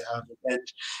meal they have. And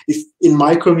if in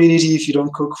my community, if you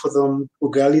don't cook for them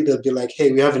ugali, they'll be like,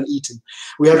 hey, we haven't eaten.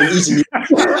 We haven't eaten yet.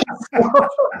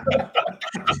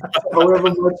 However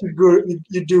much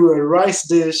you do a rice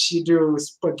dish, you do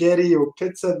spaghetti or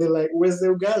pizza, they're like, where's the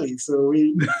ugali? So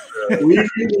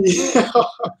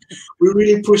we're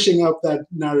really pushing up that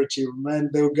narrative,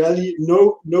 man. The ugali,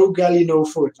 no ugali, no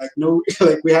food. Like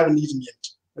we haven't eaten yet.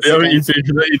 You haven't eaten, you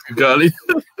don't eat ugali.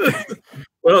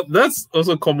 Well, that's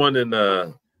also common in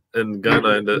Ghana, in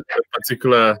the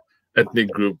particular ethnic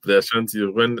group, the Ashanti.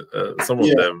 When some of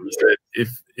them said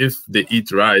if they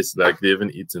eat rice, like they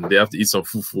haven't eaten, they have to eat some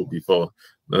fufu before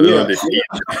they eat. So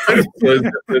it's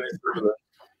definitely similar.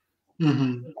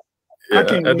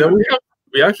 Yeah. And then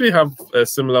we actually have a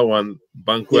similar one,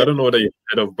 Banku. I don't know whether you've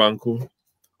heard of Banku.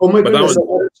 Oh my goodness, I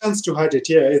had a chance to hide it.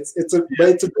 Yeah, it's a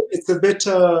bit.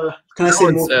 Can I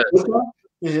say more?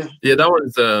 Yeah, that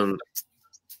one's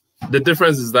the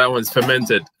difference is that one's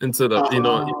fermented into the To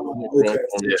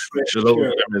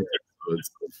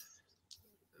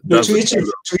each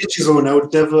his own. I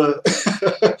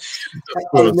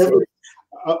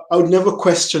would never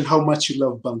question how much you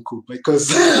love Banku,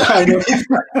 because I know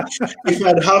if I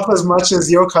had half as much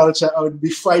as your culture, I would be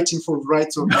fighting for the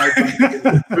rights of my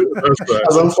Banku.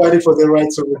 As I'm fighting for the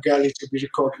rights of ugali to be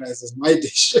recognized as my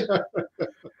dish.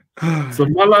 So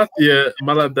Mala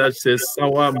Dutch says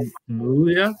sawa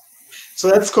mulia. So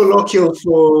that's colloquial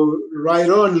for right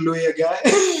on, Luya guy.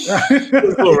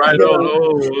 Oh, right on.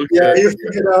 Oh, okay. Yeah,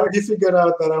 he figured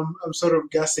out that I'm sort of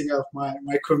gassing up my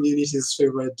community's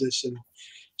favorite dish, and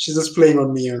she's just playing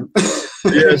on me.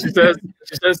 Yeah, she says,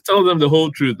 tell them the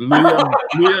whole truth. Luya,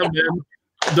 man,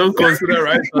 don't consider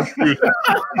rice as food.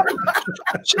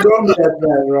 She got me at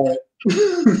that, right?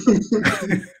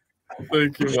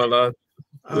 Thank you, Mala.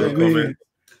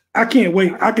 I can't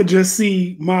wait. I could just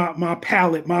see my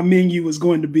palette, my menu is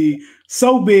going to be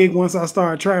so big once I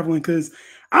start traveling, because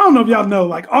I don't know if y'all know,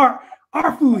 like our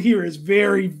food here is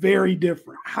very, very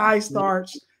different. High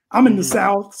starch. I'm in the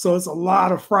South, so it's a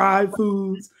lot of fried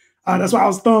foods. That's why I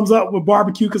was thumbs up with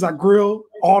barbecue, because I grill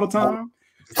all the time.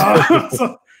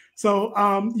 But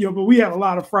we have a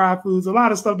lot of fried foods, a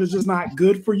lot of stuff that's just not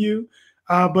good for you,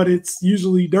 but it's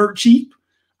usually dirt cheap.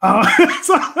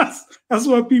 So that's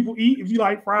what people eat. If you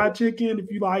like fried chicken, if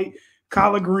you like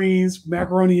collard greens,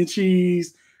 macaroni and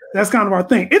cheese, that's kind of our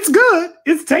thing. It's good,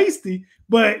 it's tasty,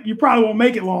 but you probably won't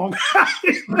make it long.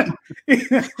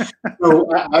 No,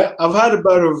 I've heard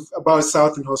about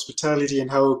Southern hospitality and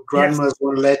how grandmas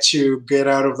won't let you get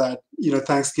out of that,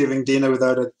 Thanksgiving dinner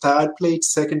without a third plate,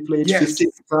 second plate,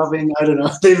 50th serving. I don't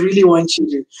know. They really want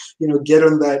you to, get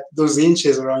on those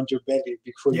inches around your belly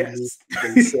before you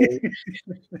leave. So,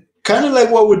 kind of like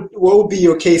what would be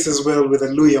your case as well with a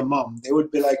Luya mom? They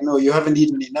would be like, no, you haven't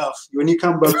eaten enough. When you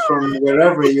come back from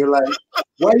wherever, you're like,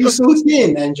 why are you so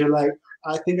thin? And you're like,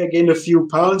 I think I gained a few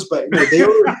pounds, but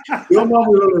your mom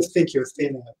will always think you're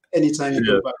thinner anytime you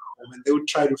go back home, and they would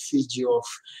try to feed you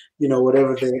off,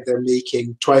 whatever they're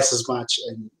making twice as much.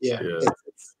 And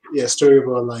it's story of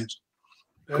our lives.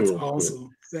 That's awesome. Cool.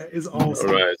 That is awesome.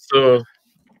 All right, so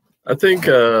I think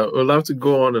we'll have to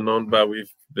go on and on, but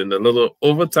we've been a little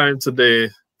overtime today.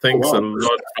 Thanks a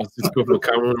lot, Francisco, for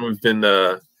coming. We've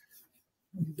been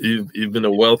you've been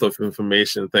a wealth of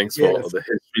information. Thanks for the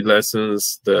history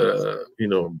lessons,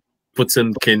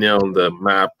 putting Kenya on the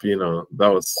map.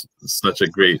 That was such a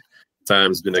great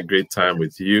time. It's been a great time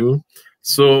with you.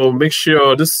 So make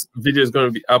sure this video is going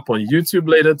to be up on YouTube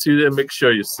later today. Make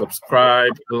sure you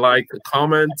subscribe, like,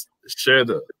 comment, share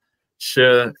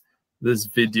this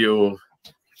video,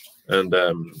 and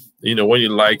when you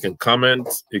like and comment,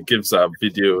 it gives our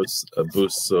videos a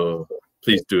boost. So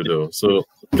please do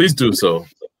so.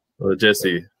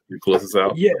 Jesse, you close us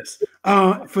out. Yes.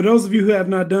 For those of you who have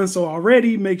not done so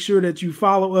already, make sure that you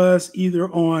follow us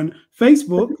either on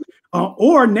Facebook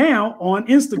or now on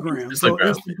Instagram. So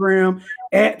Instagram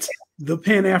at the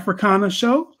Pan Africana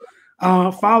Show.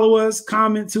 Follow us,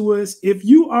 comment to us. If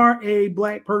you are a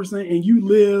Black person and you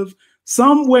live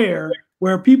somewhere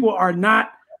where people have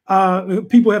not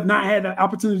had the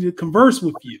opportunity to converse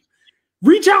with you,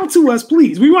 reach out to us,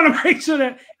 please. We want to make sure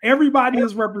that everybody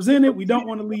is represented. We don't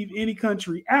want to leave any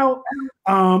country out.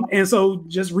 And so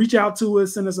just reach out to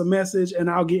us, send us a message, and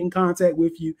I'll get in contact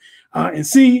with you and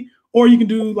see. Or you can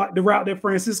do like the route that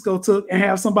Francisco took and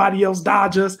have somebody else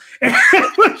dodge us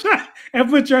and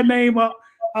put your name up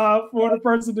for the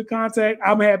person to contact.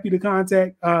 I'm happy to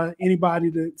contact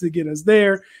anybody to get us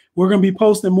there. We're going to be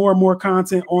posting more and more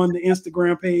content on the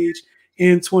Instagram page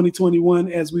in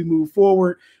 2021 as we move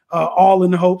forward. All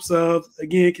in the hopes of,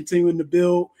 again, continuing to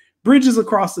build bridges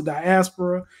across the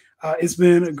diaspora. It's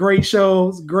been a great show.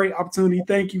 It's a great opportunity.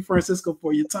 Thank you, Francisco,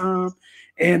 for your time.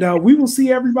 And we will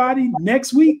see everybody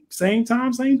next week. Same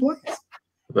time, same place.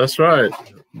 That's right.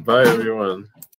 Bye, everyone.